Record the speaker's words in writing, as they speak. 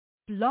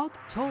Blog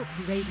Talk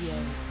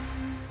Radio.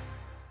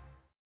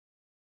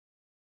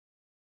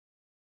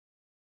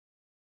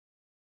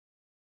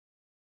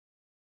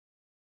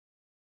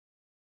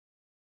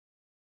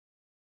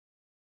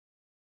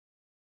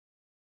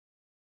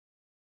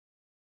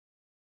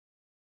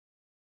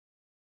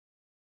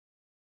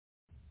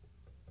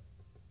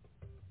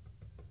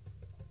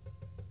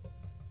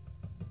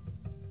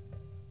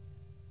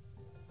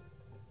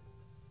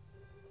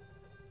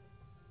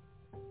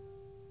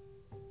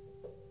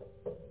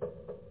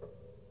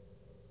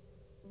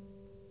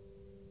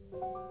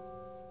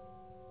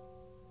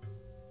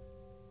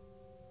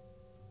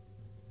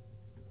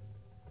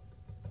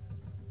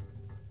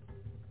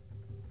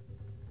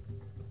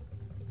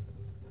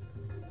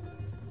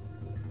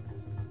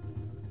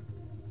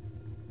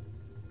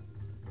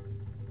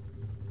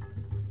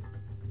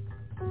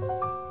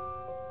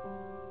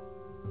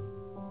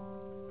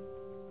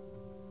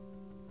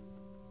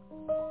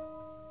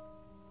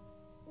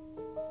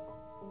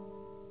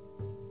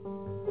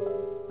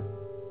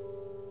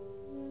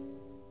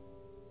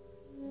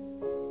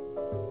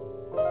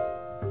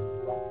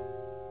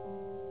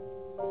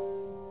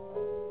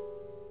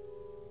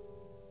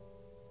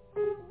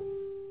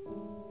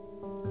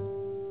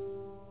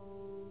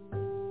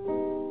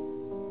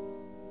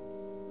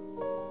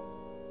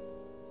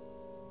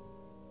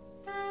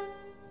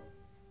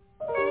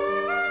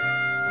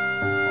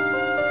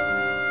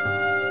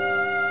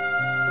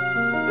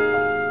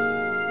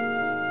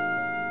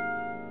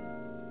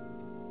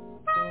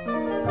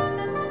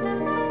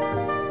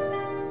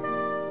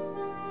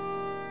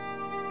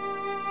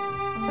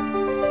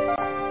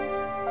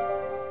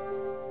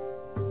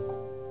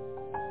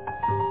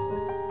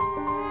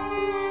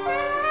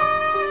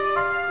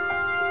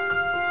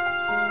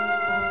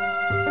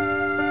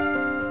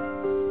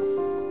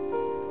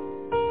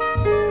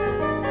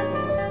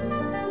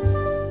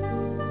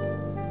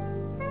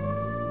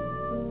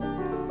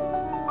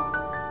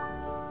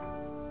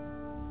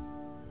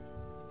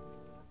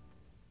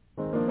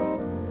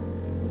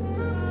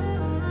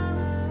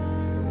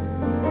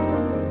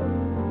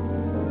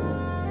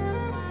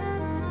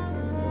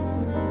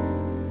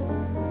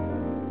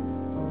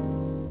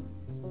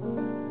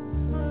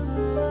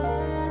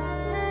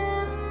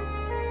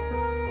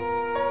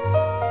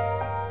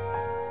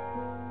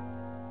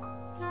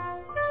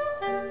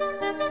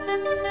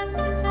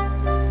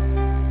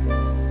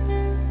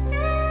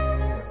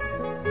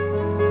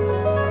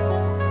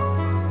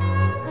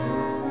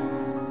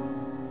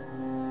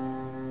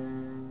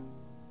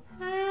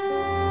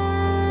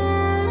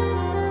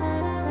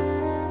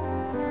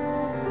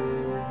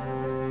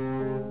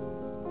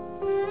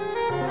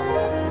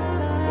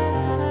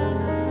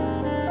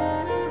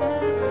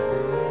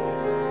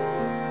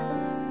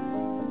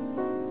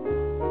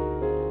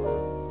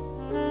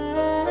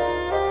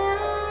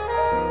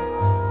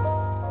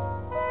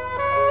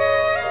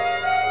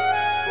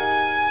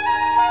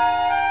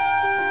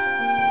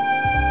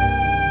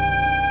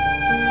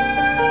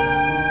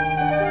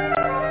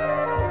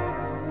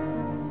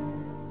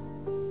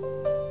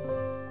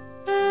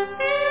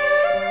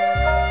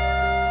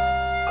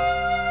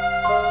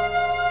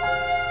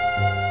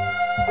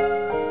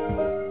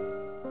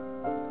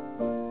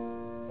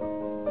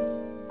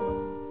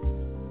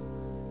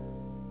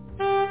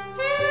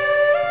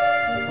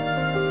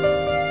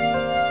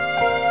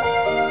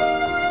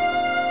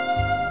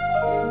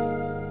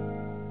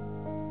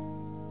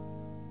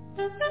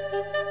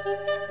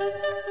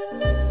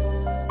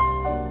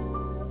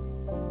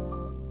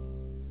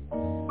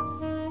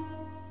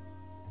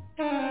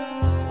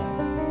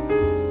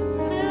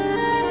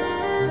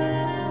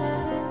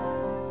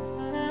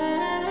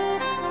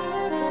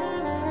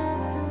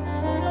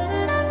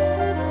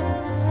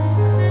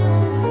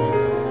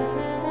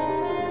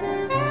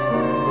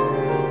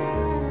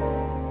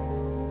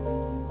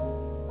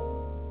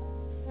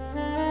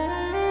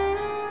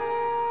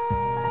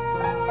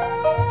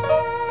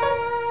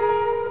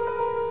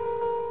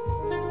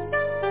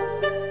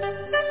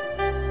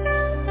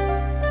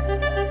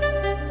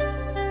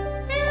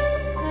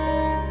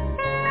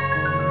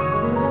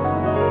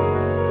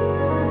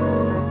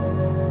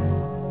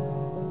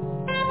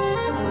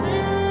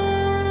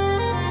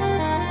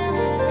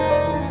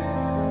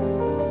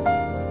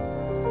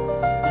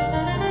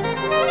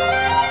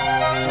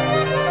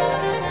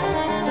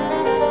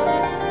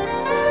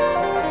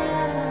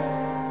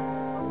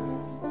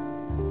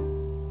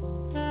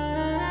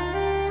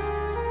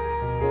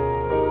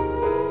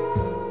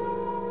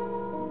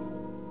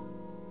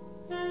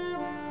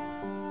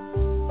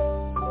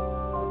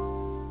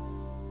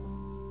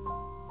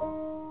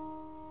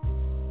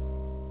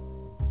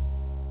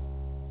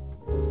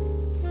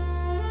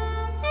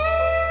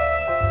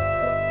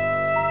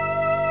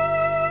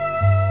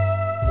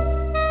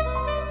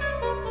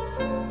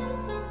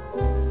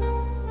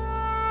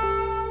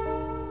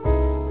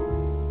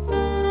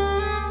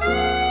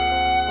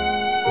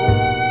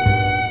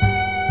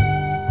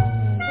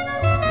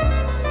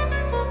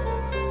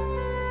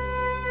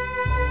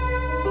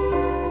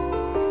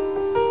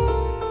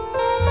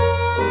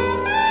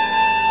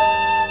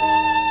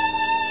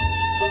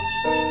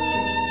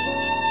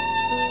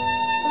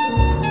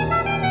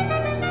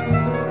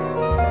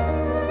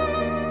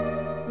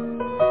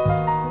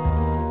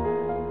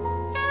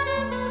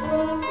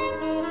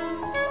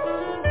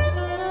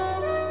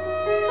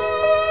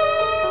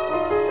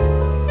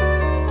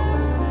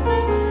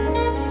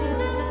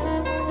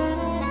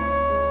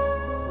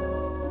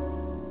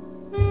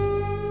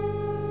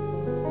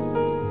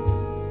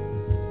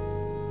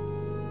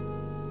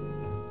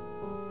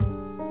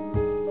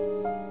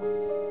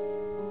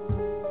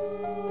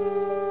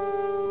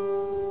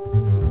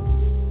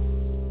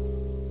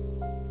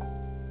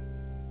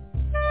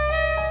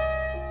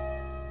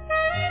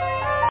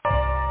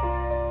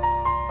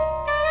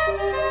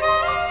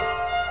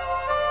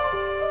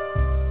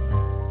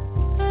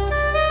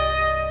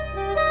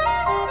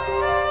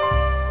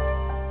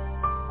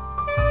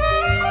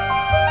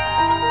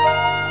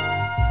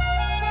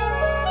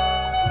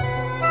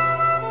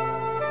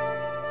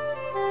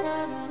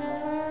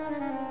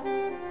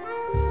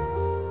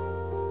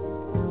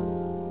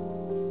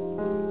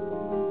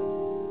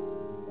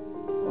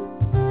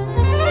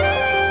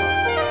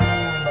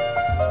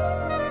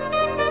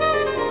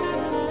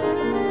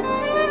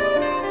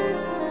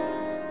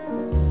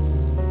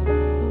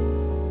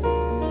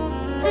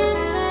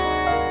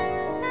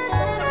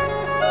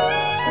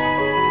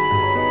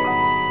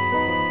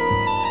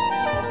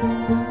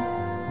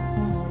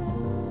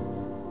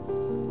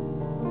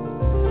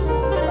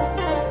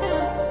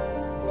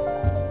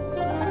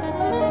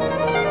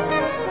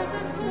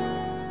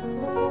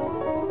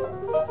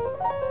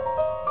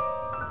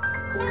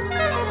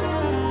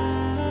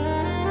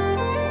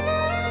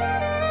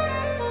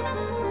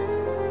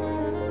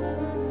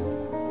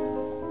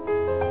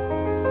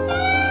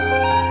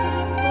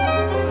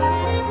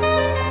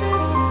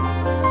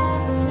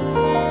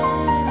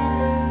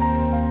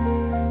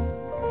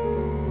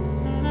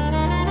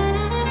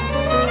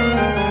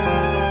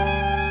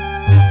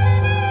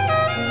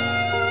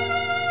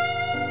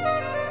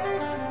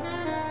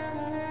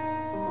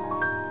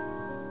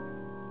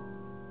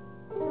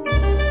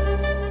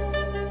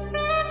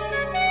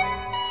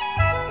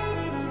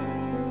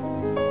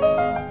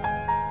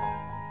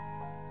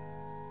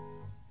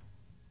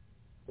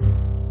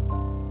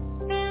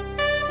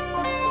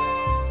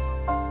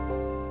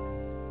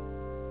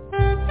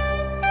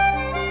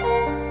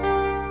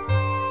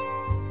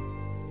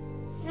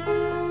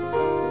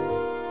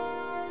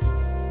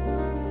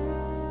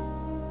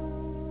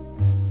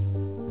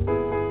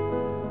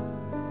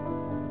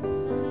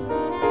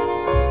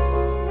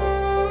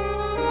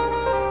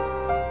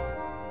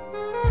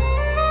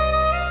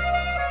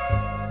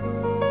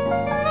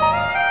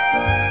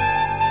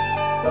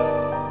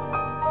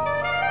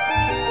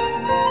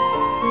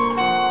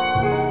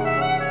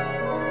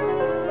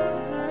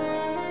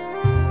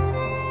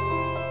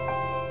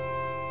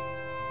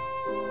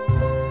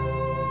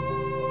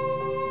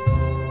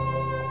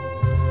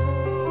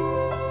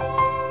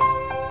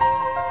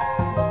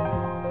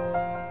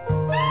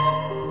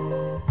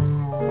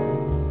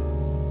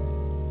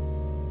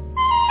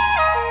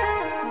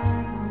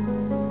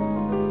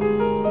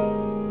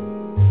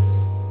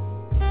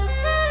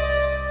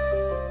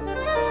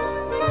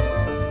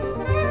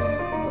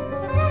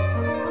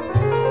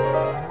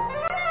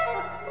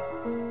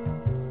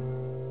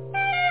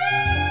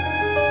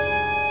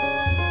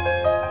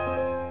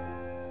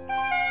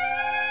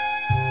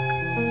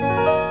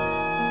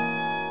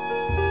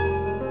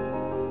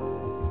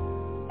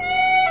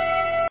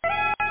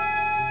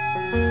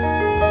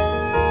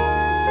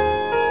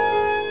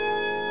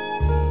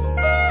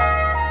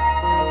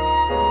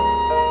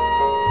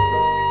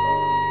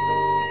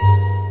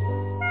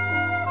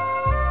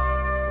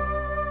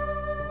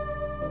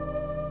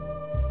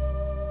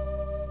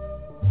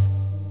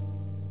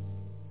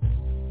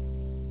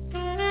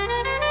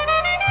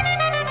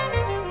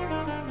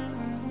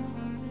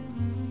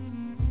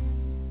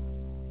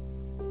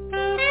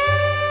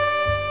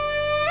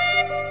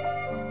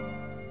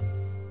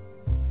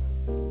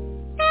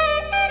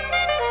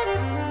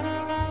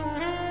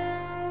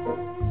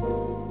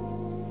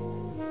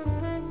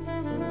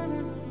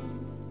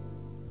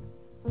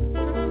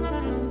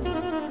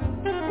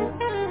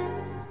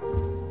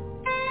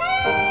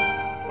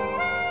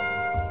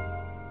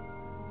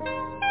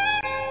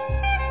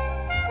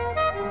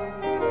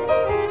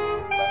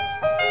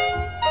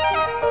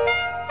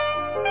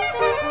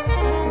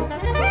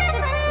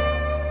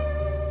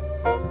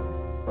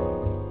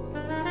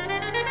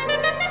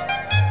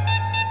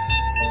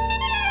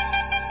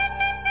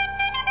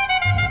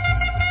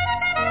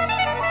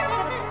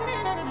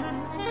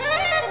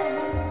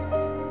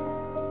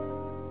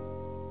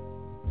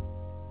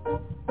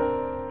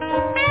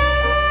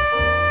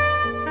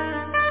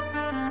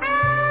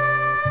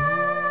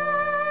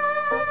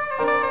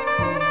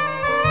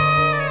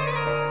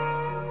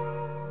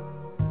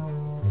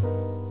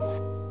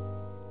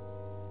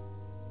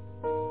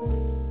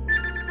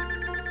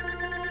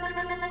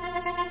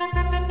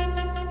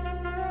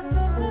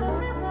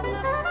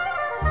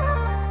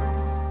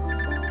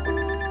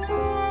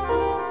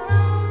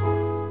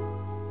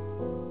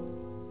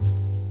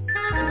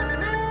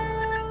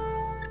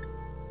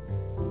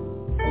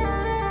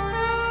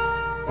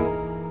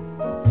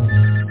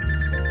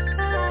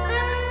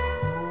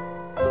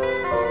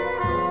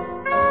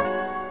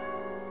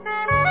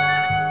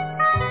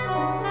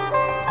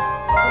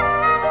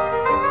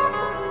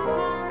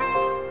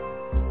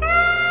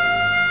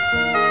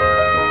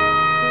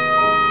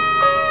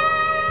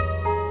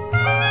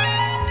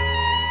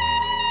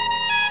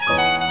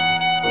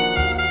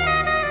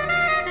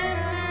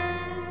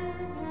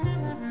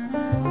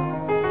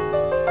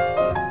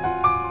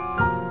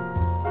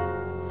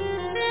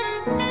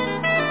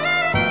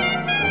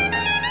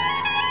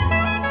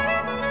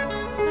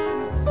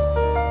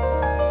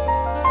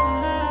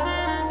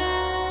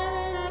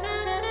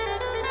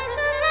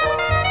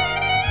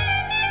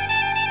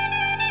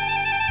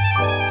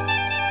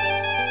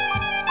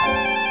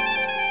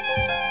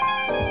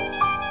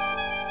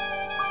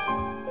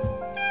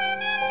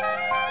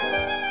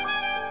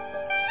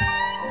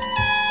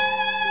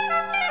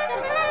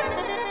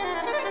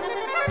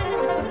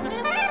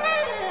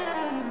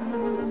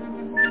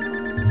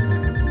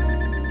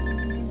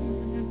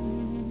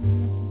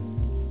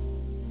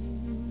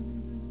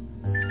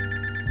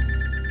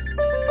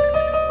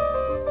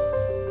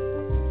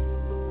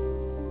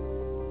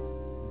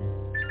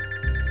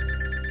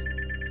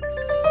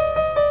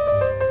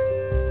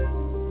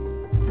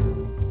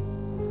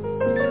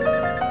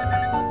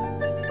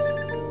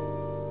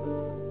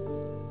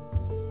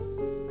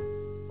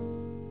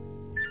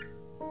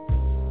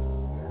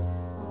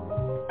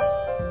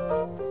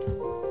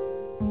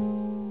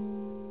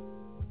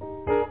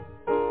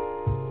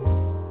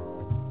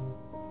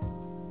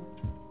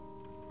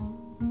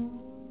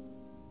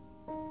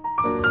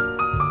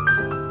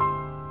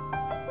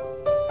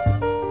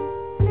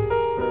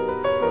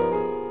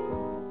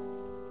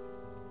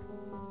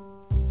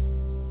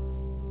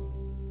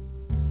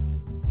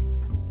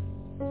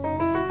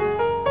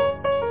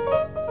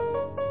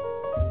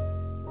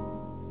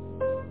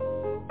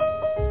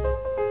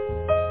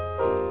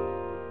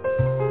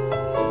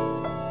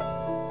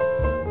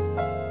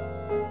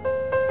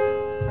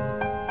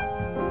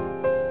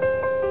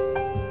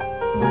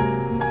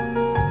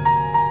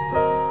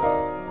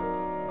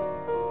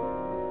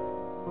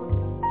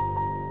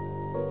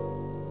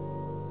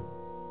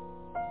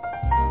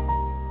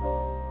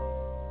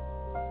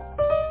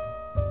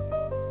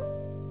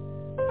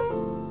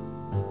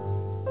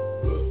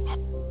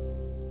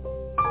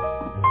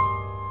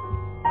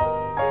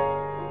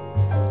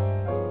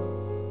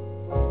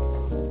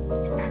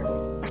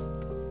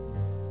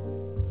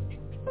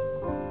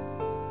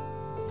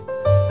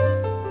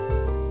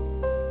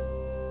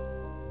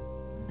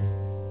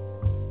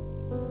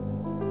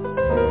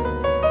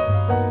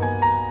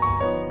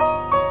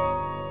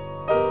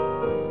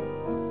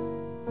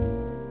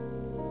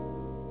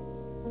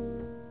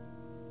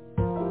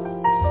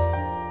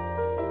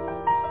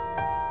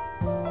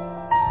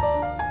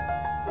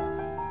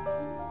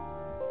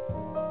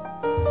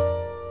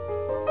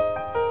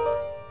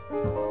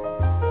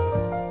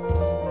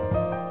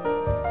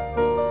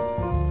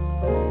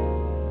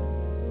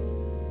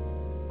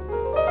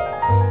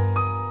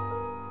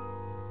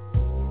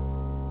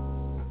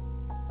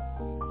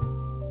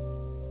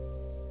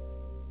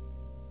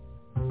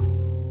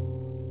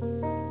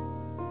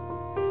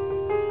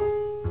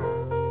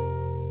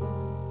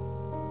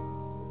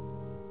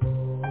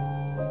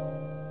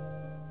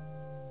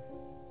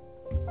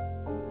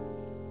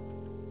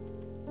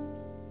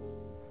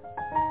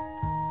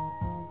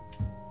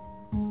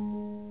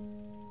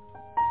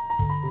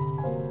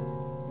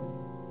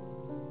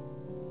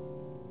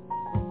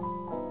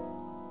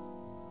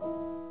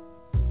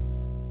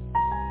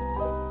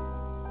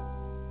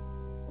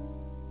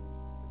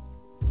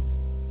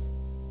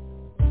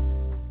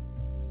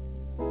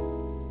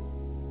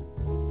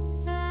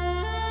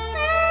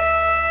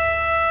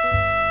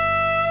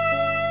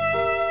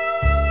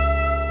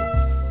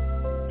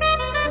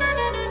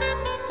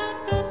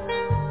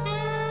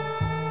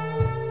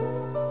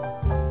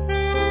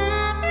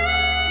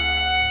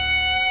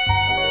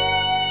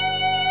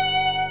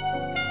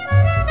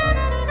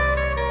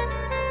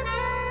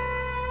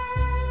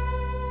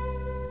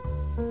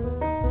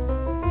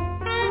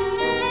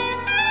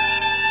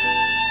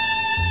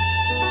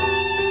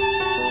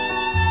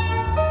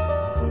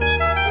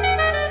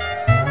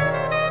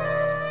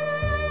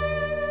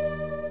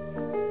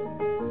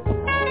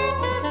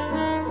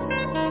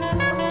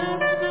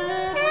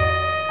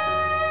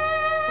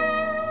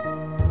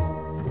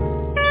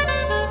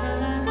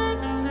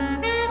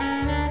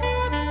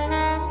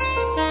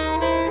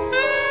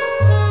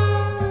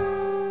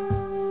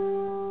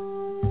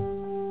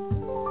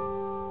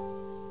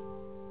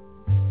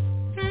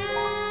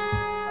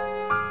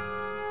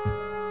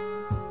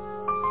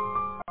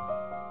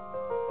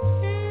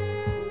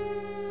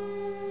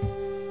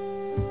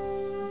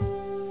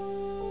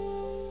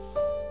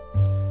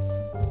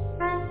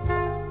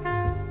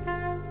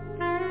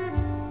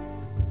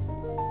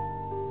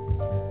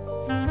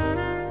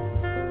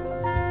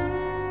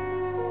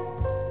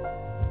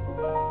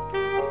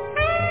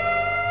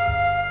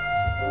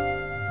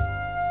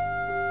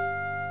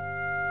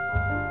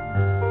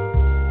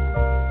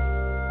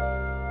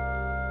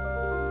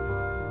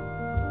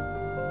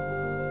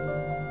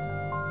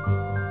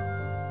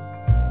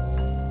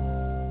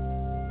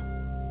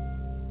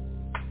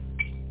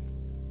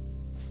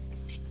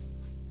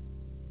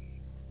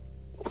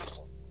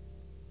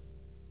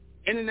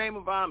 In the name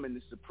of Amen,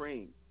 the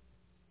Supreme,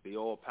 the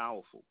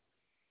All-Powerful,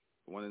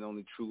 the one and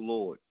only true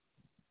Lord,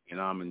 in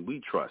Amen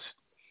we trust,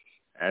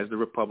 as the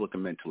Republic of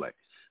Mentellect,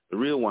 the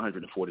real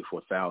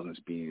 144,000 is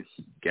being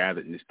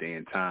gathered in this day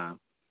and time,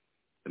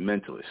 the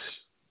mentalists,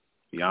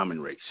 the Amen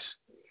race,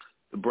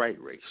 the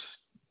bright race.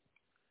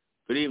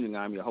 Good evening,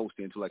 I'm your host,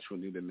 the intellectual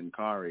NUBEN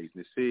MENKARAYZZ,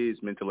 and this is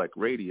MENTELLECT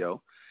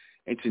Radio,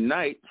 and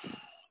tonight,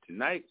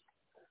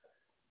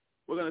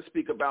 we're going to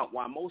speak about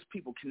why most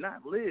people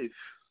cannot live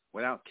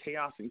without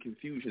chaos and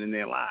confusion in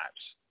their lives.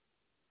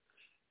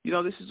 You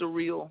know, this is a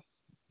real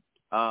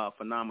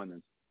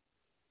phenomenon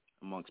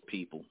amongst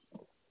people.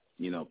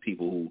 You know,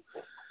 people who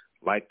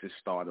like to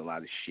start a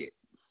lot of shit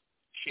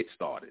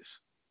starters.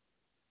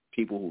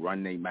 People who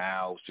run their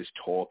mouths just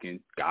talking,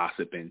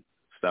 gossiping,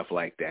 stuff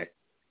like that.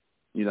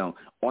 You know,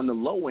 on the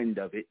low end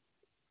of it,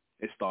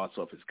 it starts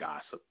off as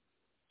gossip,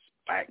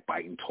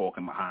 backbiting,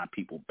 talking behind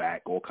people's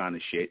back, all kind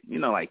of shit, you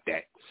know, like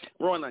that.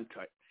 Raw and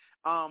uncut.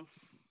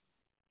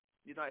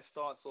 You know, it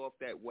starts off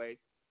that way,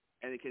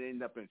 and it can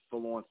end up in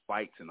full-on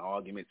fights and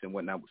arguments and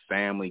whatnot with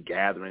family,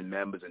 gathering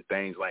members and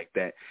things like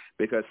that,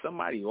 because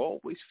somebody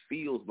always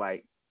feels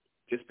like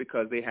just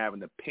because they have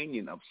an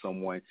opinion of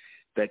someone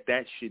that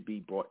should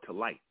be brought to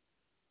light.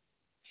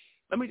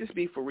 Let me just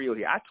be for real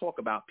here. I talk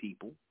about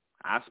people.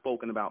 I've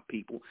spoken about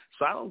people,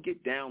 so I don't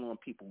get down on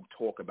people who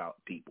talk about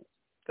people,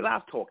 because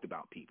I've talked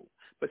about people.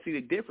 But see,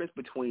 the difference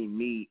between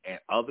me and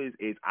others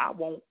is I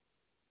won't,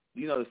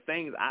 you know, the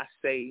things I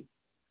say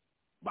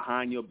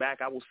behind your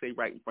back, I will say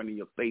right in front of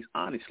your face,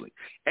 honestly.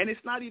 And it's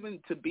not even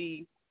to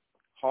be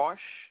harsh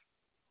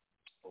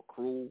or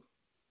cruel,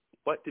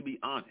 but to be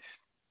honest.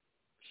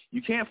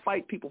 You can't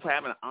fight people for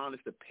having an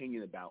honest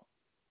opinion about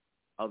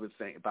other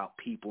things, about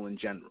people in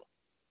general.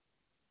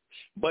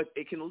 But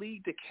it can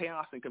lead to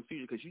chaos and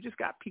confusion, because you just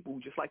got people who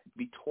just like to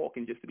be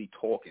talking just to be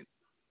talking,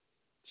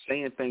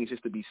 saying things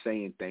just to be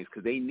saying things,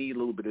 because they need a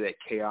little bit of that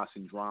chaos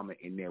and drama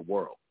in their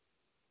world.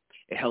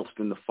 It helps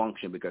them to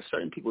function, because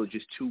certain people are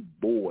just too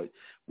bored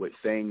with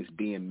things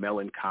being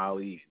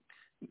melancholy,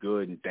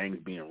 good, and things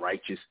being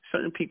righteous.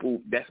 Certain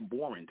people, that's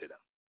boring to them.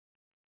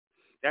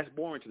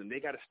 They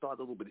got to start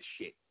a little bit of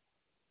shit.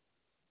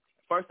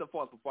 First and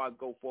foremost, before I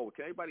go forward,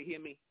 can everybody hear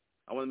me?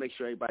 I want to make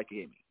sure everybody can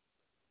hear me.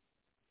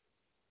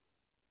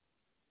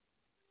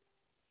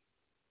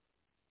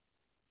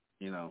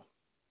 You know,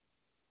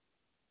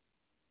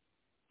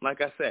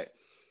 like I said,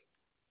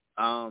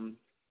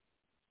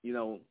 you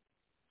know,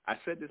 I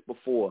said this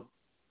before,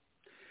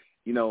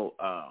 you know,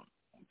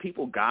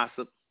 people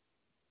gossip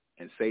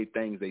and say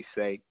things they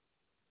say.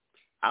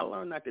 I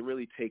learned not to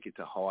really take it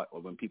to heart,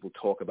 or when people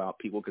talk about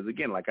people, because,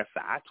 again, like I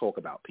said, I talk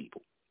about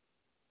people.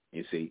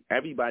 You see,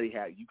 everybody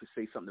you could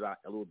say something about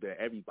a little bit of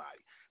everybody.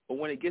 But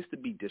when it gets to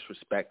be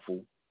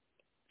disrespectful,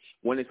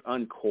 when it's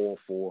uncalled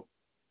for,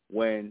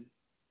 when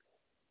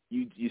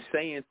you're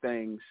saying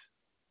things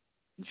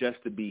just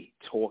to be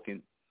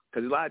talking,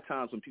 because a lot of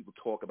times when people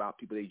talk about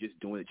people, they just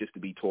doing it just to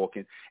be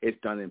talking.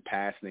 It's done in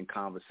passing and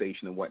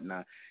conversation and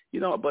whatnot. You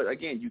know, but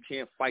again, you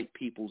can't fight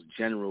people's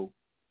general,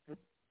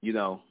 you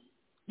know,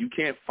 you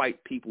can't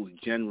fight people's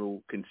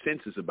general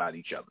consensus about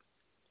each other.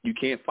 You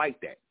can't fight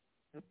that.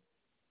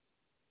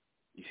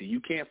 You see,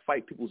 you can't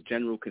fight people's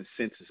general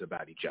consensus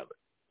about each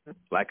other.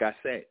 Like I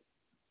said,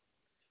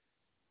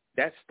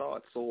 that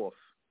starts off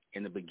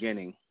in the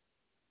beginning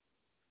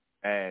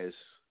as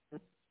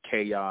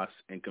chaos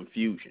and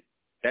confusion.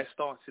 That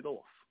starts it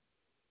off,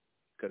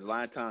 because a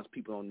lot of times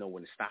people don't know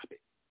when to stop it.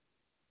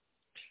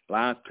 A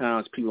lot of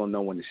times people don't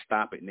know when to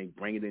stop it, and they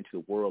bring it into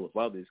the world of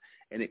others,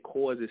 and it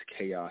causes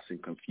chaos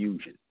and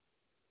confusion.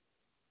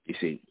 You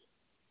see,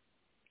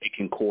 it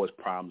can cause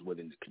problems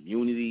within the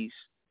communities.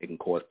 It can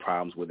cause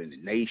problems within the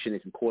nation.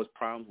 It can cause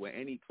problems with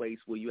any place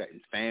where you're at,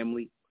 in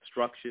family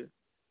structure.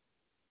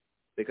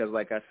 Because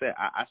like I said,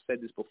 I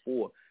said this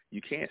before,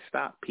 you can't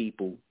stop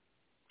people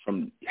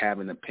from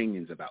having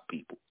opinions about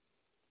people.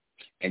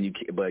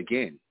 But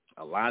again,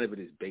 a lot of it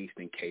is based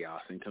in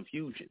chaos and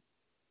confusion.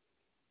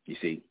 You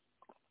see,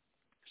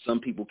 some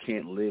people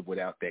can't live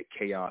without that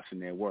chaos in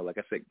their world. Like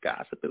I said,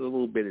 gossip is a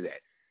little bit of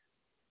that.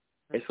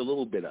 It's a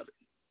little bit of it.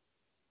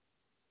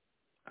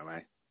 All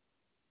right?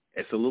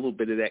 It's a little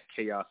bit of that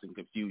chaos and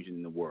confusion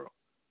in the world.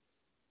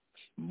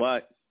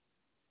 But,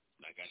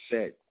 like I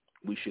said,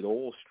 we should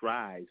all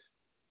strive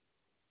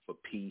for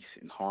peace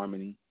and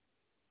harmony.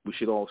 We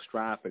should all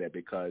strive for that,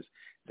 because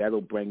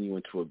that'll bring you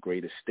into a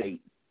greater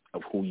state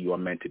of who you are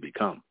meant to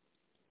become.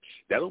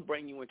 That'll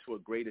bring you into a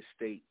greater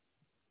state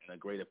and a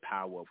greater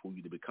power of who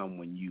you to become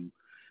when you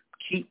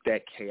keep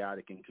that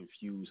chaotic and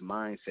confused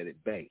mindset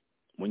at bay,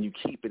 when you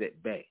keep it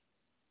at bay.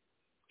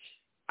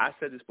 I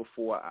said this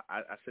before.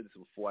 I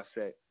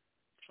said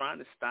trying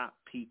to stop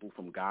people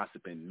from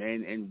gossiping,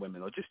 men and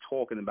women, or just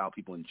talking about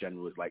people in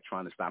general, is like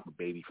trying to stop a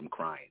baby from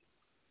crying.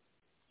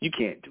 You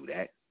can't do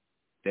that.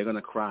 They're going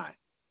to cry,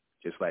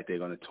 just like they're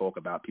going to talk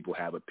about people,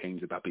 have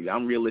opinions about people.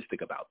 I'm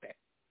realistic about that.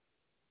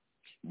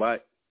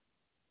 But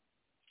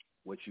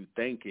what you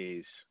think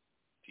is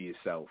to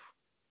yourself,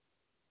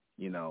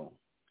 you know,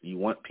 you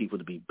want people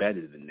to be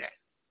better than that.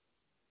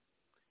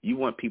 You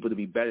want people to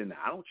be better than that.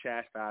 I don't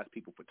chastise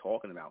people for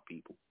talking about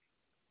people,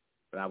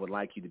 but I would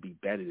like you to be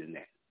better than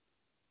that.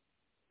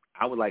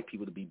 I would like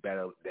people to be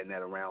better than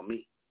that around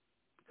me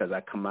because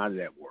I come out of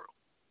that world.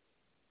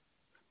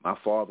 My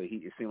father,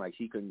 it seemed like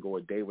he couldn't go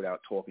a day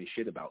without talking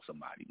shit about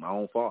somebody. My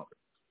own father,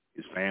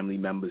 his family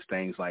members,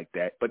 things like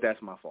that. But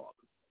that's my father,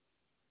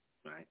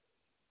 right?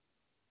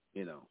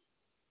 You know.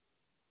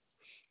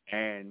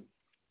 And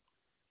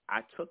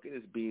I took it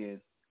as being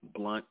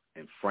blunt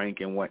and frank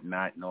and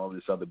whatnot and all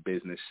this other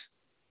business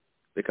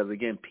because,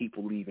 again,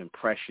 people leave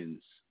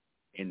impressions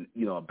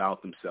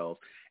about themselves.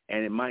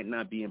 And it might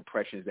not be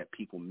impressions that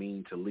people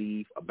mean to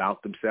leave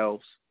about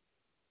themselves.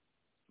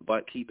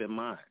 But keep in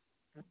mind,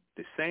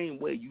 the same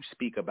way you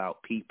speak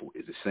about people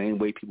is the same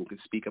way people can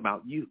speak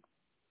about you.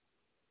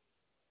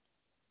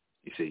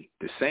 You see,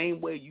 the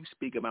same way you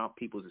speak about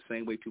people is the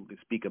same way people can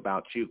speak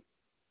about you.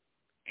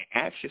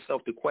 And ask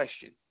yourself the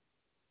question,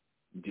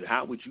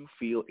 how would you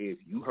feel if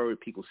you heard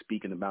people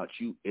speaking about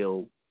you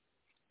ill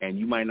and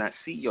you might not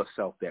see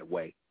yourself that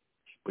way,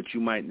 but you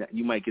might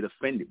get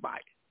offended by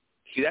it?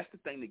 See, that's the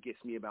thing that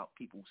gets me about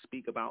people who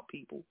speak about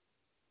people.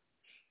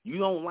 You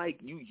don't like,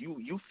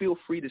 you feel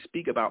free to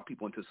speak about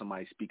people until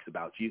somebody speaks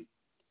about you.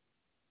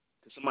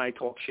 Until somebody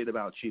talks shit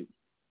about you.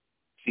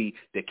 See,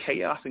 the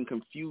chaos and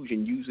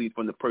confusion usually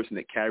from the person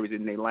that carries it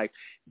in their life,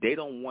 they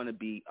don't want to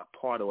be a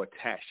part or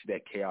attached to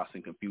that chaos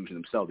and confusion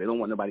themselves. They don't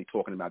want nobody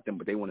talking about them,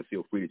 but they want to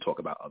feel free to talk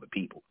about other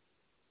people.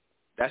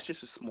 That's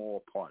just a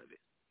small part of it.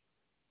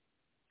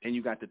 And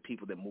you got the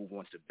people that move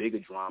on to bigger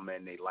drama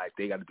in their life.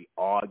 They got to be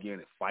arguing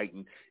and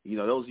fighting. You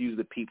know, those are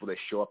usually the people that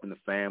show up in the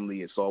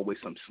family. It's always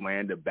some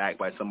slander back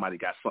by somebody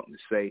got something to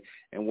say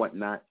and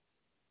whatnot,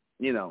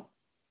 you know.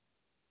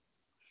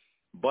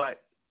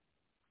 But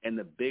in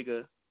the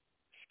bigger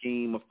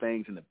scheme of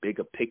things, in the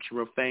bigger picture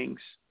of things,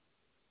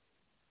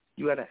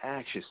 you got to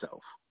ask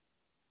yourself,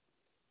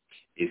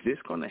 is this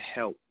going to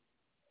help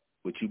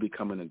with you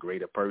becoming a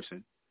greater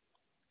person,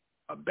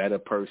 a better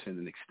person,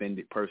 an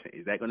extended person?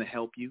 Is that going to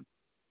help you?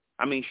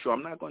 I mean, sure,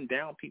 I'm not going to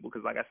down people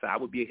because, like I said, I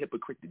would be a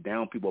hypocrite to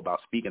down people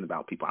about speaking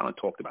about people. I done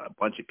talked about a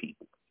bunch of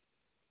people.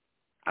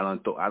 I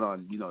don't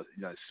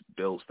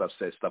build stuff,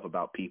 said stuff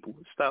about people,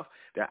 stuff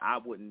that I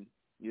wouldn't,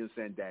 you know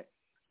what I'm saying, that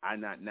I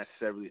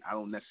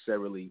don't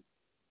necessarily,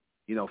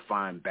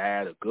 find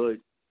bad or good.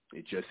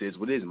 It just is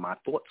what it is. My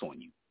thoughts on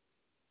you.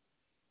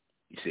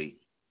 You see,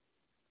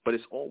 but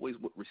it's always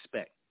with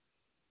respect.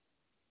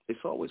 It's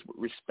always with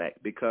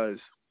respect because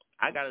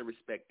I got to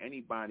respect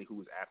anybody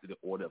who is after the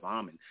order of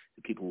Amen.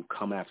 The people who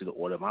come after the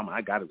order of Amen,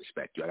 I got to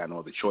respect you. I got no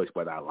other choice.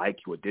 Whether I like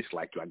you or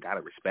dislike you, I got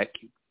to respect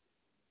you.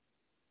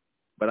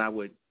 But I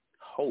would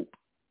hope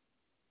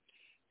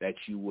that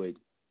you would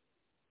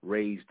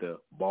raise the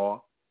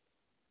bar.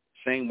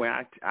 Same way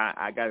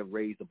I got to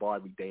raise the bar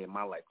every day in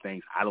my life.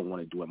 Things I don't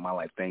want to do in my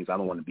life. Things I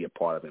don't want to be a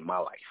part of in my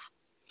life.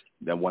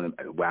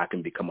 Where I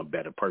can become a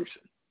better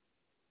person.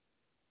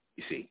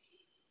 You see.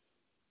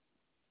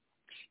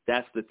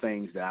 That's the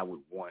things that I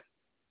would want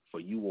for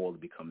you all to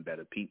become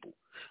better people,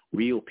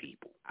 real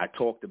people. I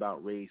talked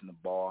about raising the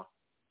bar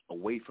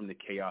away from the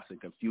chaos and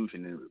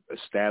confusion and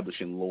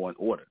establishing law and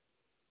order.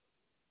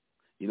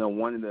 You know,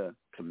 one of the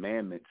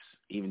commandments,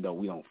 even though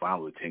we don't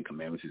follow the 10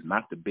 Commandments, is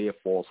not to bear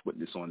false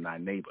witness on thy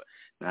neighbor,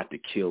 not to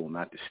kill,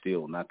 not to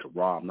steal, not to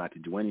rob, not to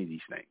do any of these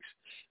things.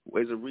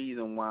 There's a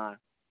reason why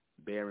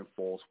bearing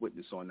false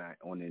witness on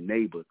their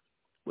neighbor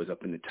was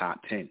up in the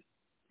top 10.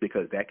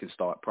 Because that can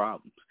start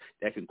problems.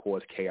 That can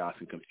cause chaos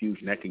and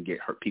confusion. That can get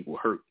people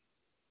hurt.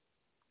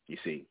 You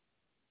see,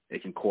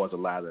 it can cause a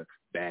lot of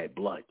bad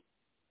blood.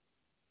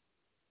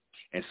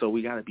 And so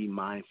we got to be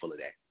mindful of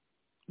that.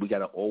 We got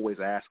to always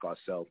ask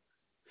ourselves,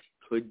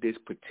 could this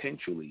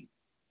potentially,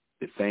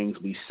 the things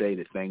we say,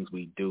 the things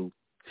we do,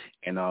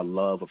 and our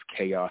love of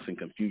chaos and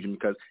confusion,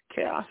 because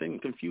chaos and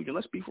confusion,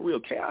 let's be for real,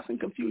 chaos and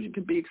confusion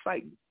can be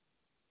exciting.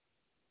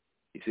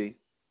 You see,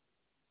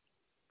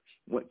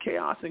 what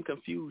chaos and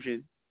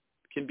confusion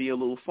can be a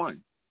little fun.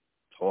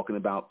 Talking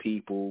about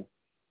people,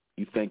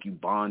 you think you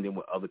bonding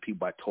with other people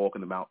by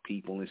talking about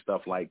people and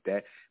stuff like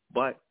that,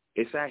 but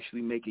it's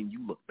actually making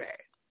you look bad.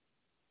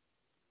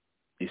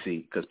 You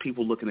see, because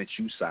people looking at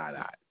you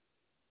side-eyed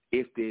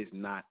if there's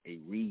not a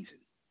reason.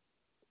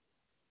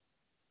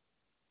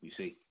 You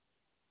see,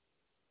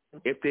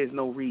 if there's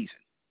no reason,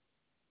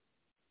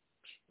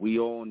 we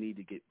all need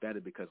to get better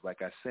because,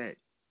 like I said,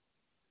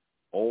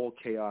 all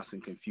chaos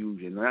and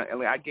confusion,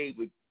 and I gave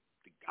it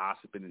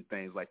gossiping and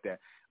things like that,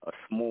 a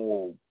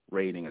small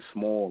rating, a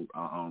small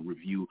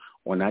review,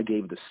 and I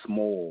gave it a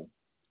small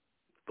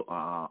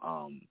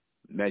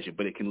measure,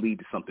 but it can lead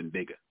to something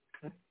bigger.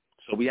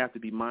 So we have to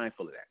be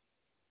mindful of that.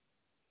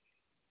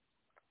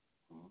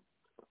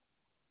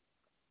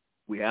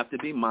 We have to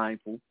be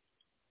mindful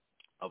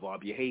of our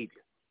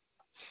behavior.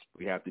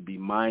 We have to be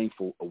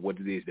mindful of what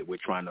it is that we're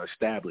trying to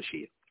establish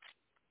here.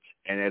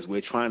 And as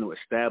we're trying to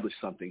establish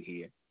something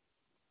here,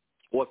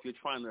 or if you're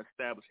trying to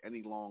establish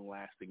any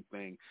long-lasting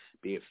thing,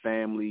 be it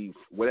family,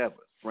 whatever,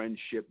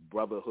 friendship,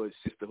 brotherhood,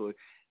 sisterhood,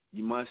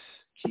 you must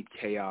keep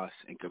chaos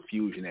and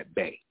confusion at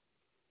bay.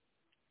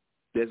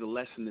 There's a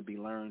lesson to be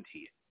learned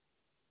here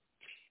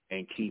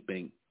in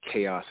keeping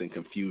chaos and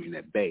confusion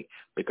at bay.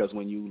 Because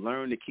when you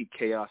learn to keep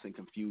chaos and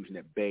confusion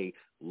at bay,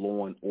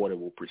 law and order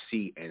will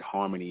proceed and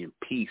harmony and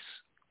peace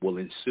will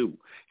ensue.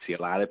 See,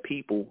 a lot of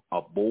people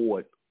are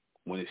bored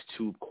when it's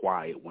too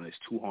quiet, when it's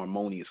too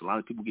harmonious. A lot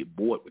of people get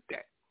bored with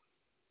that.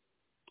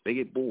 They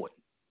get bored.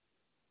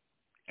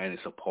 And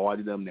it's a part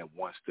of them that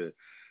wants to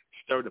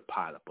stir the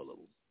pot up a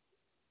little.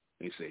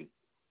 You see,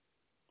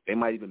 they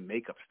might even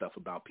make up stuff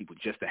about people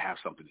just to have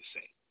something to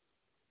say,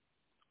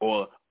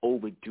 or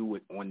overdo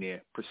it on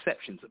their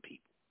perceptions of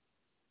people.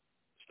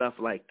 Stuff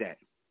like that.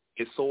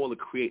 It's all to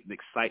create an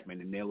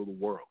excitement in their little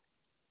world.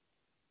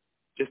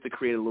 Just to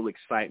create a little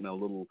excitement, a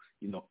little,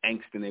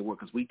 angst in their world.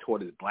 Because we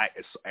taught as black,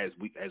 as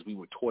we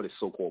were taught as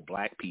so-called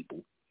black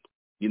people,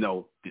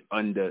 the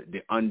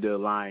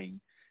underlying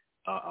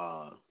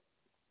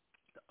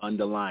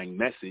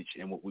message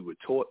and what we were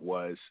taught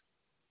was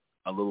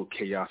a little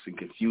chaos and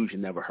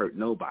confusion never hurt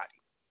nobody.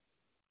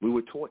 We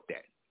were taught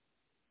that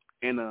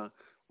in a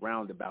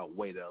roundabout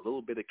way, that a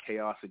little bit of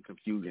chaos and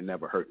confusion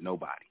never hurt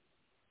nobody.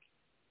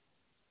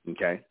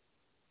 Okay?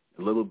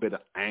 A little bit of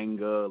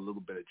anger, a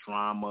little bit of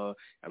drama,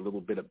 a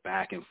little bit of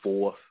back and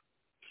forth.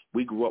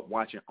 We grew up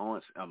watching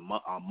aunts,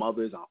 our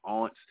mothers, our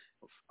aunts,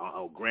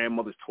 our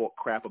grandmothers talk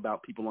crap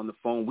about people on the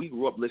phone. We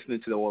grew up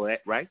listening to all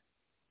that, right?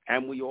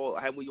 Haven't we all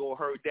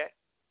heard that?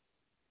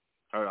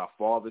 Heard our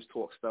fathers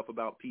talk stuff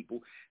about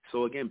people.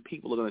 So again,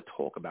 people are going to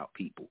talk about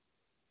people,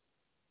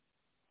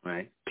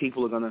 right?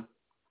 People are going to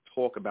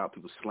talk about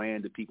people,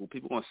 slander people.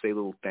 People are going to say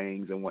little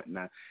things and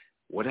whatnot,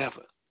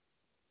 whatever.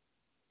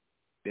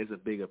 There's a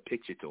bigger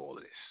picture to all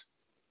of this.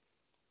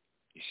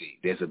 You see,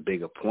 there's a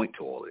bigger point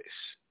to all of this.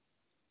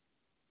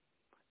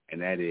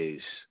 And that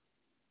is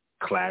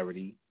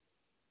clarity,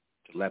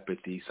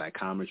 telepathy,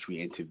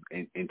 psychometry,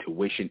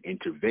 intuition,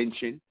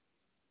 intervention.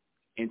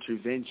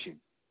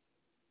 Intervention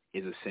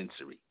is a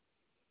sensory,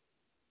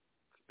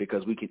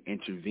 because we can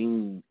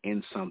intervene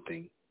in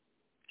something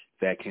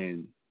that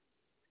can,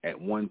 at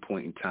one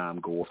point in time,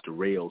 go off the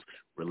rails,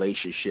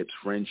 relationships,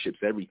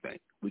 friendships, everything.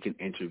 We can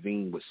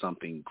intervene with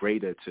something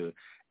greater to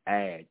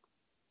add,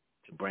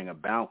 to bring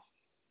about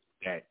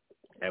that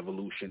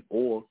evolution,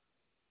 or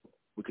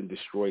we can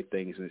destroy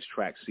things in its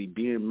tracks. See,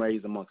 being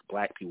raised amongst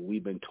black people,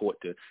 we've been taught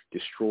to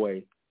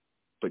destroy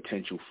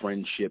potential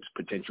friendships,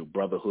 potential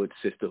brotherhood,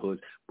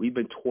 sisterhood. We've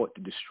been taught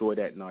to destroy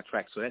that in our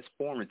tracks. So that's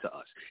foreign to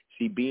us.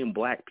 See, being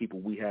black people,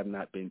 we have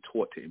not been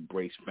taught to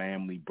embrace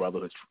family,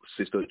 brotherhood,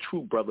 sisterhood,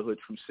 true brotherhood,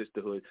 true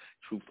sisterhood,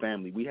 true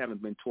family. We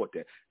haven't been taught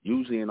that.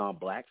 Usually in our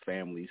black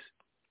families,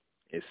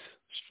 it's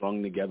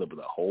strung together with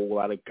a whole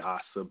lot of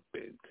gossip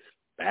and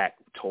back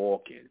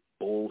talk and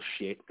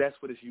bullshit. That's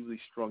what it's usually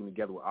strung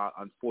together with.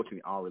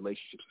 Unfortunately, our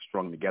relationships are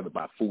strung together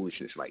by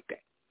foolishness like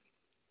that.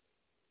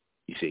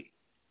 You see?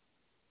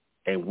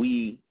 And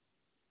we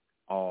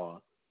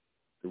are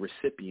the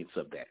recipients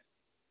of that.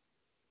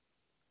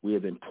 We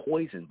have been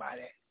poisoned by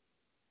that.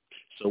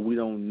 So we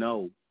don't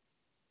know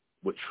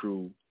what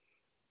true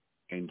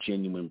and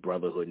genuine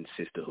brotherhood and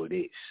sisterhood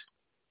is.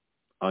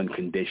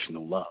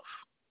 Unconditional love.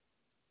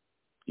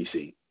 You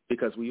see,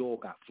 because we all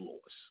got flaws.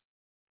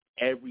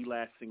 Every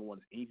last single one,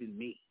 even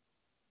me.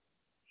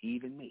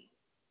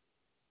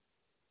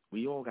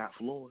 We all got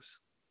flaws.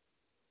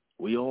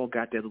 We all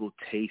got that little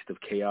taste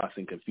of chaos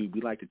and confusion. We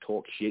like to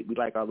talk shit. We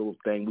like our little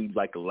thing. We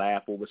like to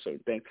laugh over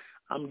certain things.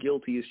 I'm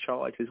guilty as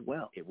charged as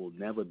well. It will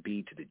never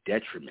be to the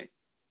detriment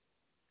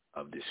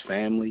of this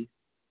family,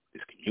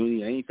 this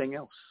community, or anything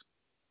else.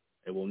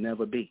 It will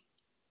never be.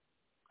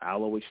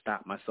 I'll always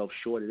stop myself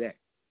short of that.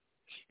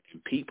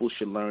 And people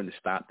should learn to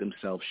stop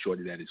themselves short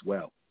of that as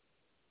well.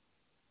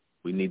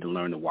 We need to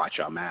learn to watch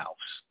our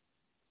mouths,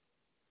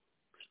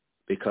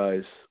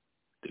 because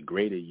the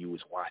greater you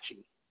is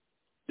watching.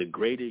 The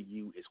greater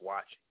you is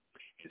watching.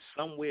 And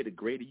somewhere the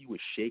greater you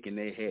is shaking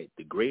their head.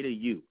 The greater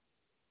you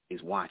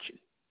is watching.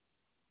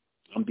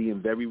 I'm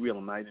being very real.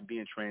 I'm not even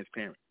being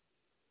transparent.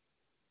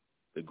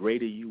 The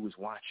greater you is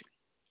watching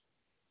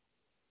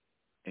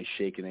and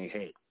shaking their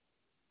head.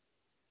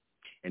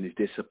 And is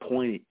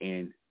disappointed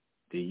in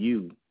the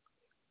you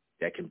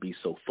that can be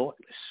so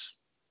thoughtless,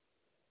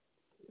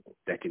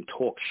 that can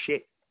talk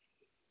shit,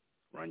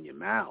 run your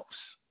mouths,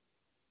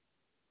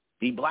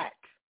 be black,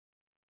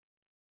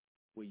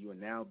 where you are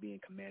now being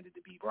commanded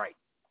to be bright,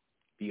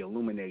 be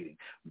illuminating,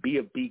 be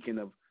a beacon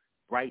of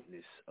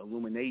brightness,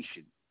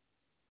 illumination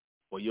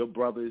for your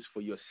brothers,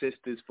 for your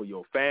sisters, for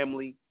your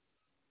family.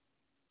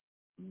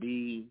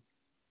 Be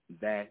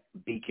that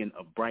beacon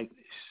of brightness.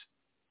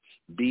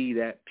 Be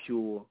that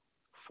pure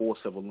force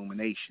of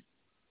illumination.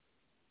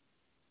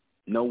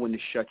 Know when to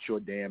shut your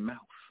damn mouth.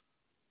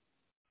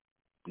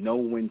 Know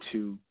when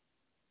to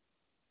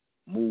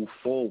move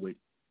forward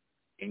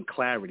in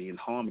clarity and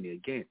harmony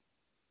again.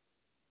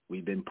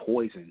 We've been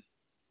poisoned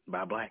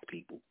by black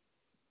people.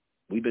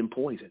 We've been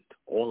poisoned,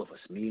 all of us,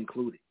 me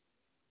included.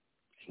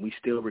 And we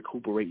still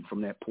recuperating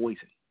from that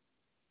poison.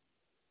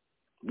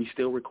 We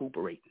still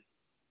recuperating.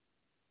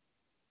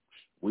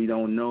 We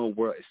don't know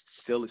where it's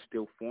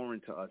still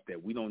foreign to us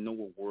that we don't know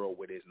a world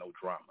where there's no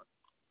drama.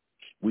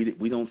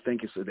 We don't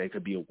think there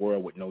could be a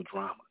world with no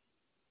drama.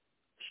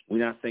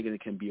 We're not thinking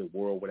it can be a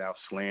world without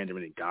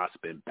slandering and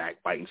gossip and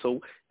backbiting. So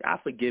I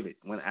forgive it.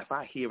 If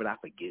I hear it, I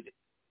forgive it.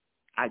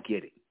 I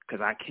get it,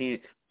 because I can't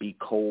be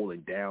cold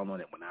and down on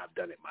it when I've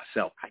done it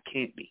myself. I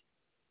can't be.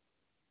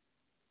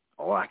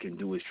 All I can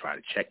do is try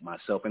to check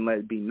myself and let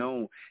it be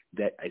known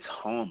that it's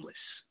harmless.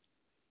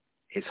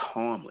 It's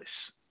harmless,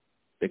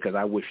 because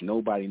I wish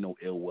nobody no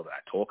ill will that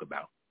I talk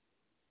about.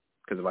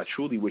 Because if I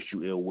truly wish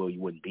you ill will,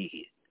 you wouldn't be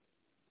here.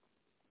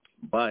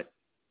 But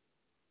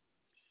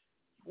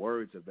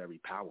words are very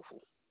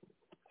powerful.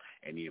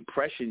 And the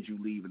impressions you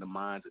leave in the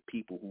minds of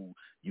people who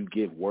you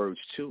give words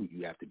to,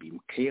 you have to be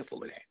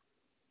careful of that.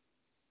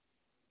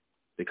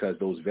 Because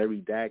those very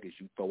daggers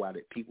you throw out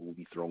at people will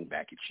be thrown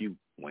back at you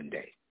one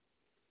day.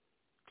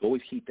 So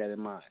always keep that in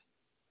mind.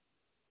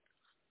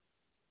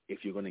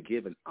 If you're going to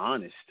give an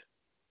honest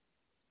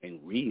and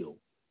real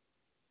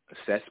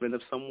assessment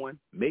of someone,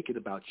 make it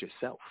about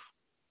yourself.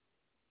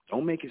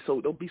 Don't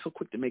be so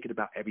quick to make it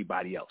about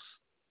everybody else.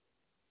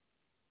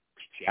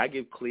 See, I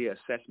give clear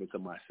assessments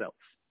of myself,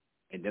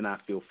 and then I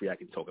feel free I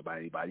can talk about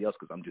anybody else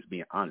because I'm just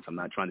being honest. I'm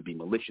not trying to be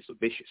malicious or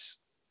vicious.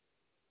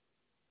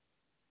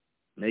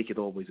 Make it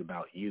always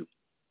about you,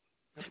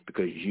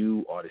 because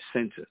you are the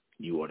center.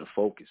 You are the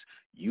focus.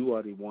 You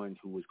are the one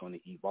who is going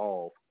to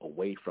evolve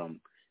away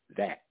from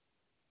that,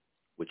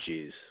 which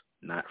is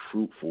not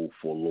fruitful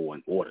for law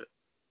and order.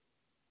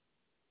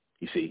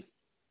 You see,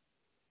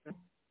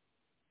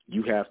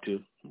 you have to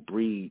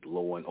breed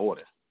law and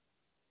order.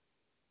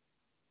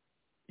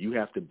 You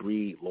have to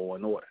breed law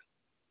and order.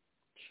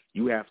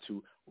 You have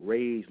to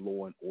raise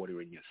law and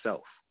order in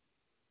yourself.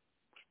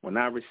 When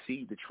I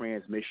received the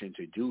transmission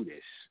to do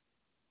this,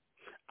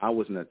 I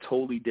was in a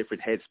totally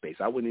different headspace.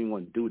 I wouldn't even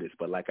want to do this,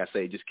 but like I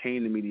say, it just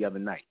came to me the other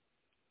night.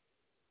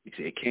 You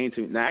see, it came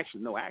to me.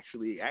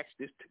 Actually,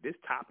 this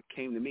topic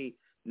came to me.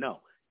 No,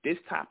 this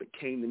topic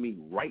came to me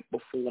right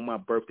before my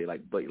birthday,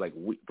 like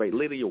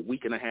literally a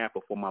week and a half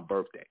before my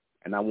birthday,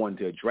 and I wanted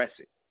to address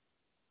it.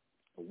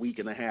 A week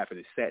and a half, and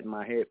it sat in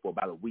my head for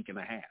about a week and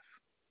a half.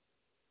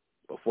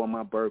 Before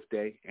my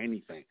birthday,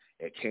 anything,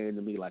 it came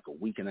to me like a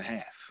week and a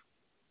half.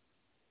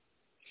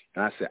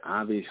 And I said,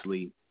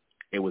 obviously,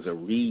 it was a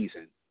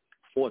reason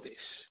for this.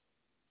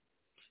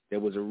 There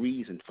was a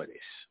reason for this.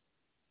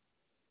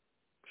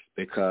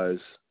 Because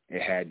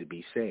it had to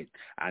be said.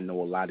 I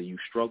know a lot of you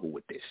struggle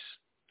with this.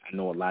 I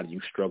know a lot of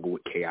you struggle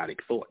with chaotic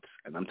thoughts.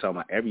 And I'm talking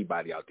about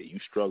everybody out there. You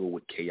struggle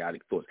with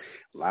chaotic thoughts.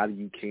 A lot of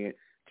you can't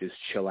just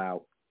chill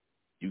out.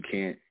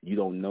 You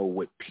don't know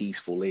what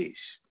peaceful is.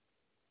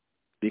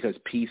 Because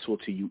peaceful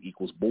to you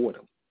equals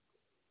boredom.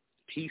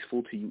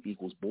 Peaceful to you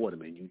equals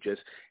boredom. And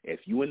if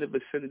you're in the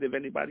vicinity of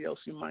anybody else,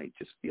 you might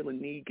just feel a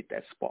need, get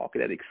that spark,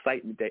 that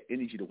excitement, that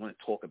energy to want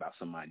to talk about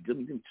somebody. Let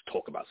me just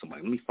talk about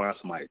somebody. Let me find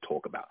somebody to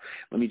talk about.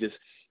 Let me just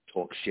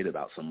talk shit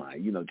about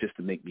somebody, just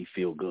to make me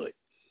feel good.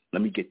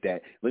 Let me get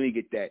that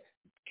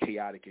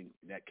chaotic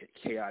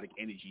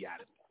energy out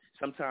of me.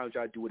 Sometimes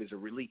y'all do it as a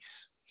release.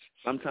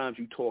 Sometimes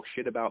you talk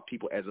shit about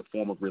people as a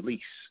form of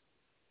release.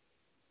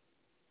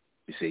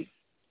 You see?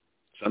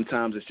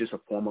 Sometimes it's just a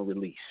form of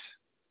release.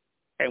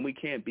 And we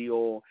can't be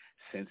all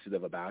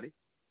sensitive about it.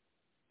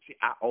 See,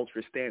 I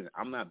understand it.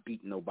 I'm not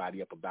beating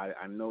nobody up about it.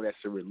 I know that's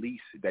a release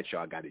that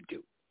y'all got to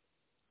do.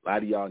 A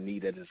lot of y'all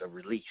need that as a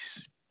release.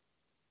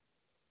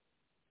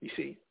 You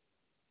see?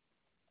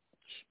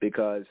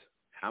 Because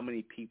how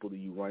many people do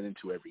you run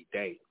into every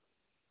day?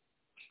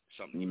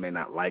 Something you may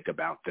not like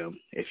about them.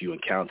 If you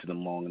encounter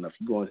them long enough,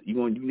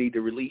 you need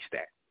to release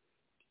that.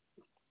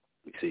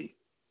 You see?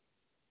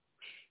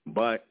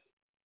 But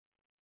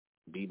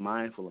be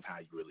mindful of how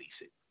you release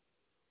it.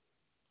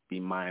 Be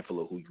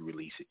mindful of who you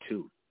release it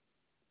to.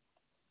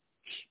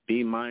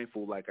 Be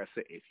mindful, like I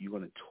said, if you're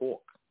going to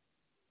talk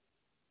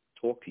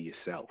to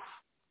yourself.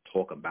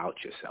 Talk about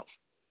yourself.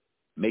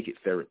 Make it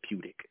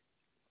therapeutic.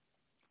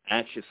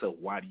 Ask yourself,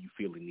 why do you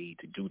feel the need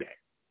to do that?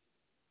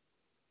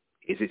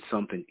 Is it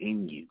something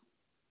in you?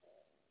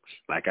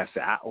 Like I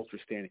said, I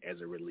understand it as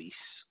a release.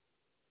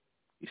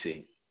 You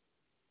see,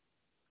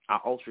 I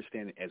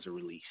understand it as a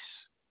release.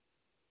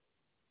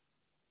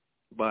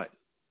 But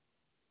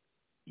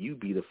you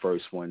be the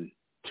first one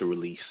to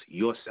release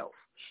yourself.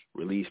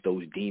 Release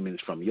those demons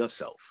from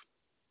yourself.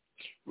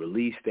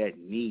 Release that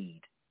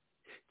need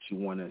to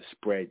want to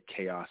spread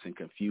chaos and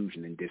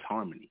confusion and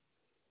disharmony.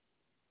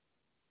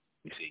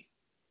 You see?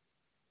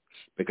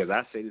 Because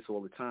I say this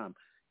all the time.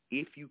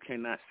 If you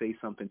cannot say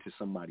something to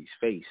somebody's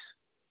face,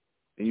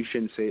 then you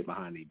shouldn't say it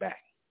behind their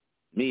back.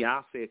 Me,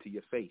 I'll say it to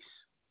your face.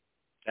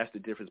 That's the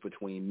difference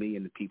between me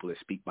and the people that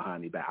speak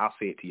behind their back. I'll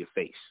say it to your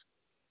face.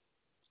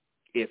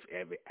 If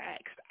ever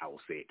asked, I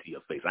will say it to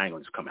your face. I ain't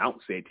going to just come out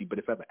and say it to you, but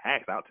if ever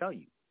asked, I'll tell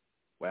you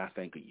what I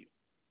think of you.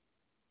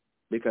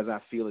 Because I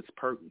feel it's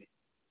pertinent.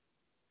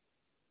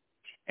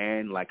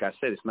 And like I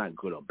said, it's not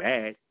good or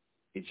bad.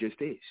 It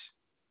just is.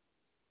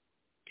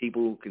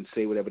 People can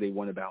say whatever they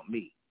want about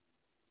me.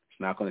 It's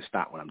not going to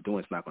stop what I'm doing.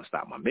 It's not going to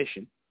stop my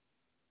mission.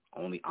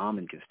 Only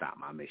Amen can stop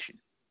my mission.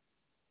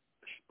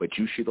 But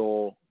you should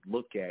all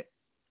look at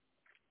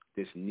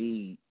this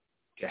need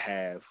to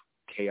have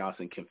chaos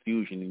and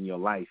confusion in your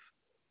life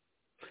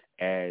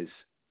as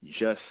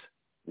just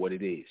what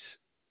it is,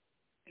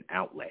 an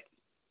outlet,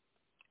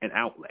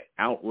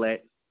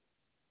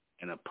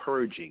 and a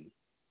purging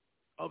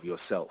of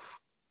yourself.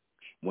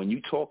 When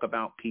you talk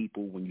about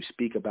people, when you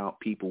speak about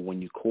people,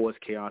 when you cause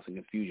chaos and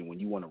confusion, when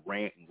you want to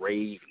rant and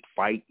rave and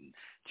fight and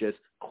just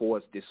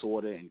cause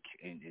disorder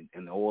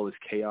and all this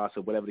chaos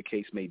or whatever the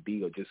case may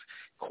be, or just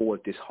cause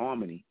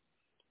disharmony,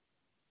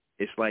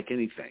 it's like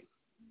anything.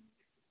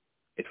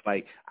 It's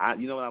like,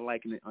 you know what I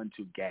liken it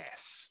unto? Gas.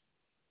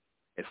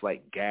 It's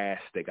like gas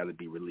that got to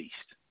be released.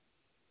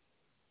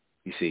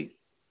 You see?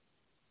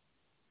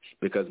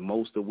 Because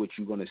most of what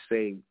you're going to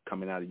say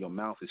coming out of your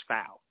mouth is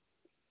foul.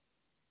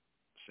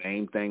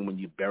 Same thing when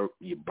you burp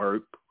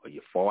or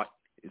you fart.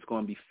 It's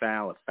going to be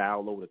foul, a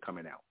foul odor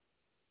coming out.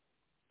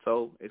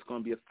 So it's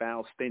going to be a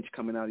foul stench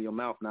coming out of your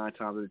mouth 9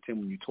 times out of 10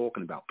 when you're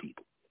talking about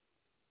people.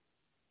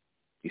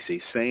 You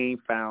see,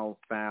 same foul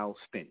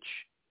stench.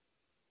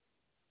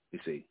 You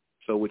see,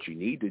 so what you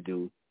need to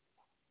do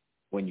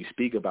when you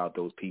speak about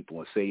those people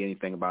and say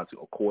anything about it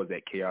or cause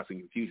that chaos and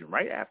confusion,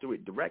 right after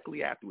it,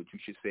 directly afterwards, you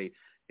should say,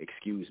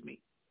 excuse me,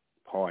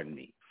 pardon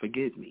me,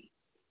 forgive me.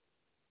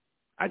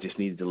 I just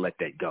needed to let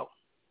that go.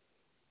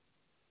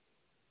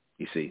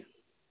 You see,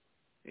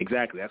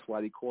 exactly. That's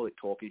why they call it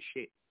talking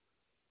shit.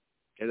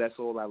 And that's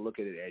all I look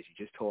at it as.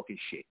 You're just talking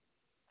shit,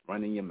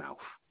 running your mouth.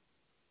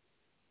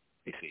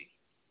 You see.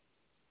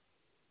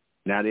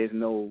 Now, there's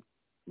no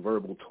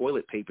verbal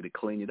toilet paper to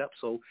clean it up,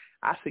 so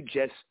I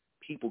suggest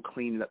people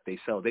clean it up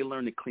themselves. They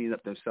learn to clean it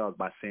up themselves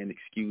by saying,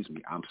 excuse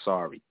me, I'm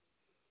sorry.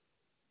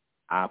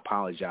 I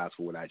apologize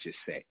for what I just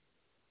said.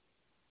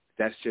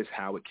 That's just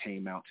how it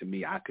came out to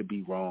me. I could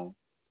be wrong,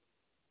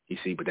 you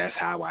see, but that's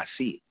how I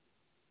see it.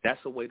 That's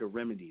a way to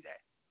remedy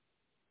that.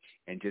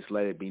 And just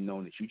let it be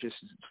known that you just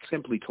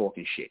simply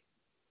talking shit.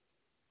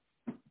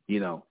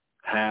 You know,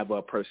 have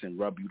a person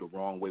rub you the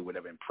wrong way,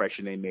 whatever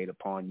impression they made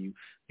upon you.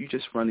 You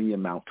just running your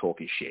mouth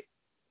talking shit.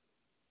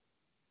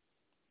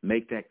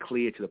 Make that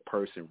clear to the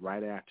person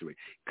right after it.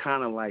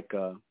 Kind of like,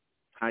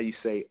 how you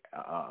say,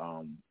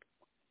 kind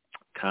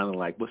of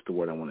like, what's the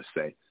word I want to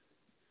say?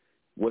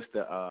 What's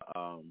the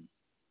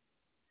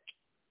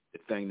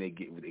thing they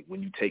get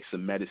when you take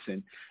some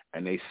medicine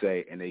and they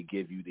say, and they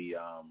give you the,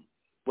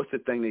 what's the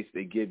thing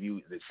they give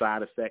you, the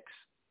side effects?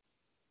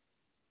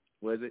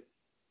 What is it?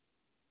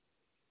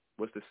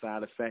 What's the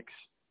side effects?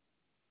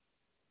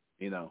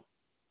 You know,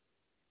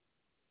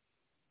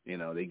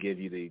 they give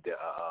you the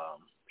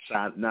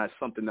side, not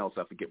something else.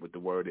 I forget what the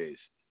word is,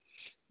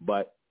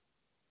 but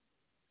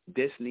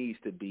this needs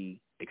to be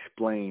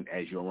explained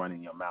as you're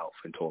running your mouth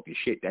and talking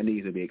shit. That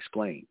needs to be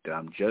explained, that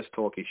I'm just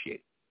talking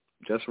shit,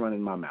 just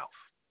running my mouth.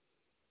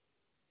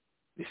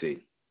 You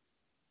see,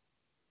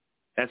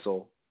 that's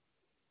all.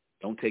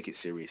 Don't take it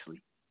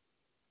seriously.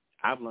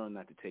 I've learned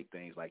not to take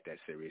things like that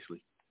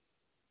seriously.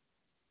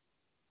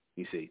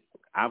 You see,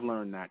 I've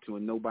learned not to,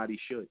 and nobody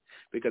should,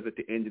 because at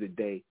the end of the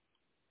day,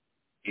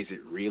 is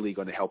it really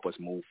going to help us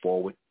move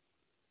forward?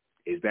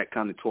 Is that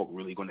kind of talk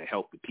really going to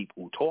help the people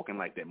who are talking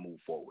like that move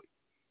forward?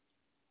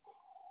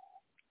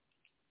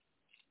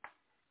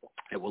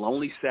 It will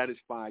only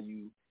satisfy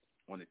you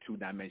on a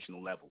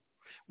 2-dimensional level,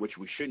 which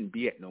we shouldn't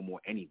be at no more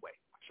anyway.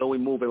 So we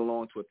move it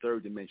along to a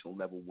 3rd-dimensional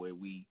level where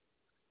we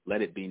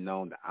let it be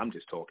known that I'm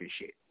just talking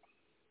shit.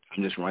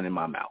 I'm just running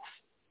my mouth.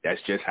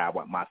 That's just how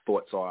my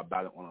thoughts are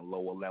about it on a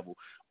lower level,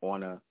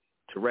 on a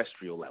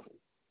terrestrial level.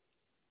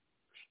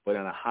 But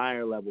on a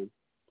higher level,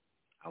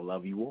 I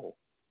love you all.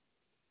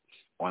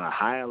 On a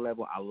higher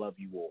level, I love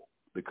you all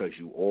because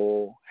you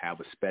all have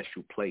a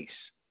special place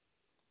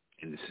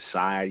in the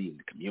society, in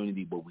the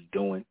community, what we're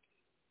doing.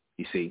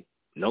 You see,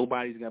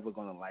 nobody's ever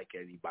going to like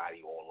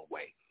anybody all the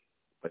way,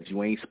 but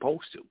you ain't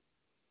supposed to.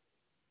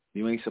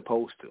 You ain't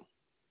supposed to.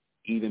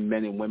 Even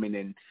men and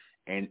women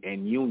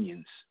and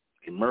unions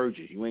and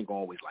mergers, you ain't going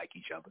to always like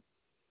each other.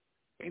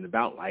 It ain't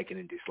about liking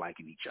and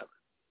disliking each other.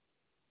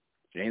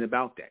 It ain't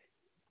about that.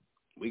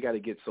 We got to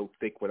get so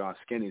thick with our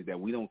skin is that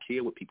we don't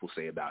care what people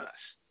say about us.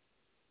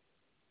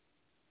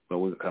 But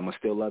I'm going to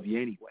still love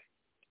you anyway.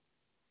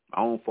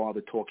 My own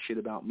father talked shit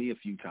about me a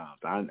few times.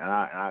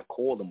 I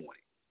called him on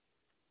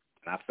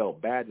it. And I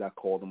felt bad that I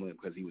called him on it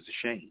because he was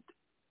ashamed.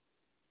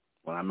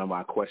 When I remember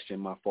I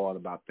questioned my father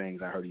about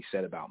things I heard he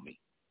said about me.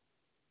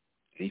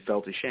 And he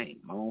felt ashamed,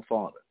 my own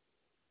father.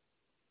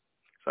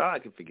 So I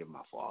can forgive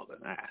my father.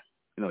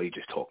 He's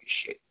just talking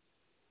shit.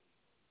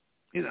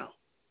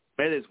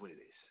 But it is what it is.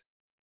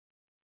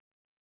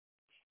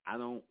 I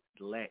don't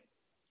let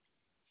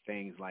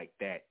things like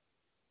that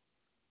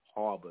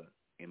harbor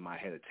in my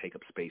head or take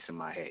up space in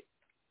my head.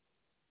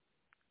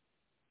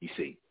 You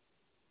see,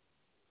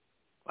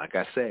 like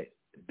I said,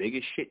 the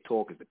biggest shit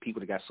talk is the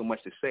people that got so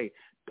much to say.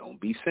 Don't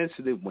be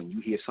sensitive when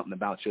you hear something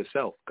about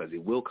yourself, because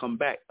it will come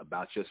back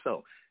about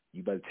yourself.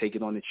 You better take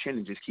it on the chin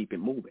and just keep it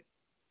moving.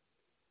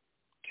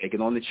 Take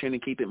it on the chin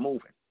and keep it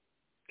moving.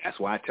 That's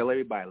why I tell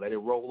everybody, let it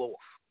roll off.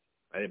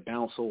 Let it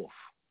bounce off.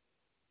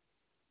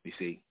 You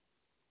see?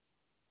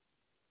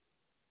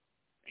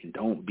 And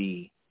don't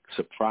be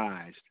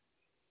surprised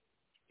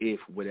if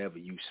whatever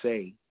you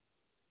say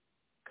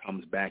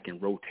comes back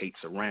and rotates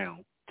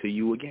around to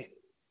you again.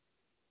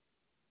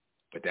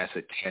 But that's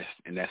a test,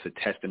 and that's a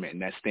testament,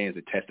 and that stands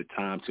the test of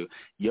time to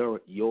your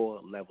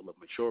level of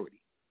maturity.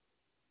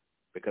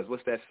 Because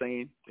what's that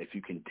saying? If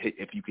you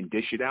can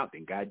dish it out,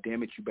 then God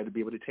damn it, you better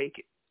be able to take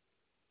it.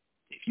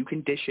 If you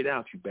can dish it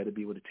out, you better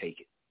be able to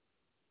take it.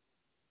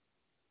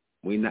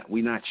 We're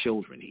not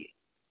children here.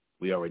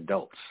 We are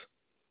adults.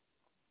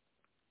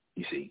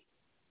 You see,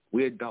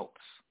 we're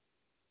adults,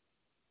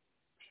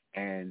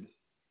 and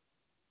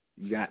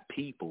you got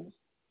people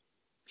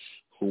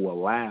who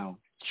allow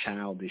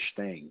childish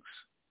things,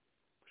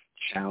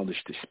 childish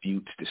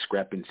disputes,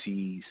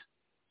 discrepancies,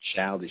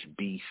 childish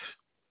beef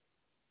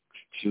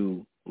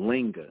to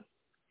linger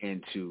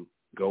and to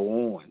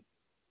go on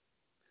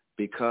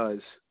because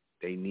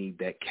they need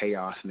that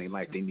chaos in their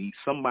life. They need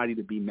somebody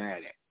to be mad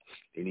at.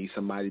 They need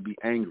somebody to be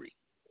angry.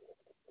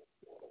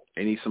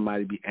 They need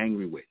somebody to be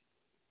angry with.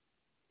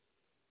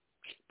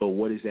 But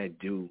what does that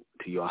do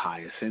to your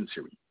higher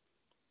sensory?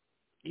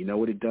 You know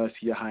what it does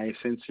to your higher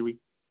sensory?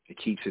 It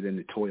keeps it in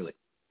the toilet.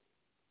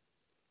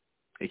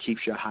 It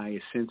keeps your higher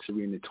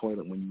sensory in the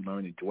toilet when you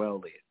learn to dwell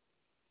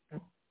there.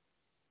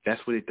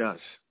 That's what it does.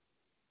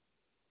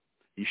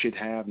 You should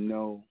have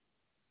no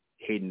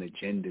hidden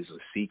agendas or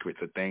secrets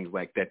or things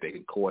like that that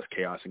can cause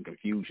chaos and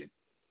confusion.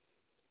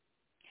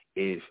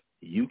 If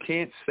you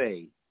can't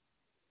say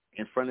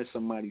in front of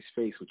somebody's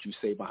face what you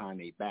say behind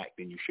their back,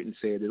 then you shouldn't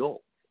say it at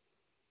all.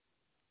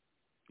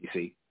 You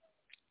see?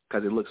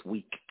 Because it looks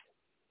weak.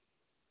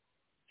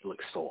 It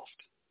looks soft.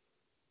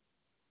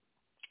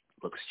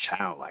 It looks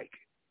childlike.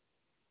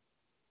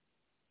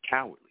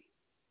 Cowardly.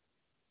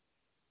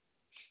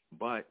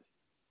 But,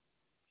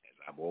 as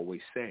I've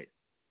always said,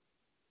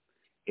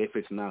 if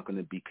it's not going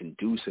to be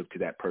conducive to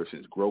that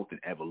person's growth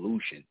and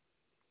evolution,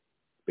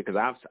 because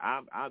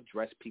I've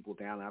dressed people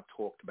down, I've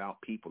talked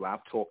about people,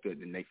 I've talked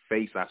in their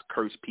face, I've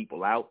cursed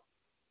people out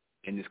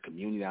in this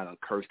community, I've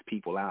cursed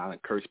people out,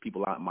 I've cursed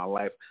people out in my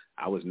life.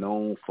 I was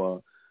known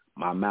for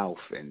my mouth,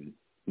 and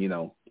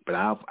but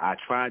I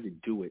tried to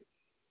do it,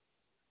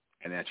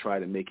 and I tried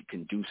to make it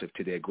conducive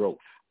to their growth,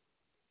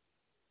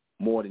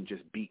 more than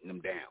just beating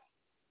them down.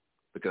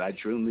 Because I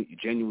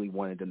genuinely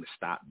wanted them to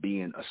stop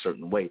being a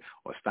certain way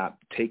or stop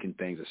taking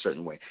things a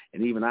certain way.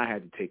 And even I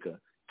had to take a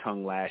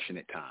tongue lashing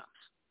at times,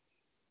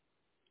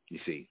 you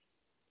see.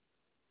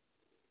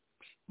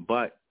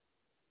 But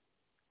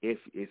if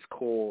it's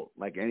called,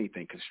 like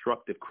anything,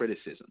 constructive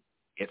criticism,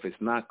 if it's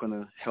not going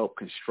to help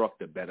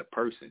construct a better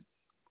person,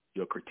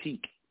 your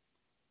critique,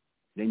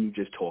 then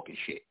you're just talking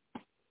shit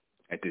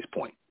at this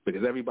point.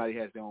 Because everybody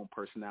has their own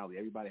personality.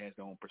 Everybody has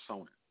their own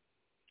persona.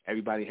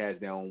 Everybody has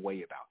their own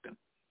way about them.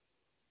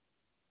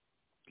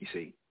 You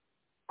see,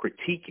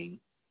 critiquing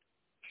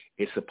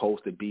is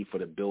supposed to be for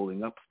the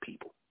building up of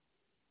people,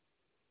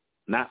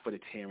 not for the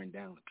tearing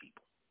down of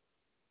people,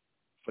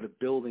 for the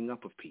building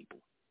up of people.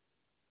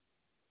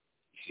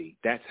 You see,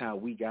 that's how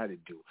we got to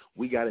do.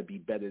 We got to be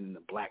better than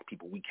the black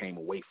people we came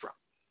away from.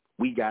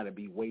 We got to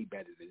be way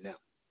better than them.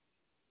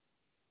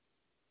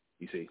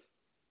 You see,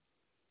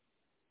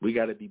 we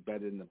got to be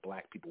better than the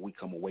black people we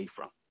come away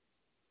from.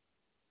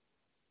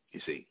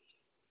 You see,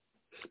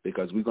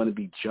 because we're going to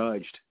be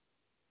judged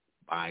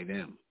by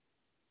them,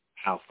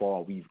 how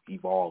far we've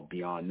evolved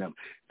beyond them.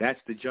 That's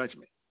the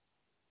judgment.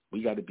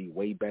 We got to be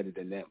way better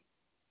than them.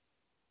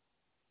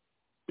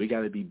 We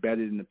got to be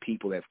better than the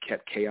people that have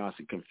kept chaos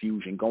and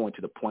confusion going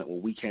to the point where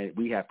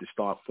we have to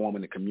start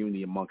forming a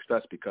community amongst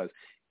us, because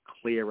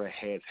clearer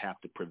heads have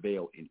to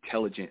prevail,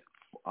 intelligent,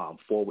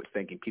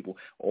 forward-thinking people.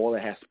 All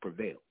that has to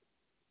prevail.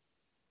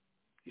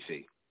 You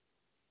see,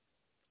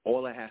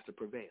 all that has to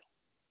prevail.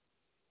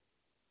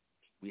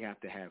 We have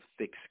to have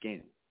thick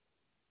skin.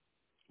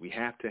 We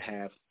have to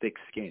have thick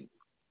skin.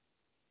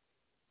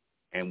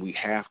 And we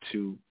have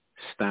to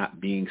stop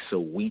being so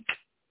weak.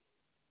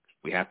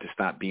 We have to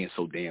stop being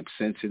so damn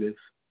sensitive.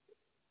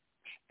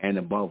 And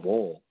above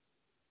all,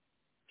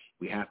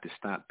 we have to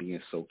stop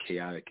being so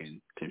chaotic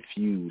and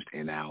confused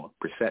in our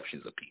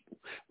perceptions of people.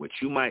 What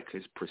you might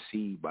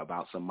perceive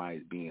about somebody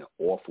as being an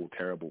awful,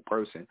 terrible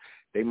person,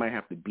 they might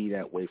have to be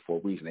that way for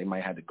a reason. They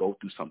might have to go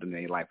through something in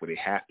their life where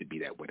they have to be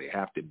that way. They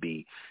have to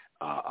be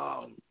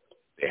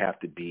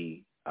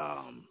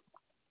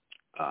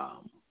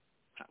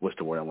what's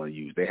the word I want to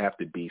use? They have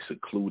to be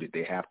secluded.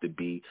 They have to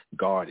be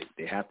guarded.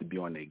 They have to be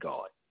on their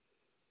guard.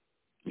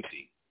 You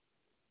see,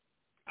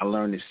 I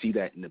learned to see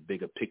that in the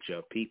bigger picture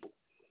of people.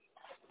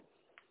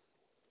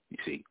 You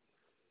see,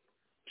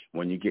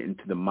 when you get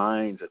into the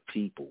minds of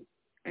people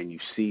and you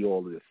see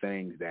all of the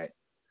things that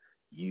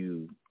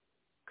you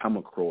come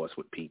across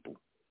with people,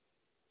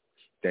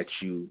 that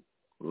you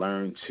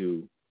learn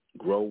to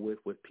grow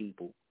with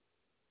people,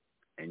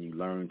 and you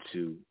learn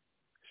to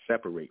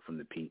separate from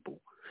the people,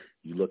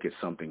 you look at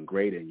something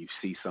greater and you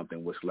see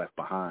something what's left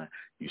behind.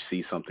 You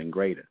see something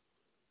greater.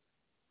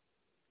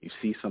 You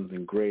see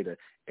something greater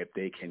if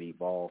they can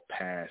evolve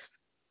past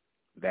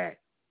that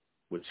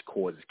which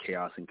causes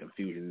chaos and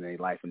confusion in their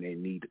life, and they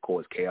need to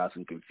cause chaos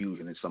and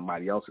confusion in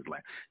somebody else's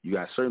life. You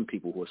got certain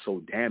people who are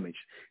so damaged,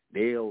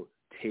 they'll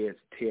tear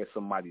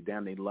somebody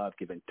down. They love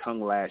giving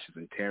tongue lashes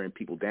and tearing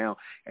people down,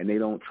 and they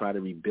don't try to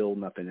rebuild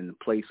nothing in the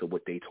place of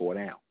what they tore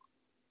down.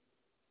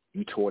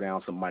 You tore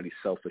down somebody's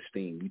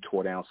self-esteem. You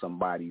tore down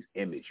somebody's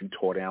image. You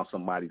tore down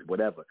somebody's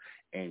whatever,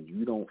 and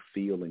you don't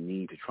feel the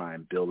need to try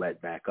and build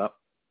that back up.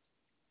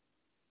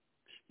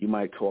 You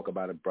might talk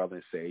about a brother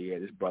and say, yeah,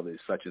 this brother is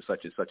such and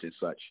such and such and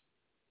such.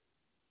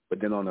 But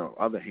then on the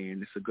other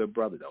hand, it's a good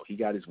brother, though. He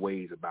got his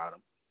ways about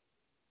him.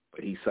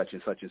 But he's such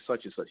and such and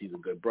such and such. He's a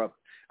good brother.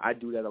 I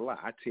do that a lot.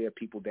 I tear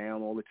people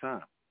down all the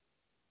time.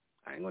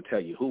 I ain't going to tell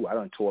you who. I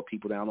done tore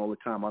people down all the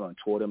time. I done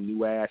tore them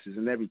new asses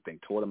and everything.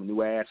 Tore them a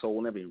new asshole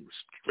and everything.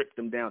 Stripped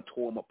them down,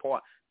 tore them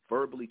apart.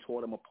 Verbally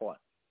tore them apart.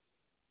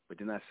 But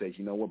then I said,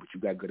 you know what? But you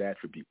got good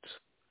attributes.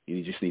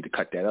 You just need to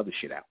cut that other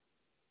shit out.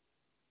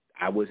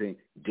 I wasn't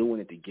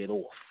doing it to get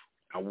off.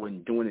 I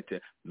wasn't doing it to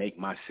make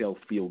myself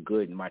feel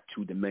good in my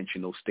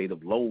two-dimensional state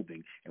of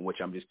loathing in which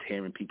I'm just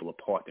tearing people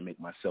apart to make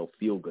myself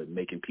feel good,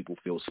 making people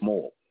feel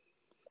small.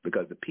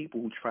 Because the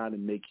people who try to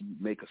make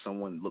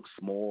someone look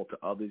small to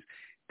others,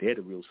 they're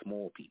the real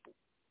small people.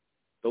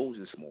 Those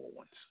are the small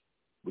ones.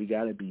 We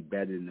got to be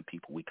better than the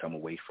people we come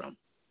away from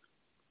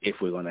if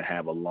we're going to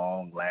have a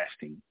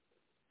long-lasting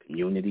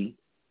community,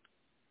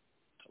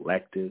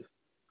 collective,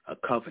 a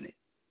covenant.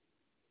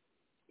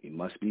 We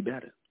must be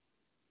better.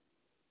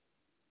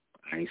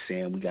 I ain't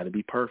saying we got to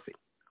be perfect.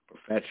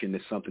 Perfection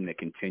is something that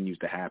continues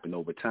to happen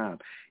over time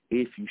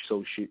if you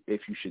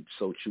should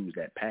so choose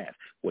that path,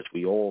 which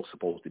we all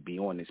supposed to be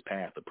on this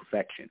path of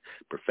perfection.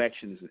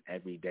 Perfection is an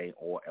everyday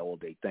or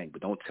all-day thing.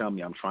 But don't tell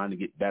me I'm trying to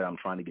get better,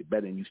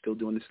 and you're still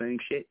doing the same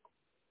shit.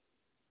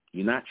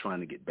 You're not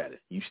trying to get better.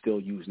 You're still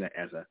using that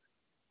as an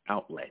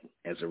outlet,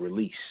 as a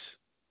release.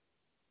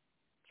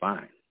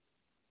 Fine.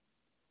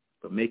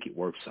 But make it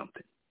worth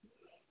something.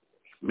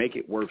 Make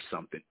it worth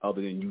something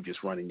other than you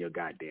just running your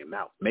goddamn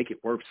mouth. Make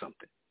it worth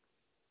something.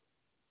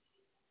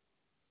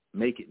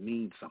 Make it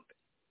mean something.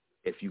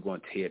 If you're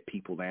going to tear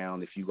people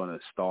down, if you're going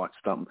to start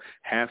something,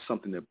 have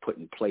something to put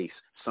in place,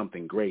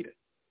 something greater.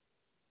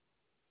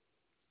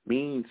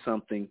 Mean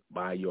something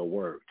by your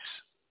words.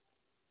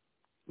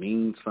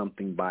 Mean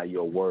something by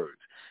your words.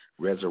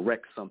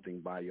 Resurrect something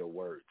by your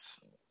words.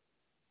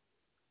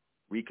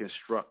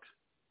 Reconstruct,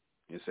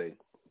 and say,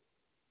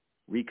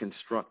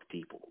 reconstruct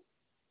people.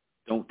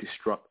 Don't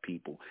destruct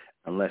people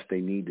unless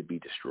they need to be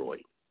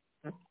destroyed.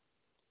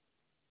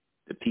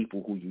 The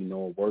people who you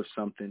know are worth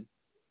something,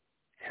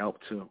 help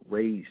to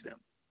raise them.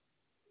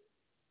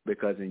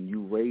 Because in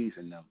you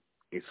raising them,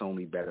 it's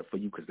only better for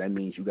you, because that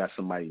means you got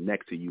somebody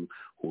next to you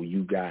who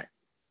you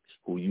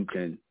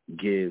can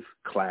give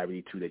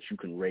clarity to, that you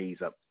can raise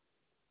up.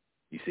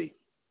 You see,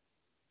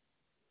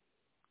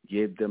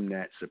 give them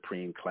that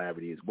supreme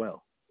clarity as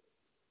well.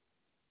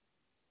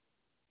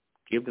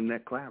 Give them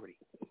that clarity.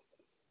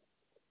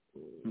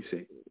 You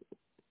see,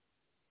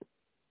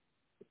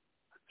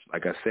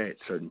 like I said,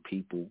 certain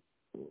people,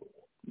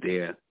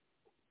 they're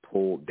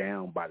pulled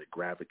down by the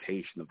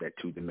gravitation of that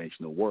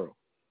two-dimensional world.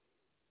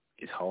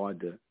 It's hard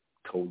to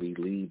totally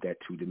leave that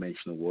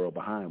two-dimensional world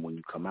behind when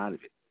you come out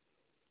of it.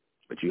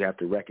 But you have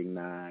to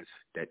recognize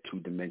that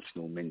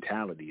two-dimensional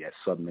mentality, that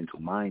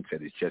submental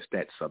mindset is just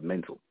that,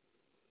 submental.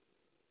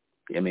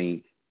 I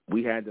mean,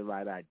 we had the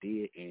right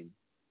idea in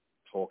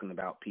talking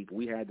about people.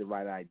 We had the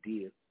right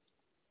idea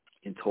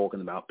in talking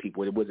about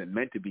people. It wasn't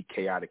meant to be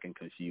chaotic and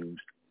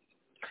confused.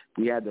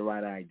 We had the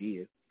right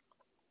idea,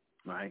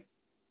 right?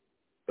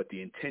 But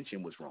the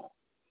intention was wrong.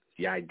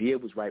 The idea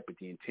was right, but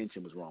the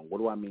intention was wrong. What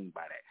do I mean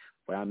by that?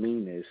 What I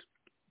mean is,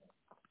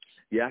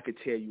 yeah, I could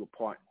tear you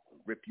apart,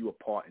 rip you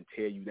apart, and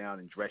tear you down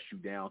and dress you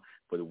down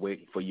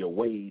for your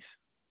ways,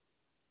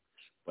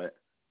 but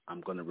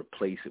I'm going to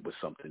replace it with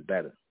something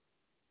better.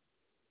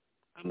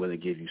 I'm going to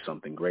give you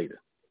something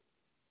greater.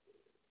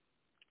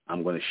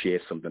 I'm going to share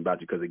something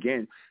about you. Because,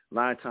 again, a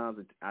lot of times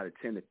out of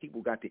 10, if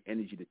people got the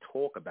energy to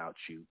talk about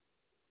you,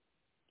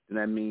 then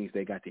that means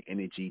they got the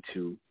energy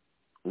to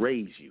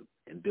raise you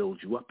and build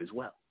you up as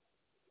well.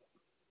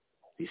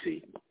 You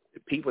see,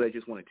 the people that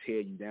just want to tear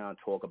you down,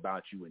 talk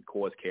about you, and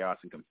cause chaos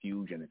and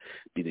confusion and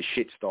be the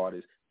shit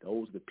starters,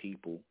 those are the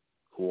people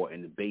who are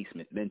in the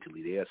basement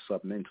mentally. They are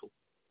submental.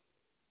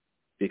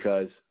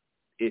 Because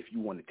if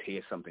you want to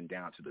tear something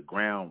down to the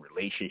ground,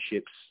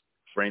 relationships,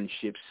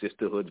 friendships,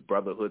 sisterhoods,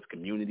 brotherhoods,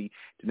 community,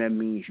 then that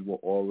means you were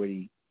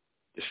already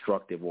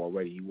destructive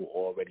already. You were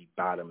already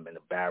bottom in the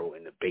barrel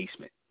in the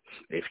basement.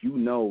 If you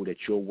know that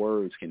your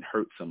words can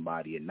hurt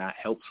somebody and not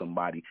help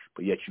somebody,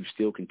 but yet you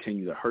still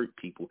continue to hurt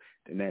people,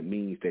 then that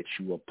means that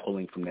you are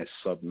pulling from that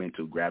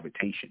submental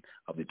gravitation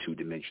of the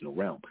two-dimensional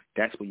realm.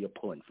 That's where you're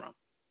pulling from,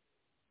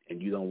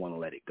 and you don't want to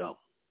let it go.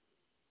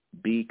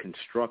 Be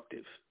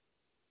constructive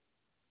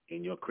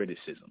in your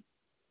criticism.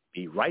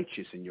 Be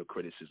righteous in your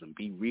criticism.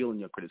 Be real in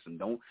your criticism.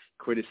 Don't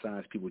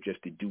criticize people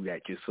just to do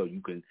that, just so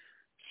you can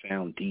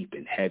sound deep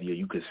and heavier.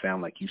 You can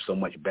sound like you're so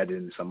much better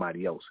than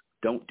somebody else.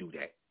 Don't do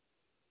that.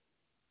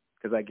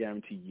 Because I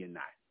guarantee you're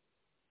not.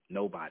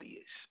 Nobody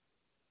is.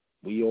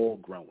 We all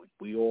growing.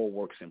 We all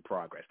works in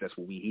progress. That's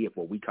what we here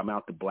for. We come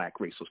out the black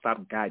race. So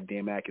stop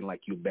goddamn acting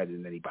like you're better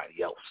than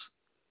anybody else.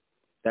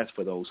 That's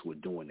for those who are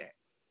doing that.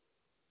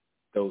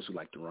 Those who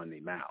like to run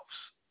their mouths.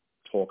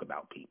 Talk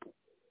about people.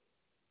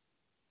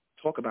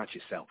 Talk about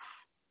yourself.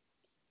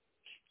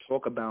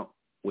 Talk about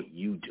what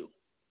you do.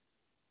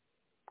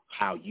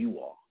 How you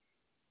are.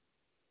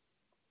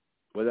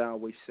 What I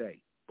always say,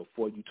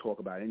 before you talk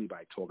about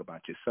anybody, talk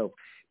about yourself.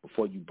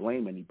 Before you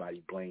blame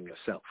anybody, blame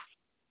yourself.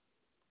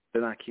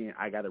 Then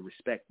I got to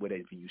respect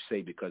whatever you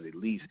say, because at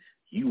least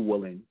you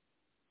willing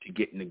to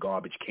get in the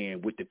garbage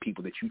can with the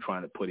people that you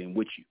trying to put in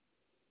with you.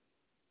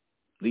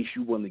 At least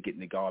you willing to get in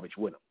the garbage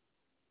with them.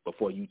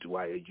 Before you do,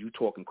 you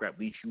talking crap, at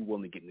least you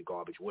willing to get in the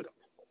garbage with them.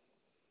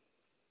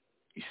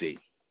 You see,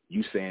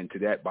 you saying to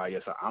that by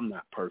yourself, I'm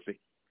not perfect.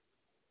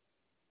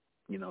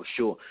 You know,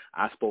 sure,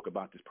 I spoke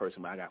about this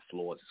person, but I got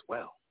flaws as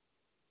well.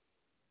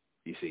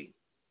 You see.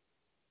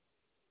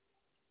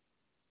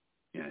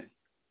 Yeah.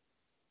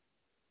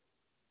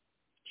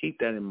 Keep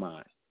that in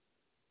mind.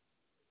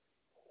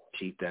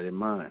 Keep that in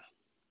mind.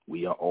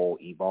 We are all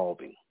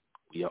evolving.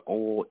 We are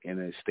all in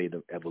a state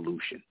of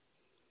evolution.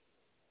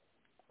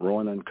 Raw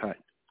and uncut.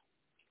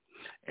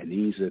 And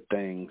these are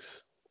things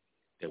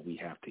that we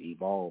have to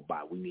evolve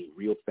by. We need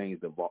real things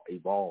to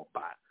evolve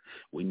by.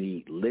 We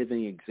need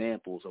living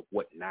examples of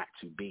what not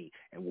to be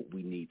and what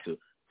we need to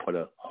put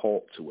a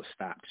halt to, a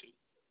stop to.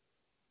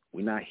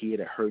 We're not here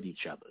to hurt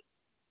each other.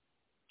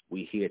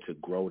 We're here to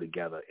grow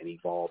together and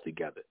evolve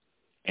together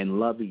and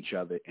love each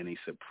other in a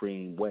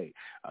supreme way.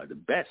 The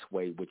best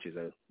way, which is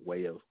a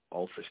way of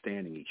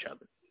understanding each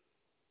other.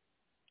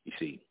 You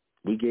see,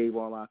 we gave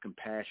all our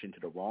compassion to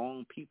the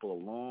wrong people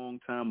a long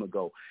time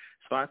ago.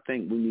 So I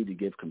think we need to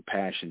give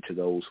compassion to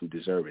those who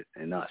deserve it,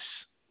 and us.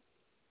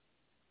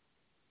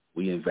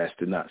 We invest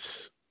in us.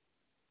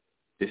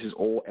 This is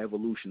all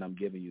evolution I'm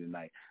giving you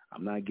tonight.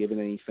 I'm not giving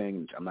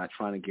anything. I'm not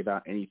trying to give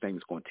out anything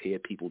that's going to tear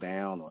people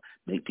down or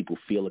make people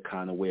feel a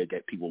kind of way or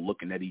get people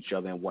looking at each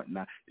other and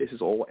whatnot. This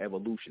is all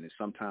evolution. And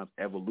sometimes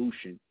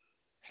evolution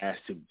has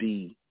to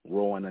be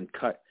raw and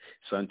uncut.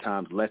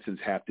 Sometimes lessons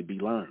have to be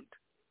learned.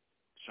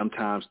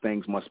 Sometimes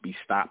things must be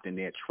stopped in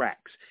their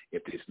tracks.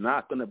 If it's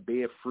not going to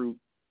bear fruit,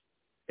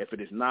 if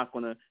it is not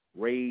going to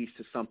raise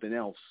to something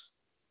else,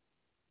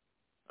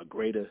 a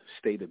greater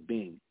state of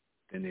being,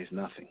 then there's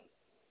nothing.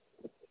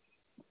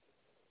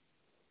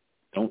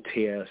 Don't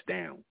tear us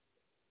down.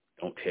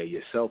 Don't tear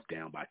yourself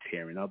down by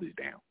tearing others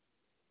down.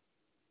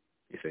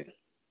 You see,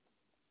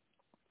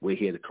 we're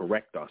here to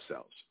correct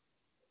ourselves.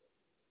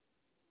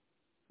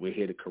 We're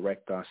here to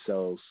correct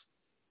ourselves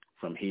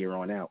from here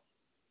on out.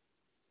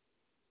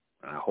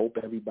 I hope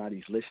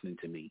everybody's listening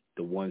to me,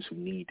 the ones who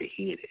need to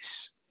hear this,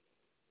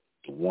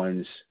 the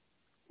ones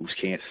who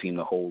can't seem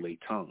to hold their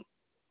tongue,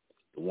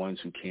 the ones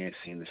who can't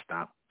seem to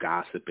stop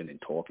gossiping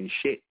and talking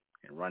shit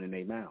and running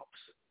their mouths.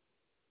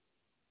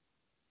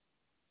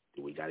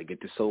 Do we got to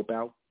get the soap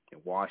out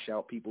and wash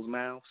out people's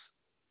mouths?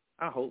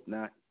 I hope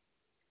not.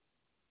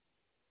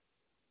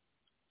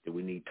 Do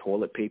we need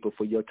toilet paper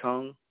for your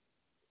tongue?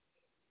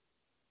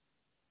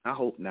 I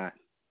hope not.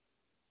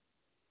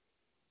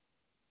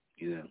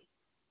 You know,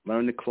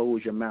 learn to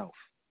close your mouth,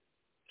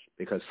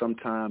 because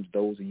sometimes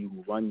those of you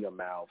who run your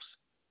mouths,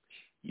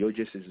 you're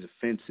just as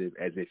offensive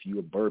as if you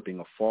were burping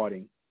or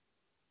farting.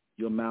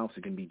 Your mouths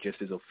can be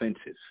just as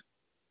offensive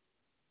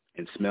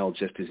and smell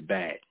just as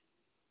bad.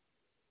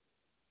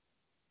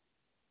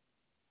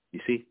 You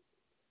see,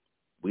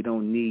 we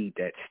don't need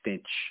that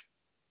stench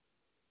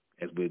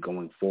as we're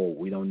going forward.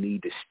 We don't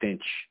need the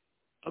stench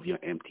of your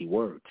empty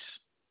words.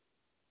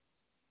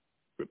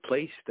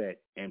 Replace that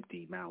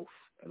empty mouth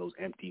and those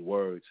empty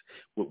words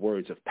with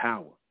words of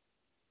power,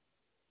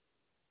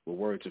 with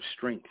words of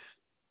strength.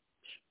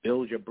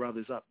 Build your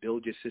brothers up.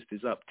 Build your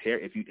sisters up.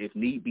 If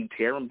need be,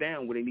 tear them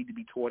down where they need to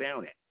be tore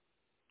down at.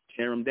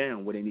 Tear them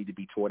down where they need to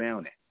be tore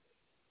down at.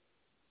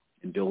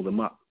 And build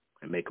them up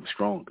and make them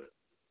stronger.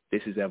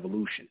 This is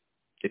evolution.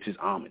 This is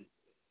Amen.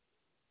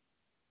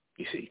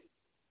 You see,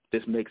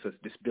 this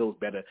builds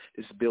better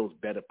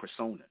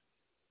persona.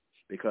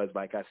 Because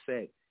like I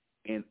said,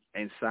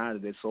 inside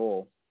of this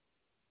all,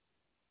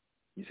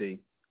 you see,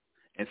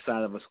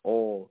 inside of us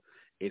all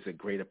is a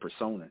greater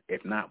persona.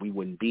 If not, we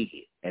wouldn't be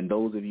here. And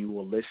those of you who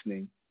are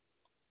listening,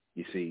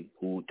 you see,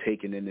 who are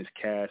taking in this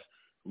cast,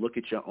 look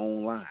at your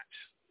own lives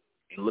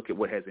and look at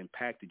what has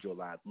impacted your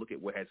lives. Look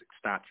at what has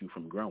stopped you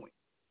from growing.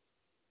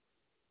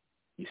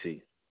 You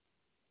see,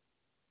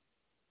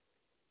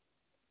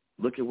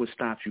 look at what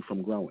stops you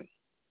from growing.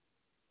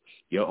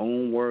 Your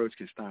own words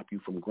can stop you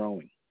from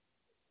growing.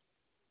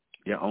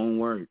 Your own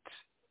words.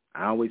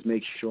 I always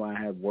make sure I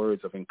have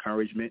words of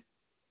encouragement,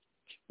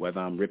 whether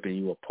I'm ripping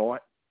you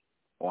apart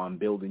or I'm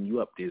building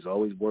you up. There's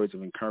always words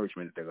of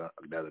encouragement that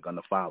are going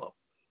to follow.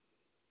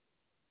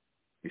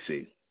 You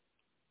see,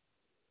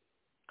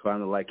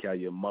 kind of like how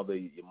your mother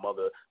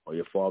or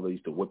your father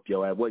used to whip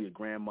your ass. Well, your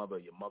grandmother or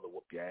your mother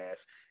whip your ass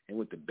and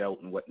with the belt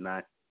and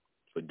whatnot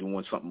for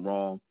doing something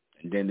wrong.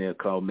 And then they'll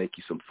come make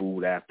you some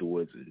food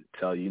afterwards and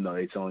tell you,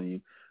 they're telling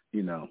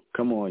you,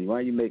 come on,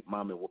 why you make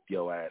mama whoop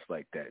your ass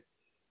like that?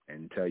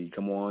 and tell you,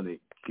 come on, they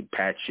can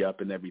patch you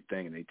up and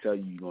everything, and they tell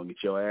you you're going to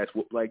get your ass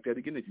whooped like that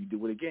again if you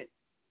do it again.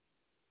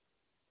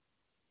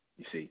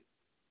 You see,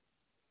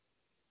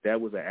 that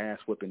was an ass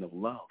whipping of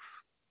love.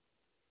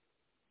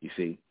 You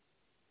see,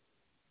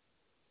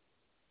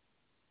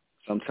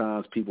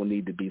 sometimes people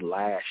need to be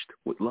lashed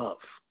with love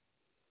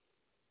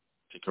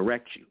to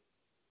correct you.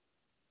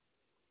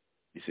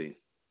 You see,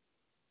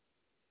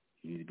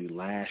 you need to be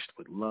lashed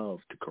with love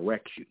to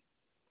correct you,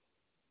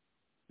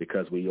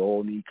 because we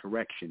all need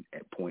correction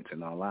at points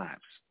in our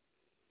lives.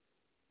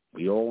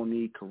 We all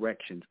need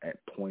corrections at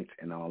points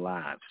in our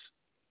lives.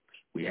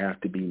 We have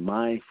to be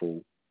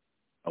mindful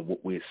of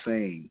what we're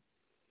saying,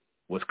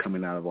 what's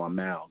coming out of our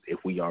mouths. If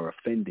we are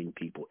offending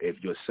people, if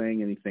you're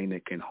saying anything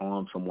that can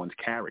harm someone's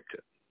character,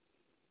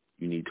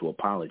 you need to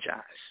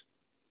apologize,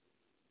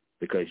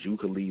 because you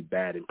could leave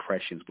bad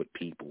impressions with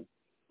people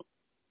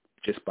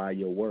just by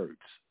your words.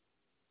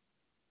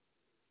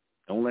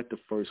 Don't let the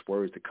first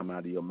words that come out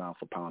of your mouth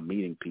upon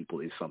meeting people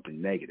is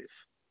something negative.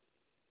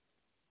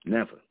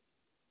 Never.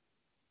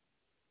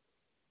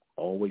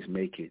 Always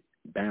make it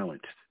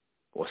balanced,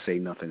 or say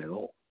nothing at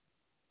all.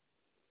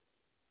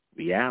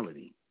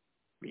 Reality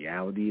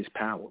is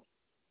power.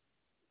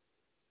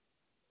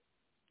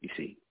 You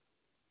see,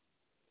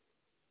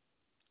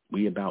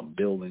 we about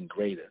building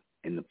greater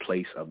in the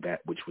place of that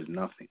which was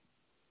nothing.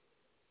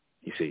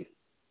 You see,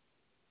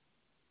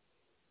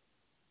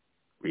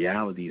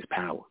 reality is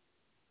power.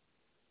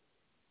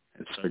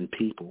 And certain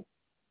people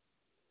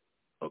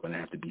are going to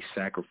have to be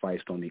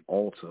sacrificed on the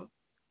altar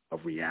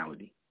of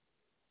reality.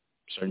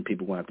 Certain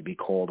people are going to have to be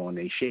called on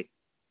their shit.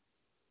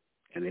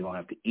 And they're going to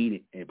have to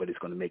eat it, but it's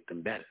going to make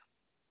them better.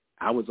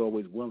 I was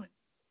always willing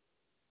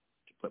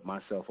to put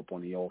myself up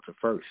on the altar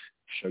first,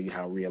 show you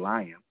how real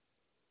I am.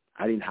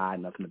 I didn't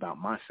hide nothing about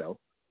myself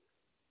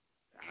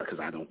because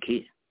I don't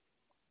care.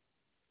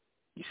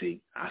 You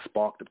see, I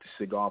sparked up the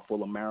cigar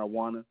full of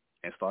marijuana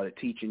and started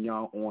teaching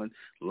y'all on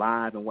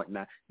live and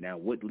whatnot. Now,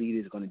 what leader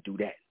is going to do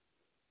that?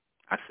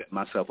 I set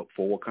myself up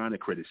for all kind of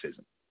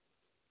criticism.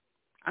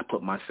 I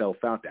put myself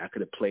out there. I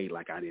could have played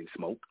like I didn't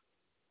smoke.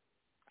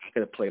 I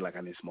could have played like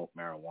I didn't smoke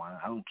marijuana.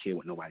 I don't care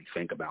what nobody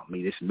think about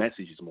me. This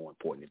message is more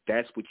important.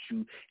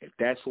 If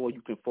that's all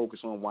you can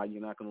focus on, why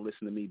you're not going to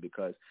listen to me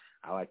because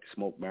I like to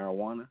smoke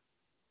marijuana,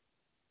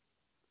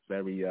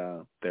 very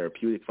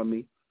therapeutic for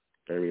me,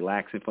 very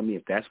relaxing for me.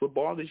 If that's what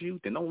bothers you,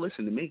 then don't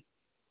listen to me.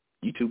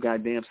 You too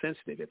goddamn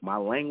sensitive. If my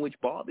language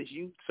bothers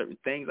you, certain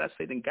things I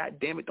say, then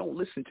goddamn it, don't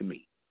listen to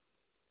me.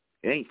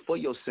 It ain't for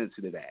your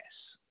sensitive ass.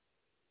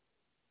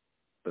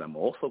 But I'm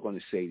also going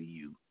to say to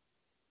you,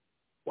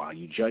 while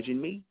you judging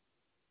me,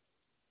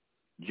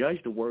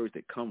 judge the words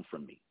that come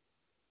from me.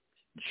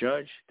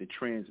 Judge the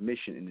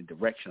transmission and the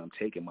direction I'm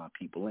taking my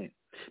people in,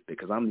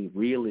 because I'm the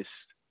realest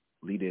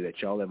leader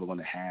that y'all ever going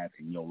to have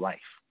in your life.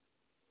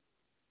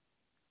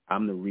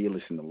 I'm the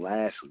realest and the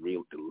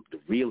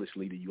realest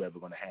leader you ever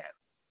going to have.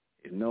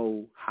 There's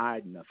no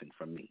hide nothing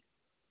from me.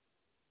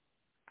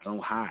 I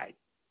don't hide.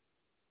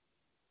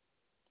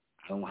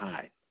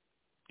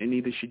 And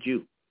neither should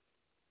you.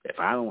 If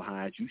I don't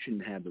hide, you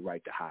shouldn't have the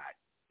right to hide.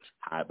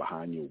 Hide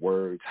behind your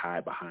words,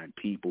 hide behind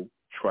people.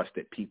 Trust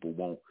that people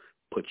won't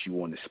put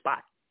you on the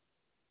spot,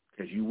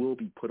 because you will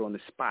be put on the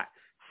spot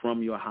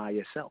from your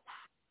higher self.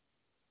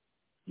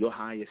 Your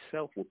higher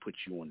self will put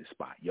you on the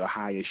spot. Your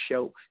higher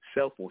self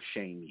will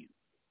shame you.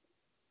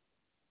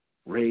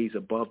 Raise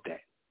above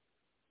that.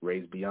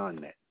 Raise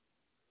beyond that.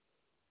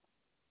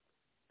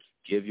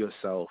 Give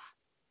yourself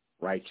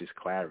righteous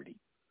clarity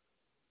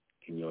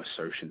in your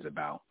assertions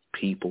about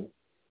people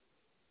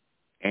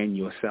and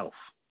yourself.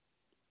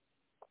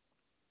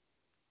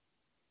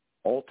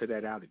 Alter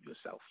that out of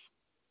yourself.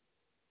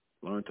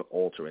 Learn to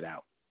alter it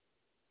out.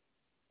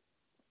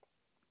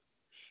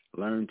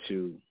 Learn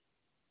to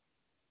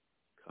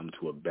come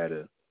to a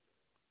better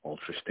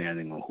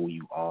understanding on who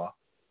you are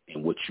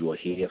and what you are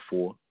here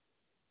for.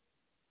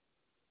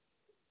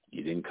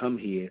 You didn't come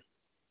here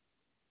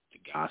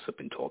to gossip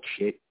and talk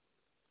shit.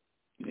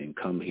 You didn't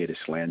come here to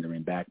slander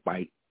and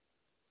backbite.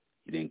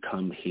 You didn't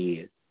come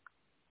here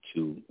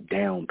to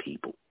down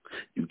people.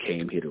 You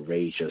came here to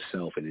raise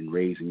yourself, and in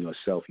raising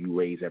yourself, you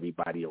raise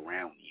everybody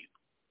around you.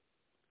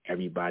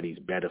 Everybody's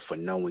better for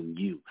knowing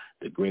you,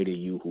 the greater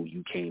you who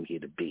you came here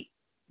to be.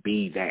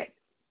 Be that.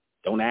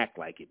 Don't act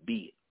like it.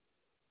 Be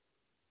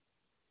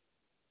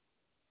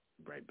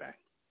it. Right back.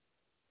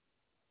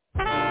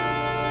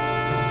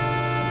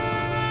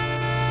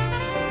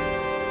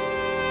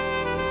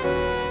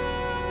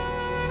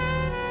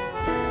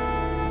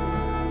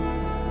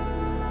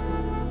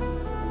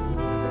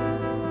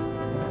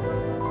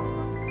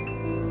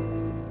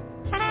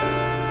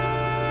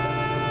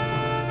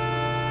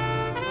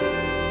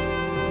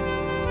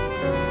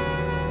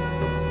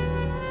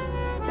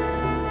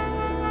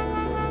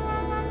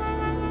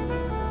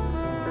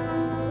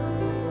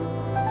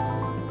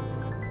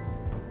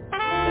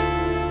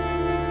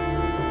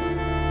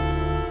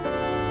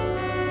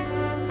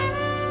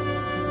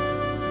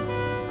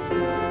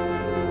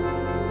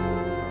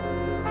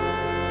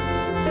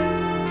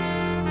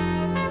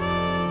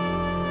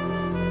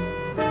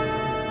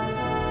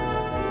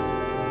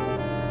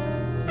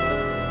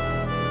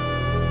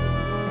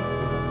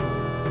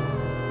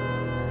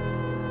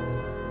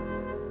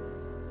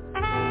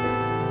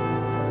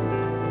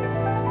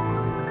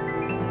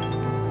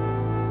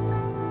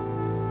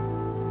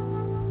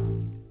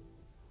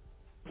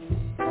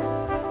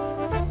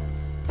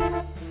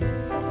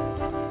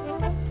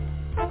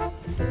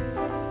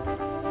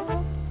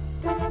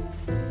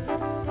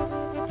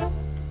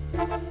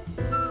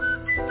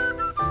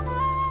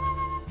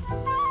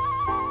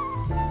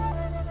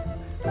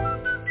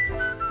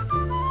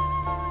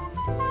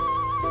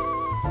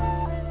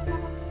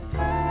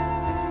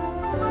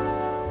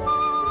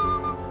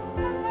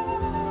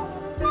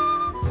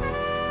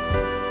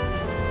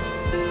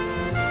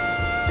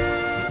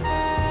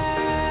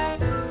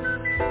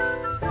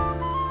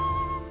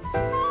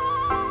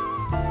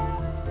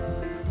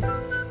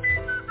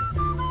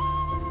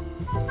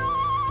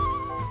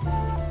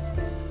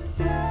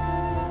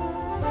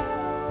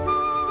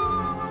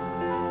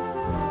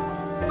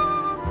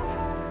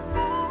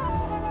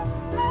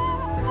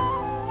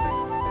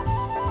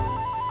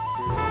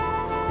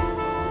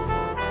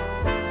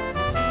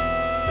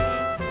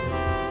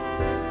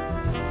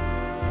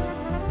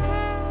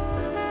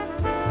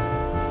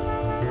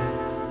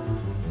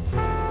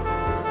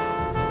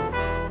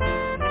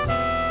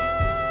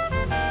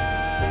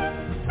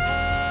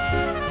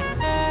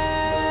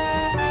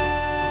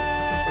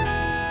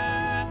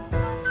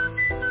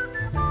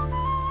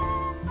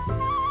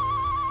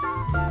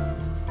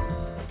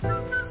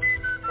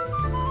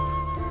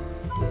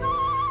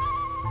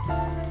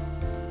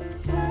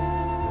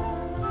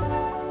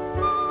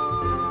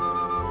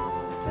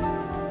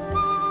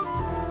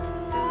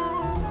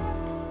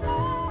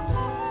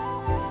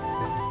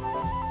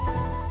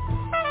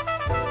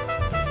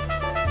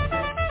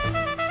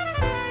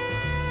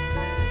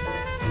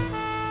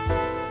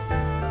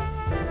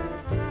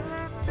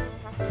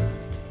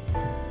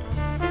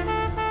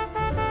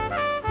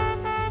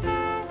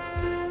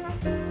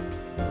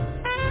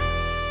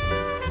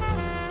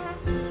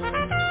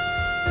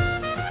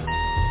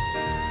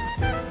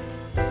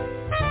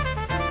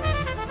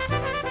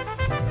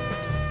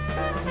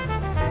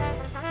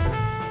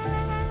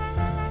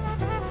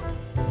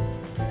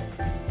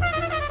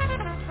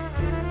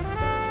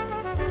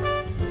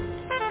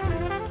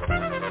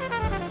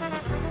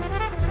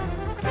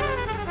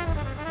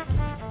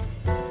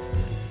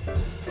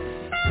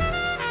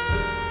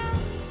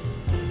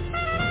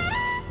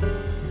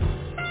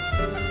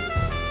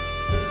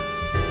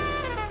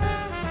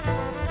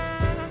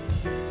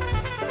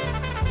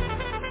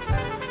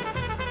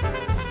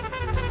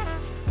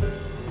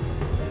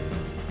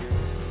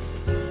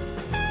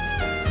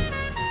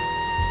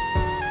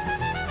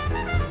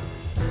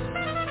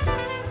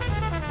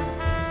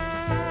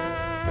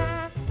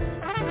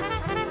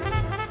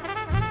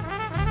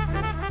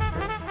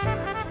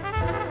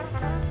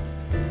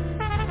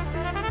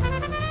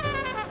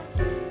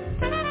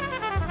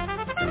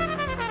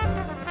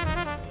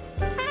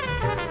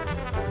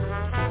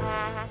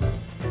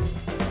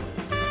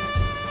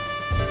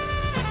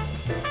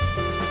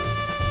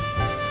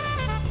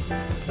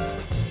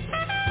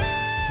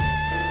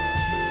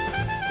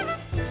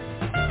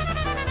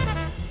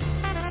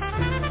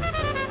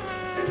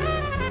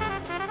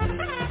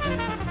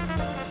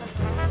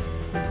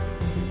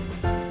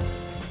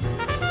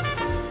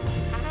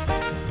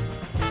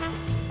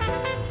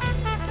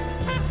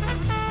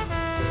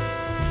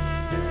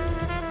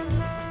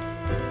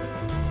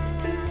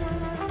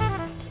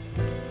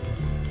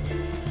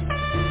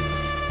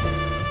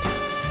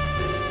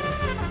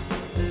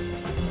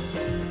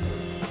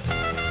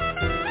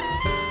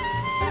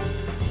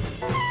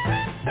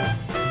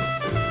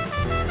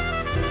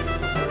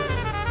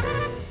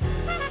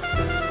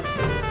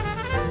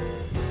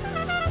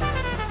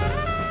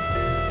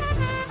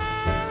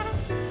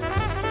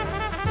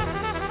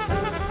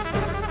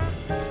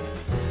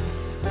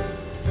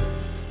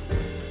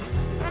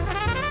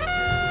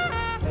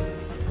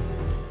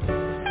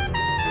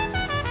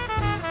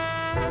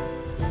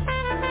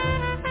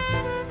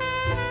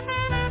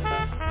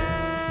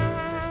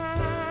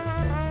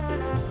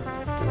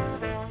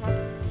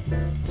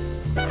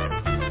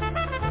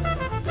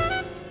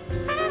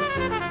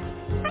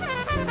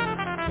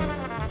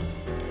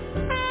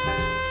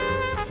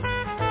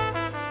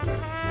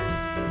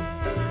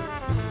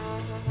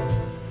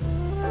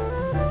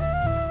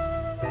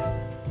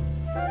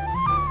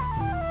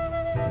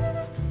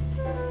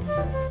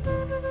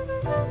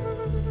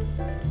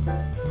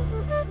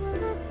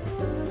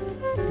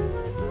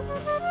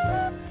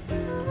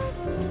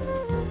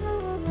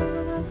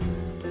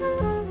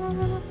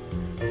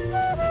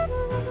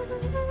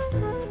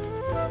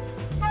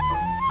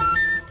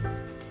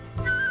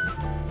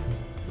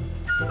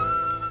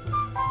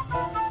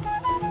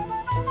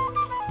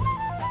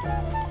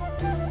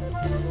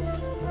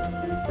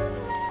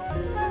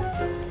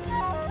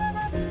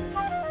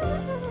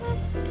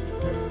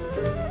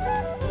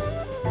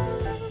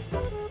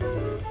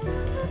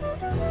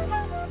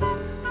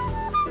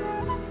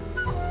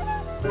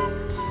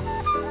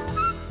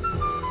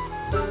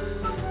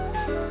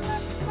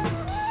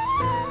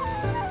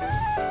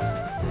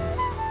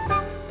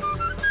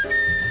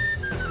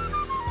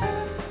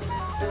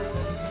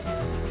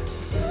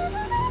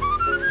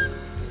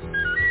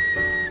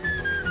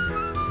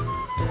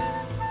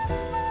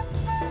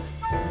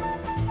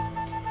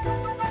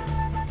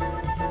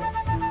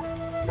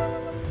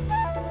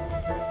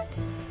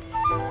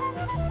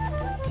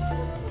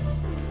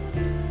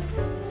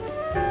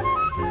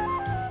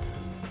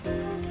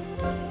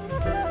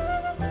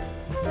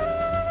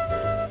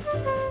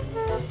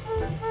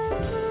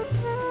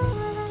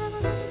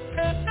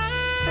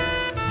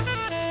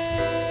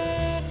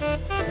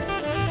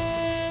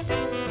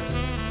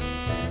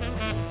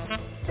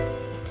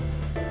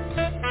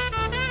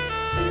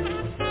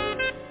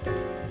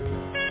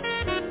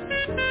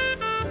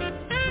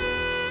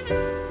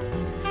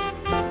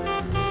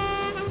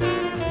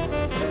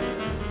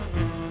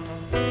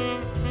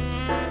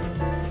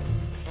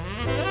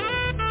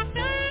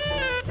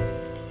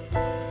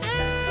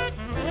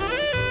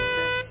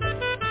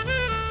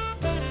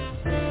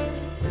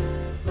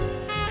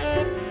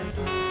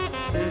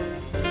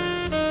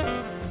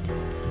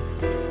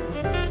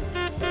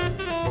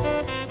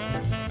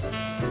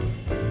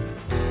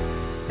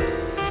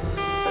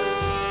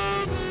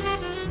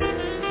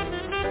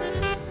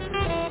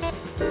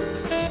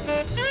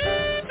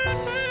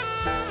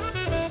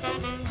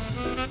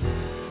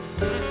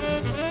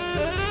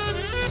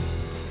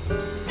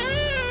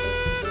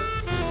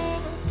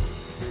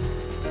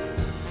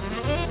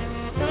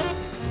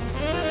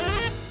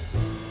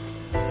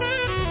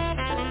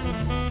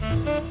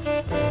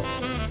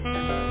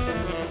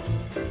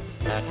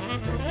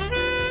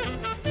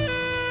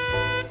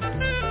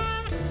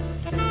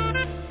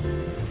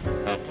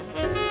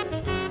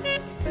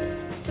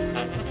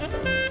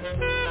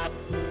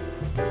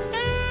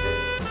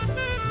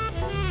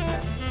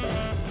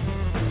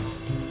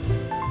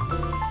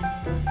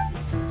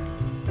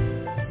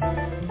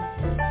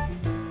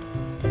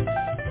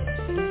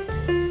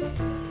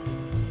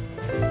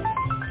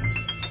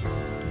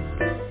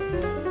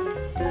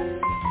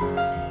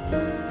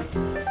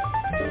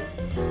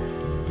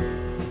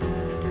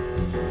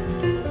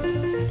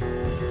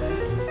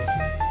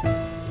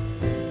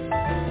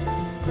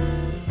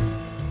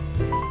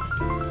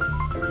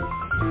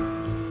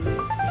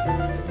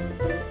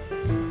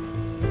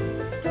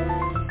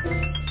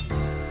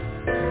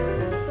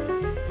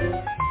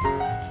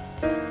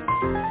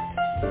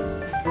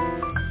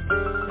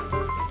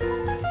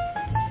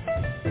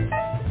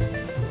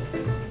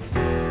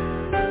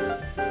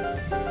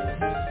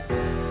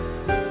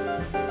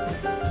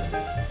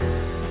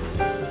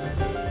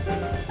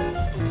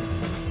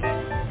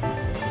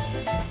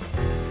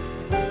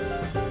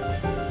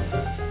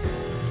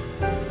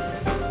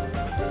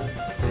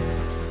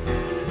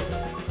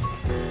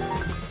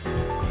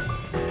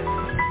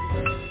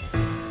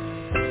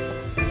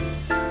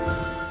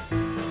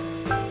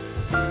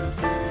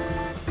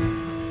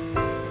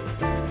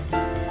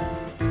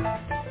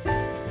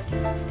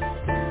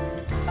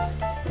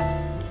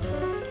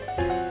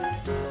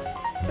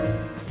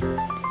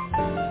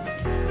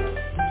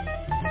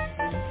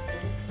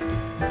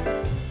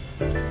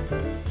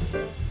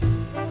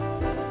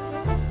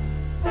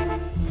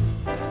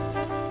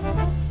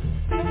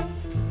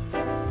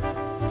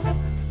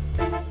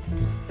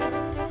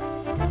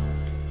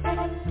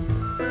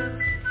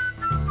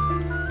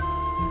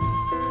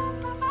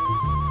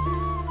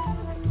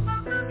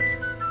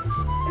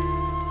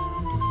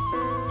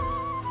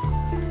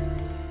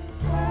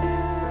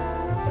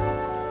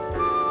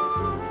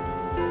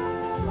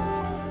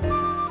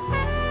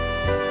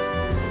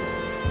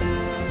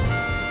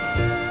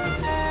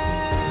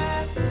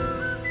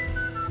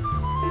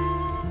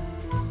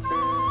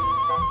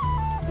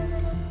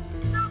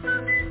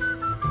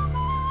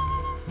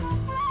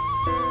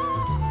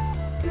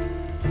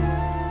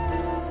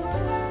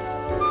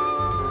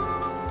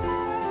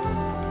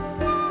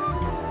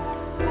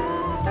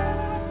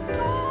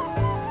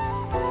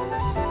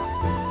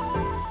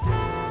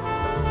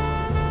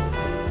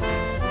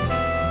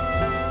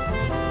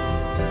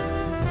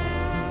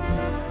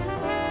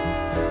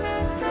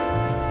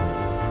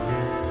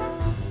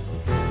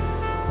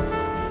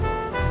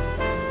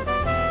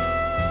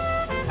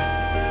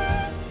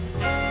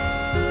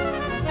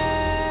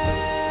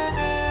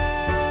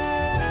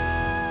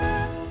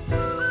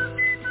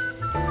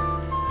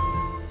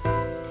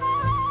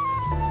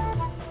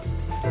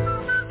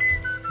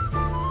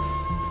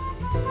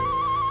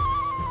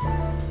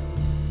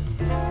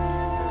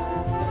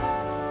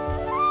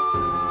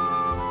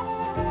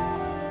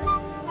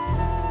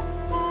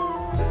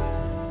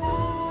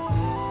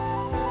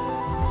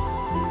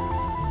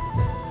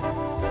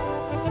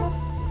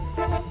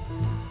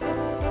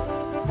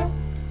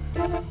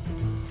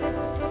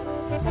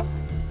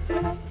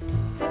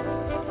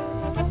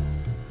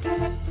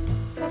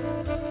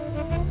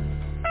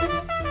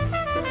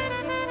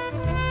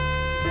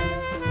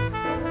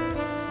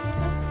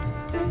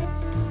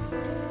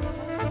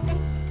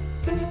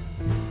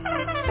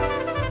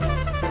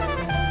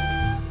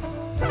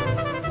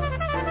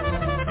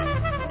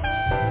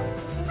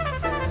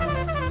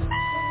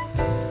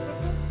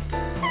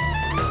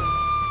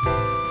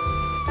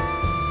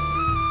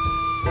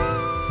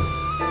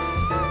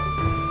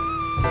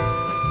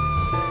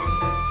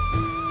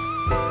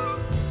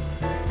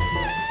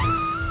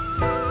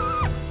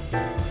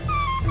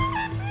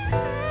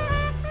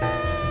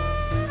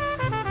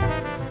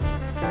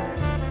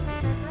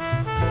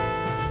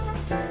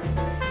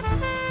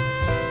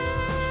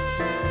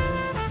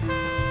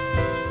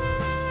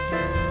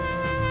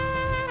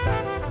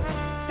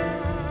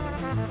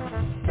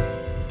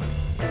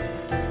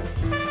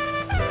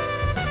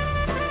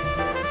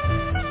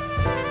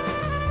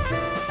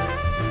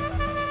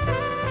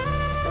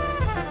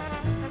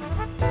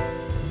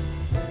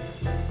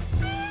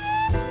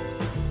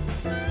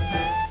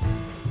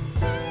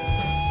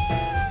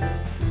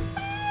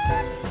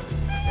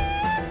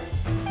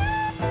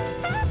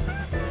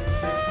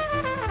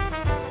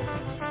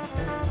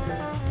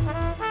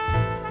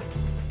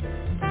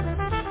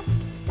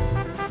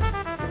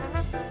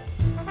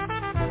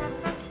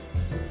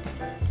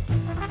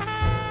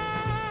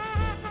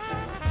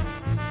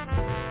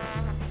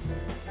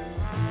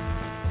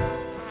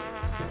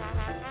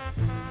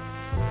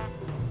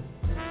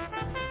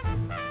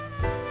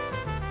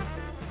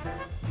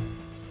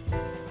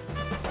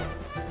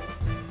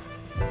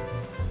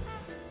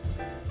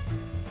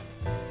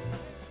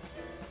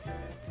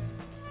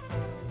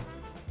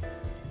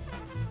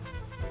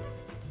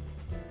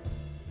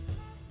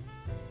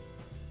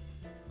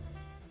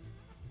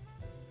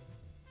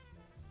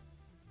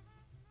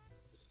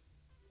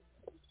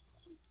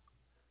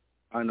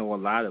 I know a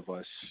lot of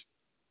us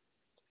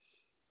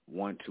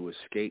want to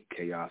escape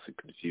chaos and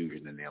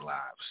confusion in their lives.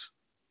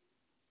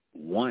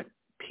 Want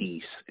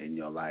peace in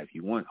your life.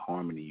 You want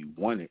harmony. You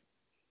want it,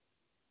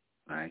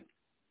 right?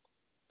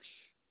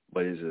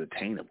 But is it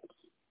attainable?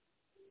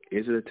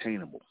 Is it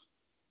attainable?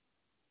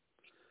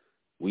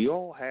 We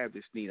all have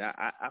this need.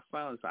 I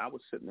found I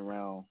was sitting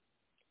around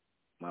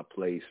my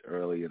place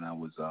early, and I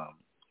was, I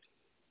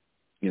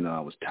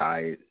was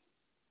tired.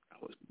 I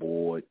was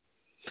bored.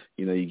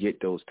 You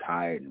get those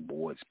tired and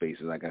bored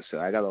spaces. Like I said,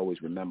 I got to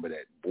always remember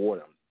that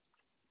boredom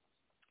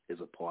is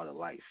a part of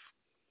life.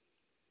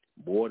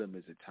 Boredom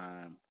is a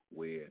time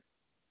where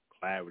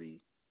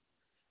clarity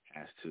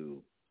has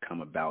to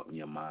come about in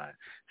your mind.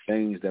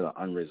 Things that are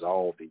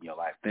unresolved in your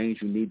life, things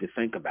you need to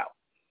think about,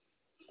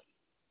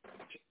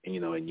 in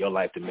your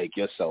life to make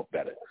yourself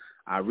better.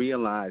 I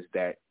realize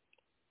that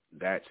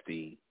that's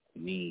the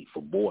need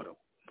for boredom.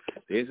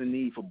 There's a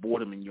need for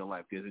boredom in your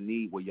life. There's a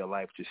need where your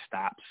life just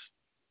stops.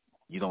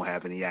 You don't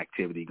have any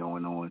activity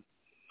going on.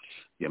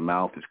 Your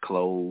mouth is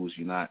closed.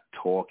 You're not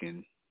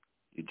talking.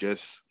 You're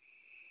just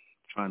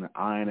trying to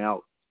iron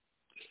out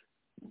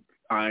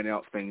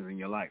things in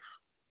your life.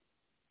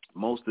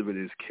 Most of it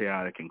is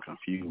chaotic and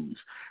confused.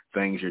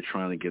 Things you're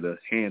trying to get a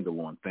handle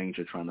on, things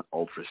you're trying to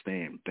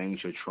understand, things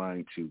you're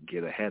trying to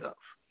get ahead of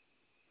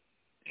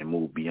and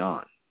move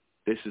beyond.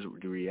 This is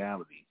the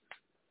reality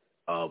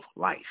of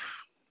life.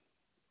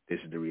 This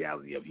is the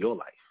reality of your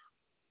life.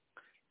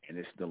 And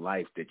it's the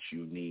life that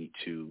you need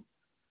to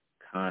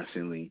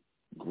constantly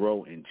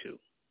grow into.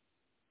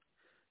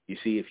 You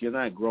see, if you're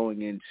not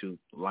growing into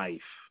life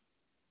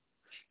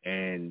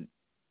and,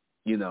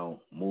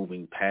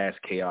 moving past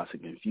chaos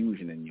and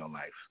confusion in your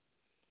life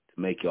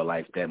to make your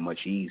life that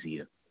much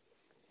easier,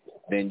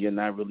 then you're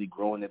not really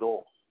growing at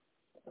all.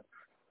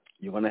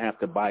 You're going to have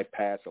to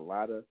bypass a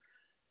lot of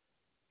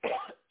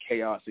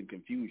chaos and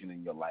confusion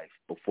in your life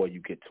before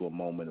you get to a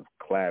moment of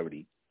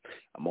clarity,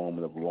 a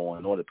moment of law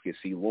and order. Because,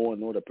 see, law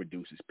and order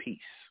produces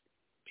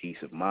peace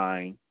of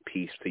mind,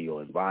 peace to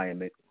your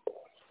environment.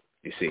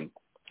 You see,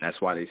 that's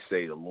why they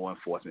say the law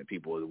enforcement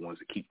people are the ones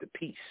that keep the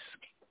peace,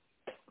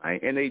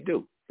 right? And they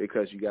do,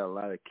 because you got a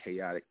lot of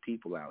chaotic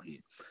people out here.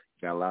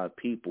 You got a lot of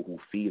people who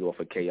feed off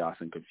of chaos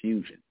and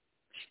confusion.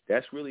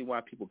 That's really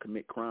why people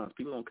commit crimes.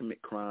 People don't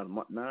commit crimes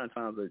 9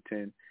 times out of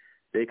 10.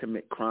 They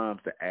commit crimes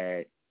to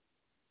add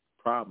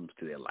problems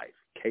to their life,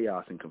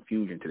 chaos and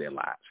confusion to their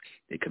lives.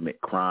 They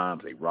commit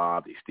crimes, they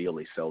rob, they steal,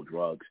 they sell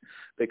drugs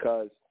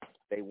because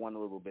they want a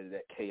little bit of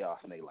that chaos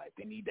in their life.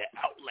 They need that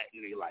outlet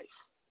in their life.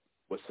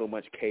 With so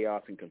much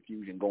chaos and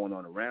confusion going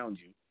on around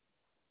you,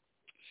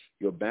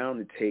 you're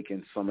bound to take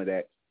in some of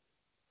that,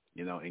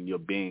 in your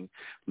being.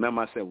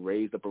 Remember I said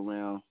raised up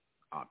around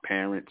our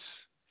parents.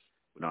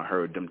 When I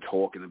heard them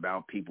talking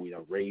about people,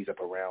 raised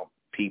up around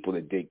people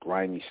that did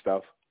grimy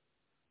stuff.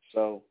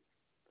 So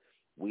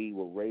we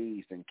were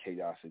raised in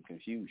chaos and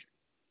confusion.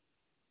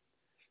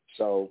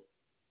 So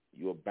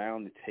you're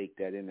bound to take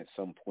that in at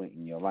some point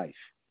in your life.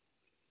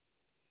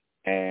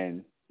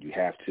 And you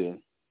have to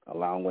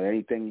allow with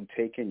anything you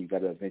take in, you got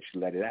to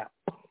eventually let it out.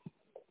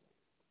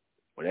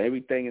 With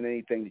everything and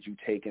anything that you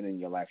take in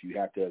your life, you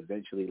have to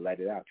eventually let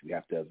it out. You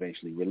have to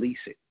eventually release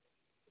it.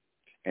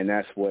 And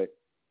that's what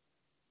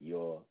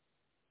your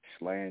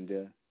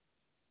slander,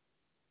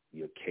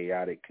 your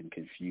chaotic and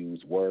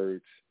confused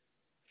words,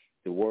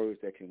 the words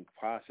that can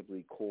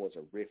possibly cause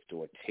a rift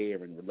or a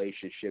tear in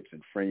relationships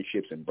and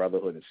friendships and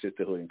brotherhood and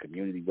sisterhood and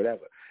community,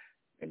 whatever,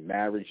 and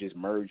marriages,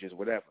 mergers,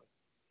 whatever.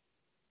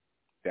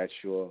 That's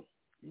your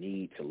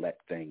need to let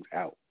things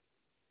out.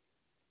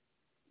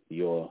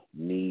 Your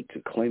need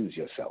to cleanse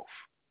yourself.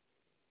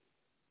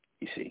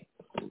 You see,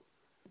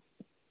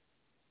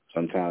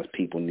 sometimes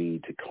people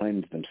need to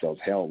cleanse themselves.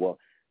 Hell, well,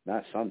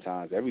 not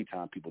sometimes. Every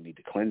time people need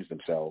to cleanse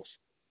themselves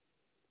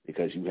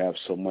because you have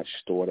so much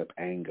stored up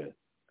anger,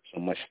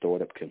 so much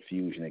stored up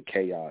confusion and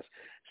chaos,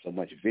 so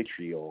much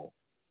vitriol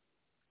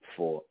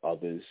for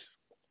others.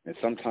 And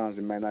sometimes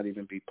it might not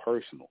even be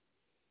personal.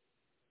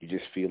 You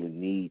just feel a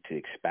need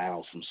to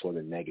espouse some sort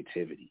of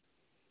negativity.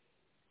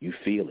 You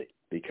feel it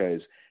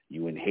because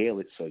you inhale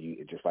it, so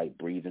it's just like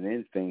breathing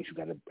in things. You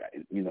got to,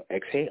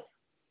 exhale.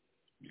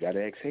 You got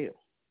to exhale.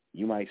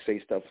 You might say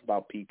stuff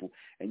about people,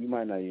 and you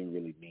might not even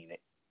really mean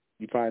it.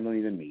 You probably don't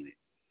even mean it.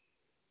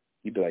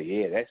 You'd be like,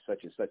 yeah, that's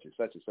such and such and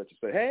such and such and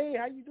such. Hey,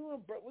 how you doing,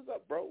 bro? What's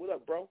up, bro? What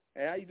up, bro?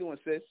 Hey, how you doing,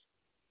 sis?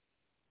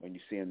 When you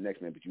see him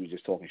next man, but you was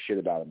just talking shit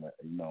about him,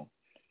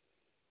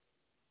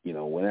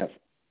 whatever.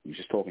 You was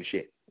just talking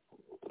shit.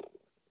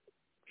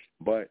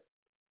 But,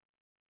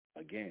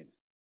 again,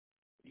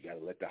 you got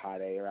to let the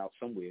hot air out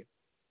somewhere.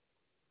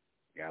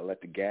 You got to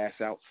let the gas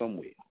out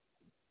somewhere.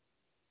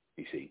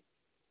 You see,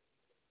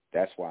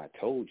 that's why I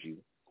told you,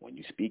 when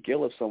you speak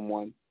ill of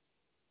someone,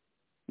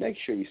 make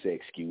sure you say,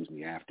 excuse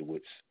me,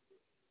 afterwards.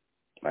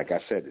 Like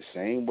I said, the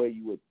same way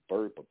you would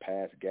burp or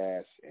pass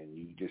gas and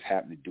you just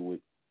happen to do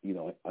it,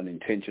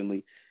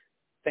 unintentionally,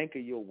 think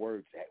of your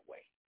words that way.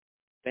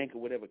 Think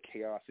of whatever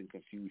chaos and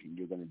confusion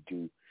you're going to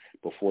do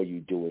before you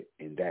do it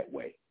in that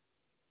way.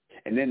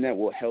 And then that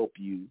will help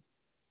you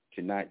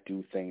to not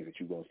do things that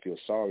you're going to feel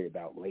sorry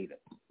about later.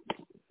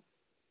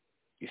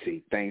 You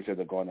see, things that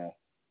are going to,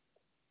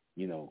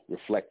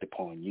 reflect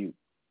upon you.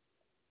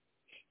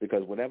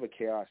 Because whatever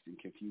chaos and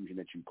confusion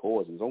that you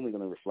cause is only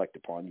going to reflect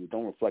upon you.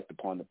 Don't reflect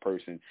upon the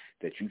person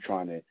that you're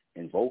trying to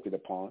invoke it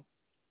upon.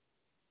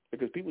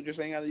 Because people just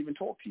ain't got to even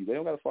talk to you. They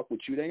don't got to fuck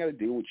with you. They ain't got to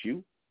deal with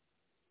you.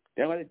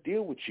 They don't got to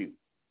deal with you.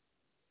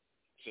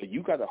 So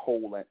you got to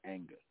hold that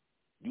anger.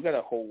 You got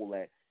to hold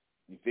that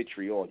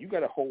vitriol. You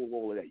got to hold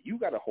all of that. You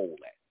got to hold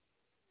that.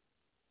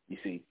 You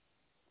see?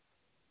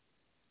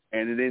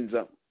 And it ends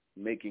up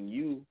making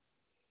you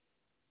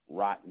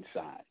rot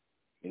inside.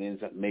 It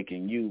ends up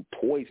making you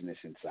poisonous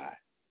inside.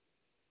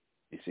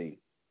 You see?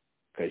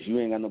 Because you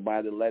ain't got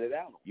nobody to let it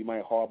out. You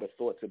might harbor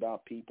thoughts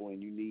about people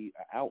and you need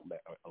an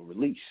outlet, a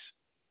release.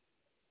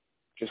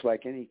 Just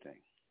like anything.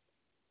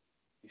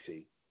 You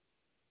see?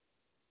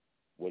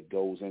 What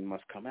goes in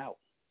must come out.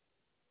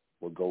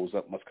 What goes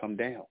up must come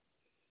down.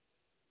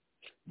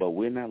 But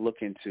we're not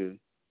looking to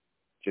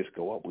just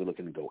go up. We're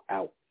looking to go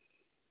out.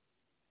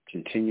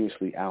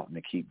 Continuously out and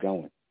to keep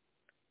going.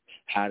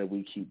 How do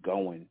we keep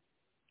going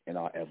in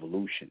our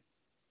evolution?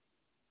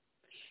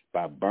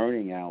 By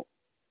burning out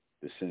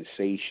the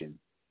sensation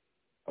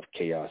of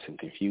chaos and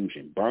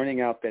confusion.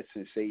 Burning out that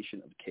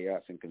sensation of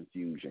chaos and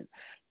confusion.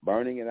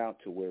 Burning it out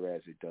to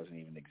whereas it doesn't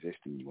even exist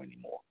in you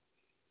anymore.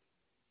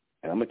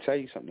 And I'm going to tell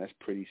you something that's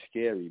pretty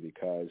scary,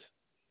 because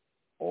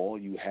all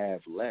you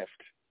have left,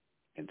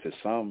 and to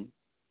some,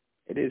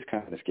 it is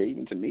kind of scary,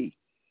 even to me,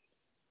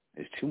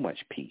 is too much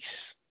peace.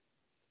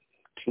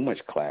 Too much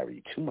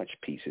clarity, too much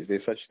peace. Is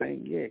there such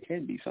thing? Yeah, it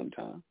can be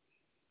sometimes.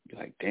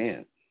 You're like,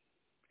 damn,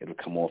 it'll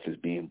come off as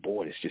being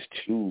bored. It's just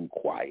too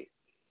quiet.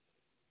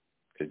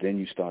 Because then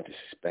you start to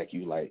suspect,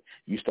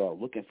 you start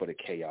looking for the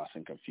chaos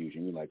and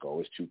confusion. You're like, oh,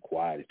 it's too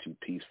quiet, it's too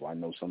peaceful. I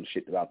know some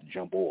shit about to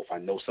jump off. I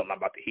know something, I'm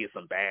about to hear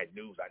some bad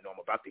news. I know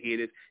I'm about to hear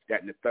this,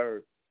 that, and the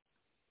third.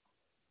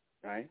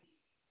 Right?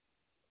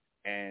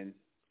 And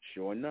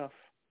sure enough,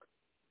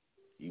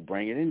 you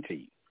bring it into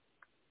you.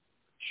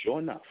 Sure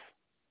enough.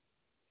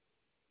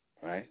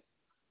 Right?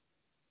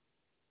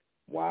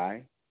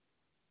 Why?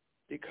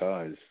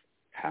 Because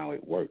how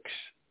it works.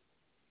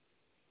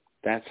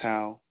 That's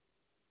how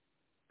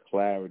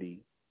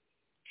clarity,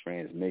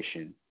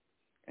 transmission,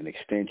 and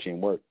extension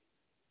work.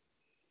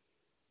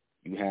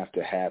 You have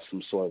to have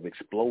some sort of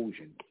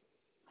explosion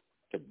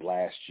to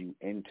blast you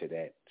into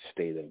that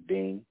state of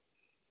being,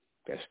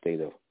 that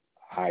state of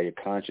higher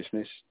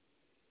consciousness.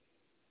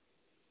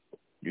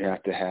 You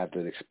have to have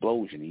that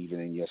explosion even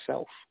in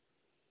yourself.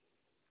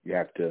 You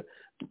have to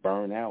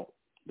burn out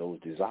those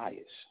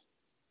desires.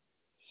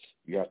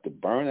 You have to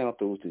burn out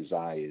those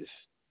desires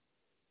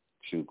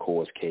to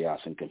cause chaos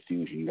and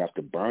confusion. You have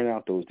to burn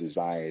out those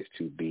desires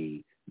to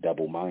be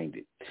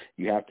double-minded.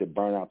 You have to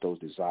burn out those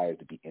desires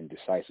to be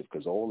indecisive,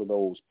 because all of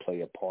those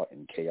play a part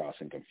in chaos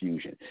and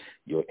confusion.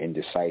 Your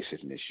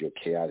indecisiveness, your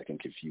chaotic and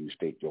confused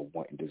state, your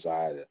wanting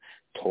desire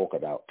to talk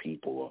about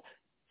people or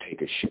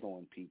take a shit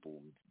on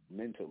people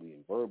mentally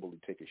and verbally,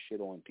 take a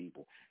shit on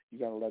people. You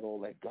got to let all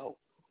that go.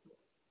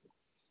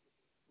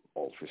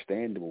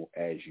 Understandable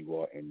as you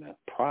are in the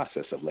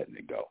process of letting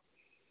it go.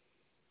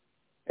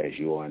 As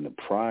you are in the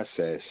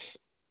process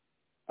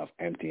of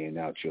emptying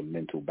out your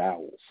mental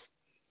bowels.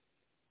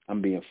 I'm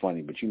being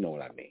funny, but you know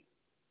what I mean.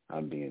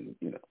 I'm being,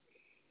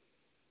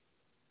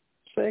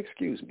 Say,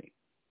 excuse me.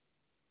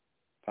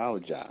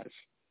 Apologize.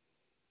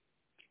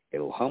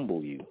 It'll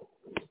humble you,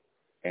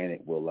 and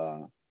it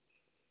will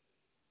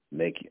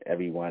make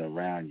everyone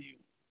around you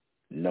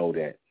know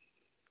that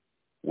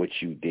what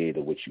you did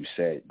or what you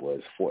said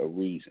was for a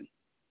reason.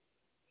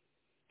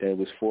 That it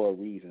was for a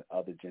reason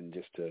other than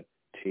just to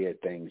tear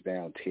things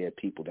down, tear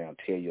people down,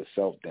 tear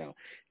yourself down,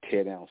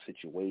 tear down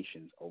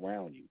situations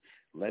around you.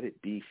 Let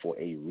it be for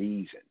a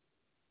reason.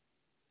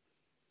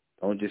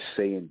 Don't just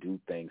say and do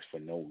things for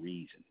no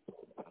reason.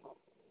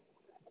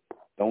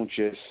 Don't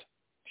just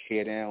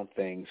tear down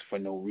things for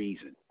no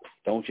reason.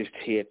 Don't just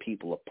tear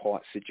people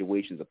apart,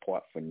 situations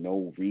apart for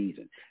no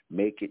reason.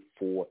 Make it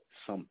for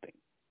something.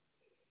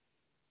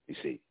 You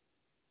see?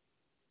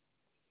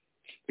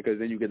 Because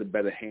then you get a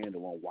better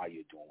handle on why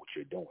you're doing what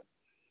you're doing.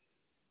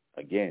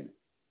 Again,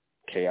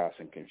 chaos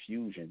and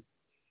confusion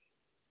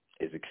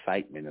is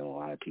excitement in a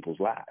lot of people's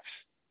lives.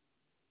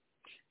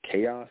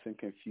 Chaos and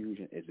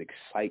confusion is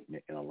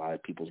excitement in a lot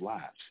of people's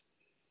lives.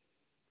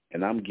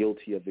 And I'm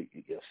guilty of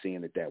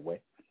seeing it that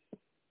way.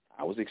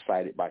 I was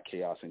excited by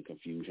chaos and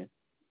confusion.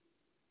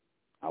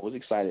 I was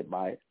excited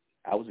by it.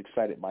 I was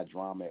excited by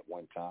drama at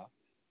one time.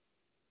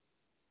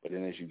 But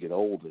then as you get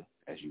older,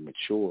 as you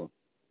mature,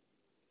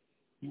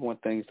 you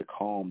want things to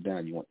calm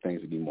down. You want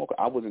things to be more.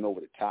 I wasn't over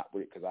the top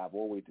with it because I've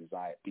always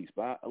desired peace.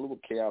 But a little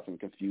chaos and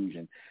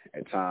confusion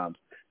at times,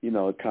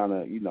 it kind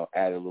of,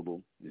 add a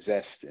little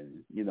zest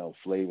and,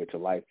 flavor to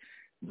life.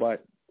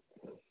 But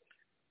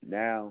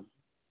now,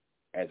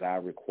 as I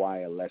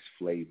require less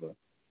flavor,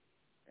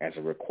 as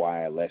I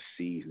require less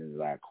seasoning,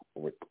 as I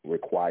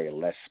require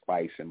less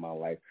spice in my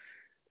life,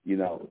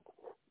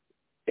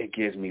 it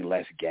gives me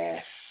less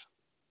gas.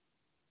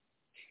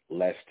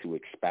 less to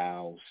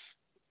espouse,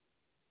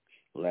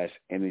 less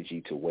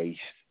energy to waste,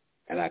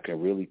 and I can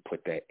really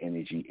put that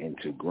energy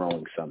into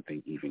growing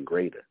something even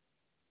greater.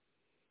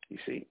 You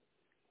see,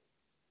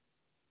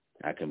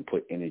 I can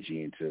put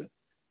energy into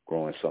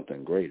growing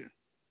something greater.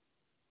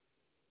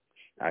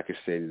 I could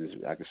say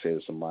to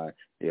somebody,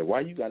 yeah,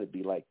 why you got to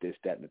be like this,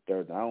 that, and the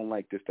third? And I don't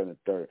like this, that, and the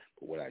third.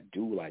 But what I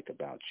do like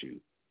about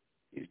you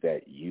is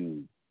that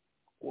you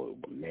were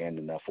man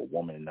enough or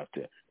woman enough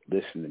to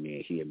listen to me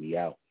and hear me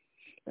out,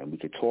 and we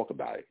could talk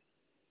about it.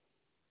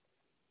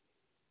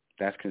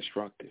 That's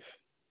constructive.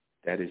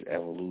 That is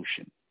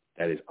evolution.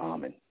 That is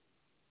almond.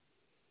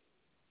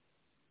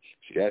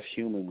 See, that's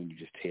human when you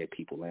just tear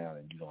people down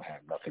and you don't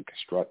have nothing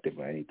constructive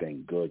or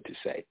anything good to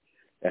say.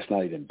 That's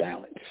not even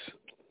balance.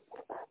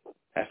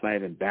 That's not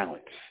even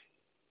balance.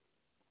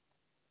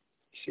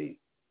 See,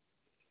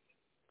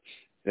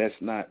 that's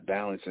not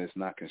balance and it's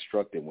not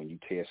constructive when you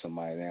tear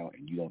somebody down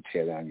and you don't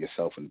tear down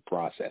yourself in the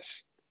process.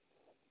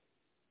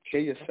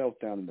 Tear yourself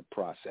down in the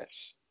process.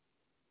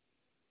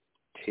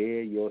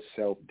 Tear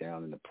yourself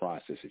down in the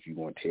process if you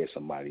want to tear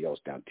somebody else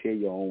down. Tear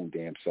your own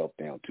damn self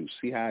down too.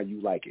 See how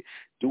you like it.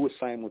 Do it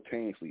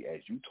simultaneously. As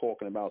you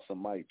talking about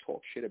somebody,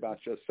 talk shit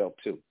about yourself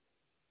too.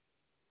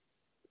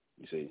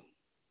 You see?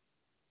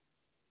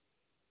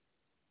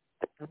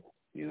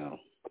 You know,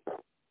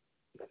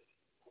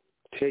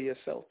 tear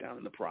yourself down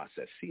in the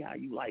process. See how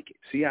you like it.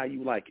 See how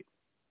you like it.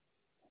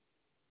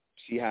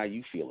 See how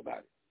you feel about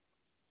it.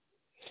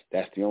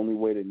 That's the only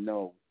way to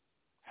know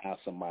how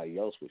somebody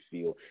else would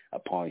feel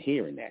upon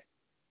hearing that.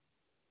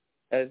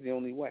 That's the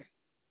only way.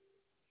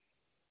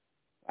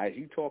 As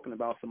you talking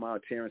about somebody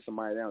tearing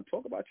somebody down,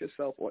 talk about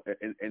yourself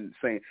and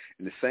saying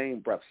in the same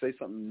breath, say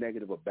something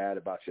negative or bad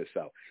about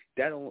yourself.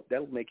 That'll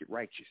make it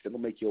righteous. That'll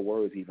make your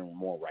words even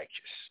more righteous.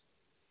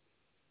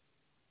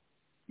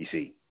 You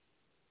see,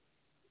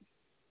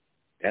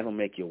 that'll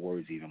make your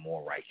words even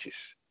more righteous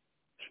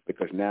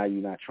because now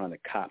you're not trying to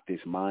cop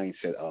this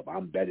mindset of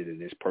I'm better than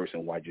this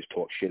person who I just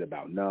talk shit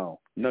about. No,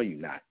 you're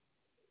not.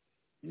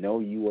 No,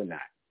 you are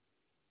not.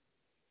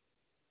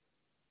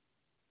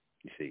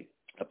 You see,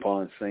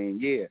 upon saying,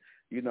 yeah,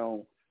 you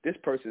know, this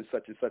person is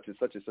such and such and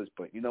such and such,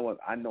 but you know what?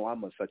 I know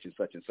I'm a such and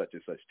such and such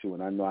and such too,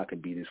 and I know I can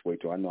be this way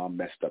too. I know I'm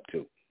messed up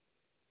too.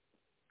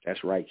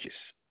 That's righteous.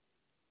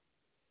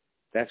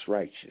 That's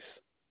righteous.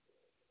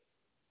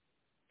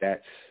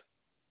 That's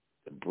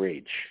the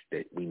bridge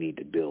that we need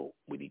to build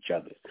with each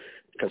other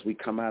because we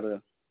come out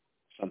of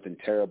something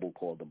terrible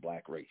called the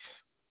black race.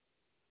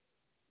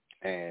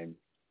 And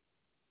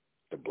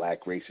the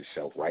black race is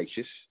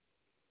self-righteous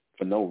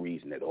for no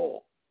reason at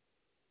all,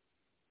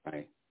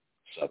 right?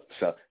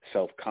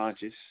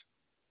 Self-conscious,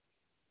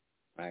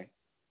 right?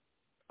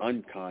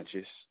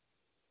 Unconscious,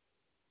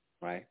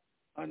 right?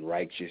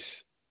 Unrighteous.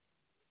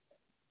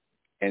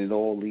 And it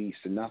all leads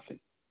to nothing.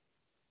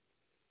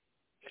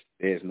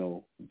 There's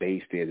no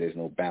base there. There's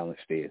no balance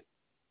there.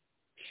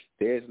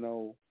 There's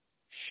no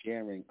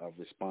sharing of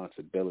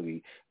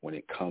responsibility when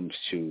it comes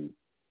to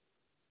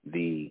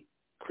the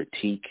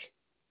critique,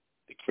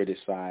 the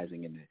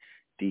criticizing, and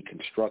the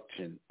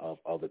deconstruction of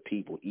other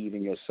people,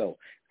 even yourself.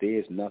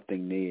 There's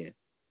nothing there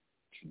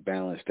to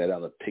balance that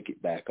out or pick it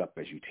back up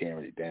as you're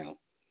tearing it down.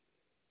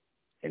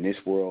 In this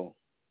world,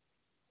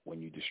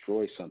 when you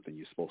destroy something,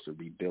 you're supposed to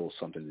rebuild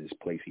something in this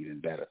place even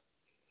better.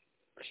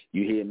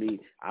 You hear me?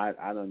 I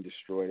done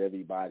destroyed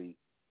everybody,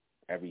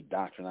 every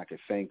doctrine I could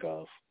think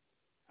of.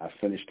 I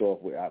finished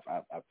off with, I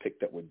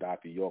picked up what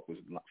Dr. York was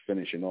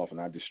finishing off, and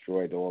I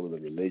destroyed all of the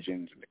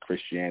religions, and the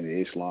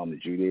Christianity, Islam, the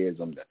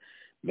Judaism, the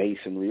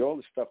Masonry, all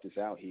the stuff that's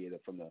out here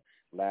from the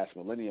last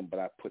millennium, but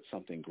I put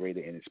something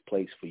greater in its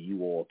place for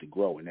you all to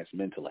grow, and that's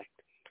MENTELLECT.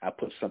 I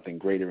put something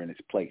greater in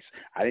its place.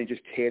 I didn't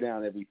just tear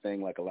down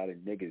everything like a lot of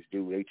niggas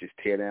do. They just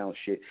tear down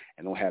shit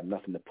and don't have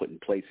nothing to put in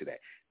place of that.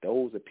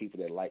 Those are people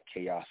that like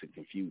chaos and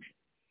confusion.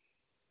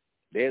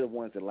 They're the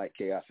ones that like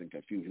chaos and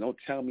confusion. Don't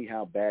tell me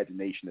how bad the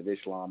Nation of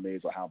Islam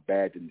is or how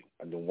bad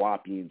the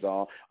Wapians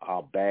are or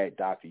how bad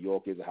Dr.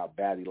 York is or how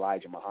bad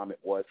Elijah Muhammad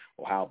was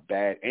or how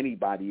bad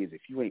anybody is.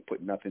 If you ain't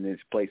put nothing in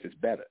its place, it's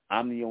better.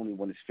 I'm the only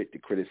one that's fit to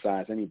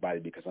criticize anybody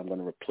because I'm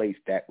going to replace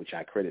that which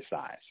I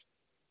criticize.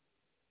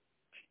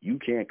 You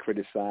can't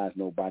criticize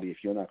nobody if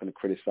you're not going to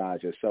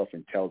criticize yourself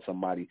and tell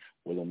somebody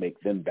what will make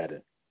them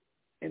better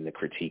in the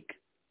critique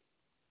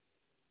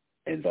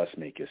and thus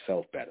make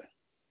yourself better.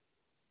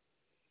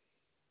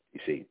 You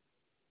see,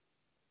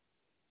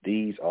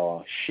 these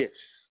are shifts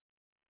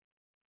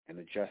and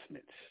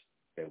adjustments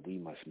that we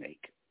must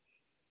make.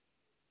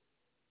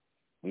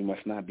 We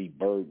must not be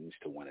burdens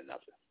to one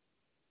another.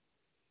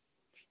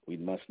 We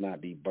must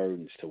not be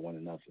burdens to one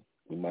another.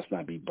 We must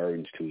not be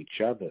burdens to each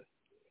other.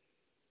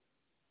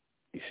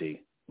 You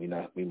see,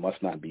 we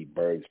must not be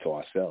burdens to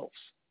ourselves.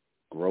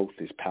 Growth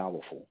is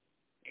powerful.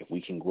 If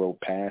we can grow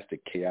past the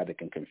chaotic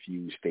and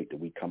confused state that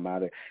we come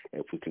out of,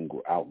 if we can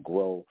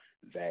outgrow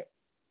that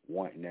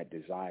want and that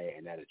desire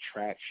and that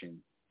attraction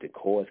to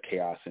cause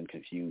chaos and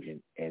confusion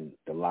in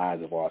the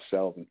lives of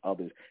ourselves and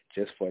others,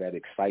 just for that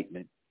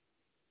excitement,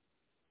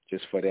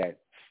 just for that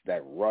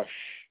rush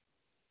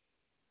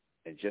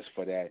And just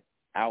for that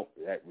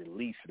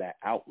release, that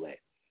outlet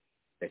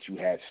that you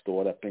had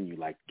stored up in you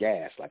like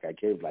gas, like I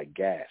gave like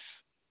gas,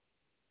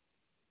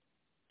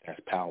 that's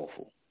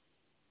powerful.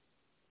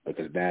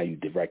 Because now you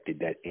directed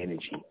that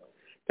energy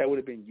that would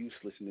have been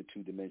useless in the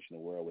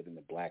two-dimensional world within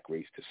the black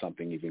race to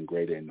something even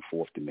greater in the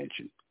fourth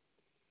dimension.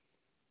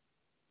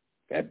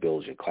 That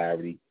builds your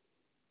clarity.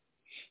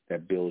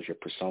 That builds your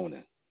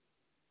persona.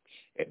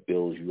 It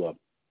builds you up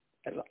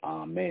as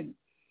an man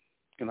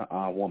and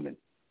an woman.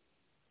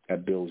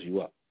 That builds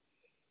you up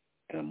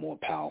in a more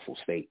powerful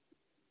state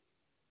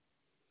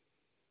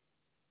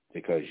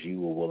because you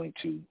were willing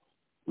to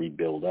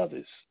rebuild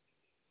others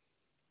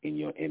in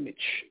your image,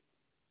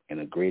 in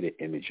a greater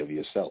image of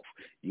yourself.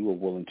 You were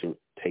willing to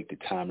take the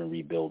time and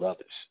rebuild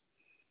others.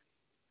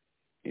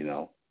 You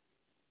know,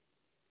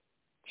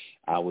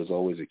 I was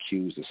always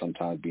accused of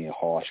sometimes being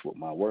harsh with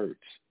my words.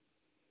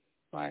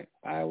 Right?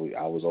 I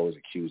was always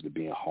accused of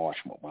being harsh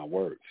with my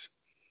words.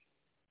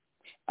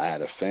 I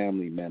had a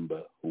family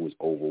member who was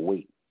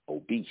overweight,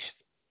 obese,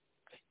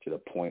 to the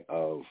point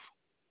of,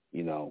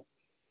 you know,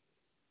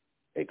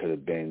 it could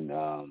have been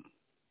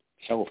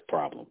health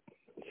problem.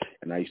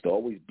 And I used to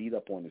always beat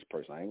up on this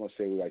person. I ain't going to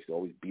say I used to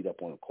always beat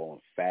up on him, call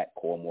him fat,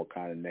 call him all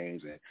kind of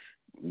names, and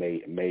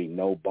made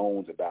no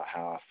bones about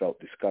how I felt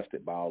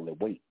disgusted by all the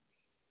weight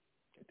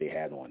that they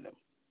had on them.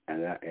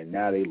 And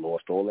now they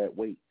lost all that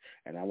weight.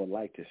 And I would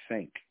like to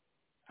think,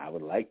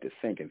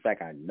 in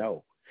fact, I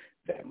know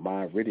that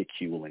my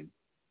ridiculing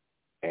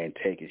and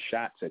taking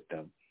shots at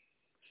them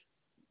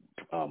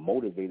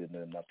motivated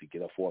them enough to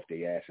get up off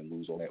their ass and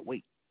lose all that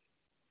weight.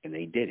 And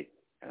they did it.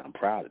 And I'm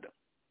proud of them.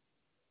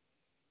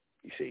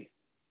 You see,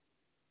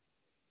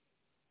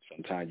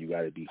 sometimes you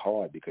got to be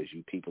hard because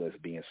you people that's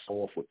being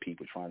soft with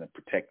people trying to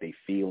protect their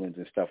feelings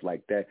and stuff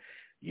like that,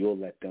 you'll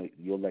let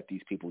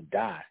these people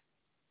die.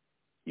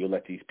 You'll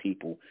let these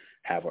people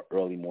have an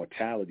early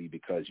mortality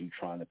because you're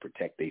trying to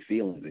protect their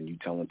feelings and you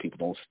telling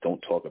people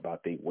don't talk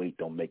about their weight,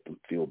 don't make them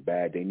feel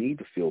bad. They need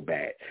to feel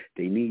bad.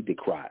 They need to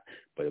cry.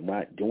 But I'm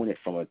not doing it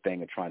from a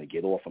thing of trying to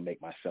get off and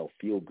make myself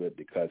feel good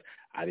because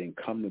I didn't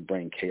come to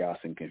bring chaos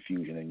and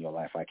confusion in your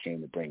life. I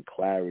came to bring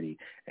clarity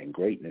and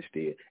greatness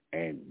there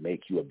and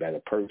make you a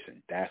better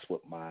person. That's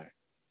what my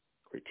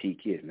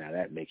critique is. Now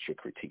that makes your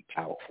critique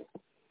powerful.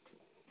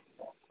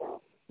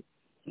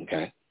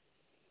 Okay?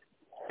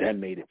 That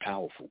made it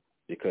powerful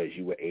because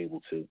you were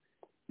able to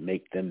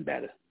make them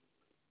better.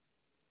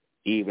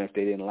 Even if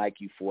they didn't like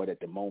you for it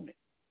at the moment.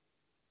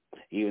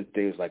 Even if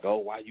they was like, oh,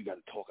 why you got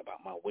to talk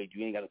about my weight?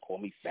 You ain't got to call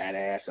me fat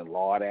ass and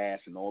lard ass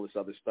and all this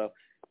other stuff.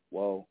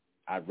 Well,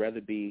 I'd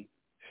rather be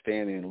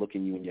standing and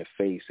looking you in your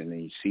face and then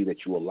you see that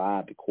you're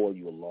alive to call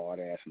you a lard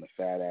ass and a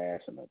fat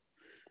ass and a,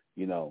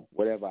 you know,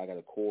 whatever I got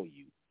to call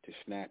you to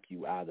snap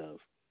you out of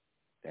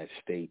that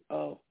state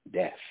of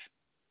death,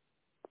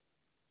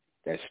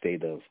 that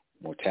state of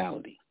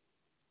mortality.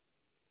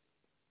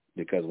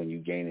 Because when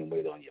you're gaining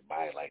weight on your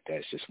body like that,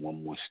 it's just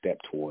one more step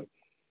toward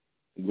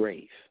the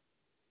grave.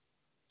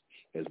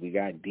 Because we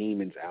got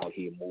demons out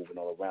here moving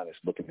all around us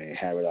looking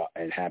to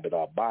inhabit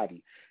our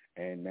body,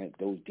 and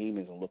those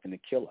demons are looking to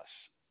kill us.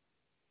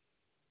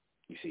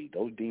 You see,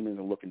 those demons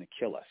are looking to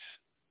kill us.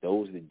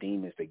 Those are the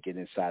demons that get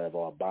inside of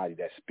our body,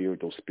 those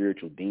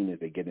spiritual demons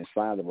that get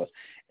inside of us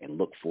and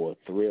look for a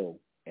thrill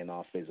in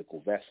our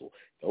physical vessel.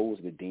 Those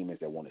are the demons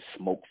that want to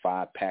smoke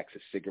 5 packs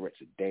of cigarettes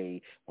a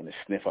day, want to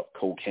sniff up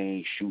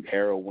cocaine, shoot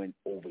heroin,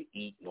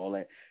 overeat, and all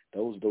that.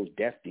 Those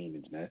death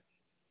demons, man.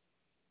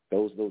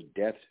 Those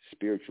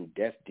spiritual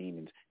death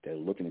demons that are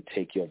looking to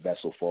take your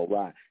vessel for a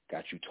ride.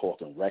 Got you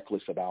talking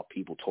reckless about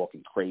people,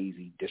 talking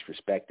crazy,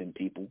 disrespecting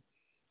people,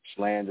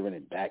 slandering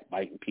and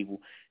backbiting people.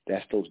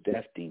 That's those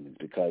death demons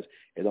because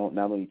it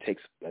not only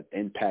takes an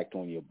impact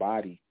on your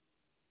body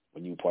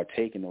when you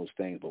partake in those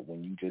things, but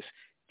when you just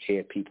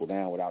tear people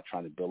down without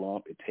trying to build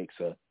up, it takes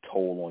a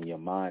toll on your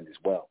mind as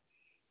well.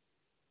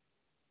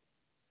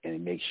 And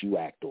it makes you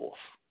act off.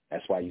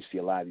 That's why you see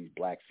a lot of these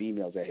black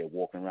females out here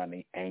walking around,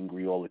 they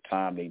angry all the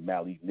time, they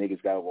mad. These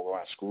niggas got to walk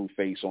around screw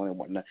face on and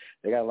whatnot.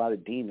 They got a lot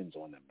of demons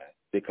on them, man,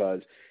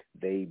 because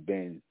they've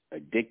been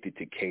addicted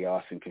to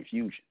chaos and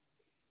confusion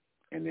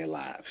in their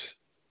lives.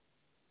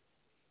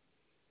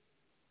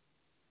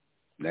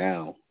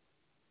 Now,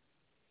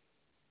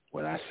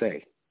 what I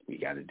say, we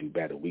got to do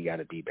better. We got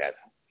to be better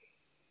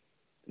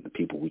than the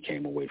people we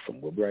came away from.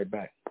 We'll be right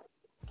back.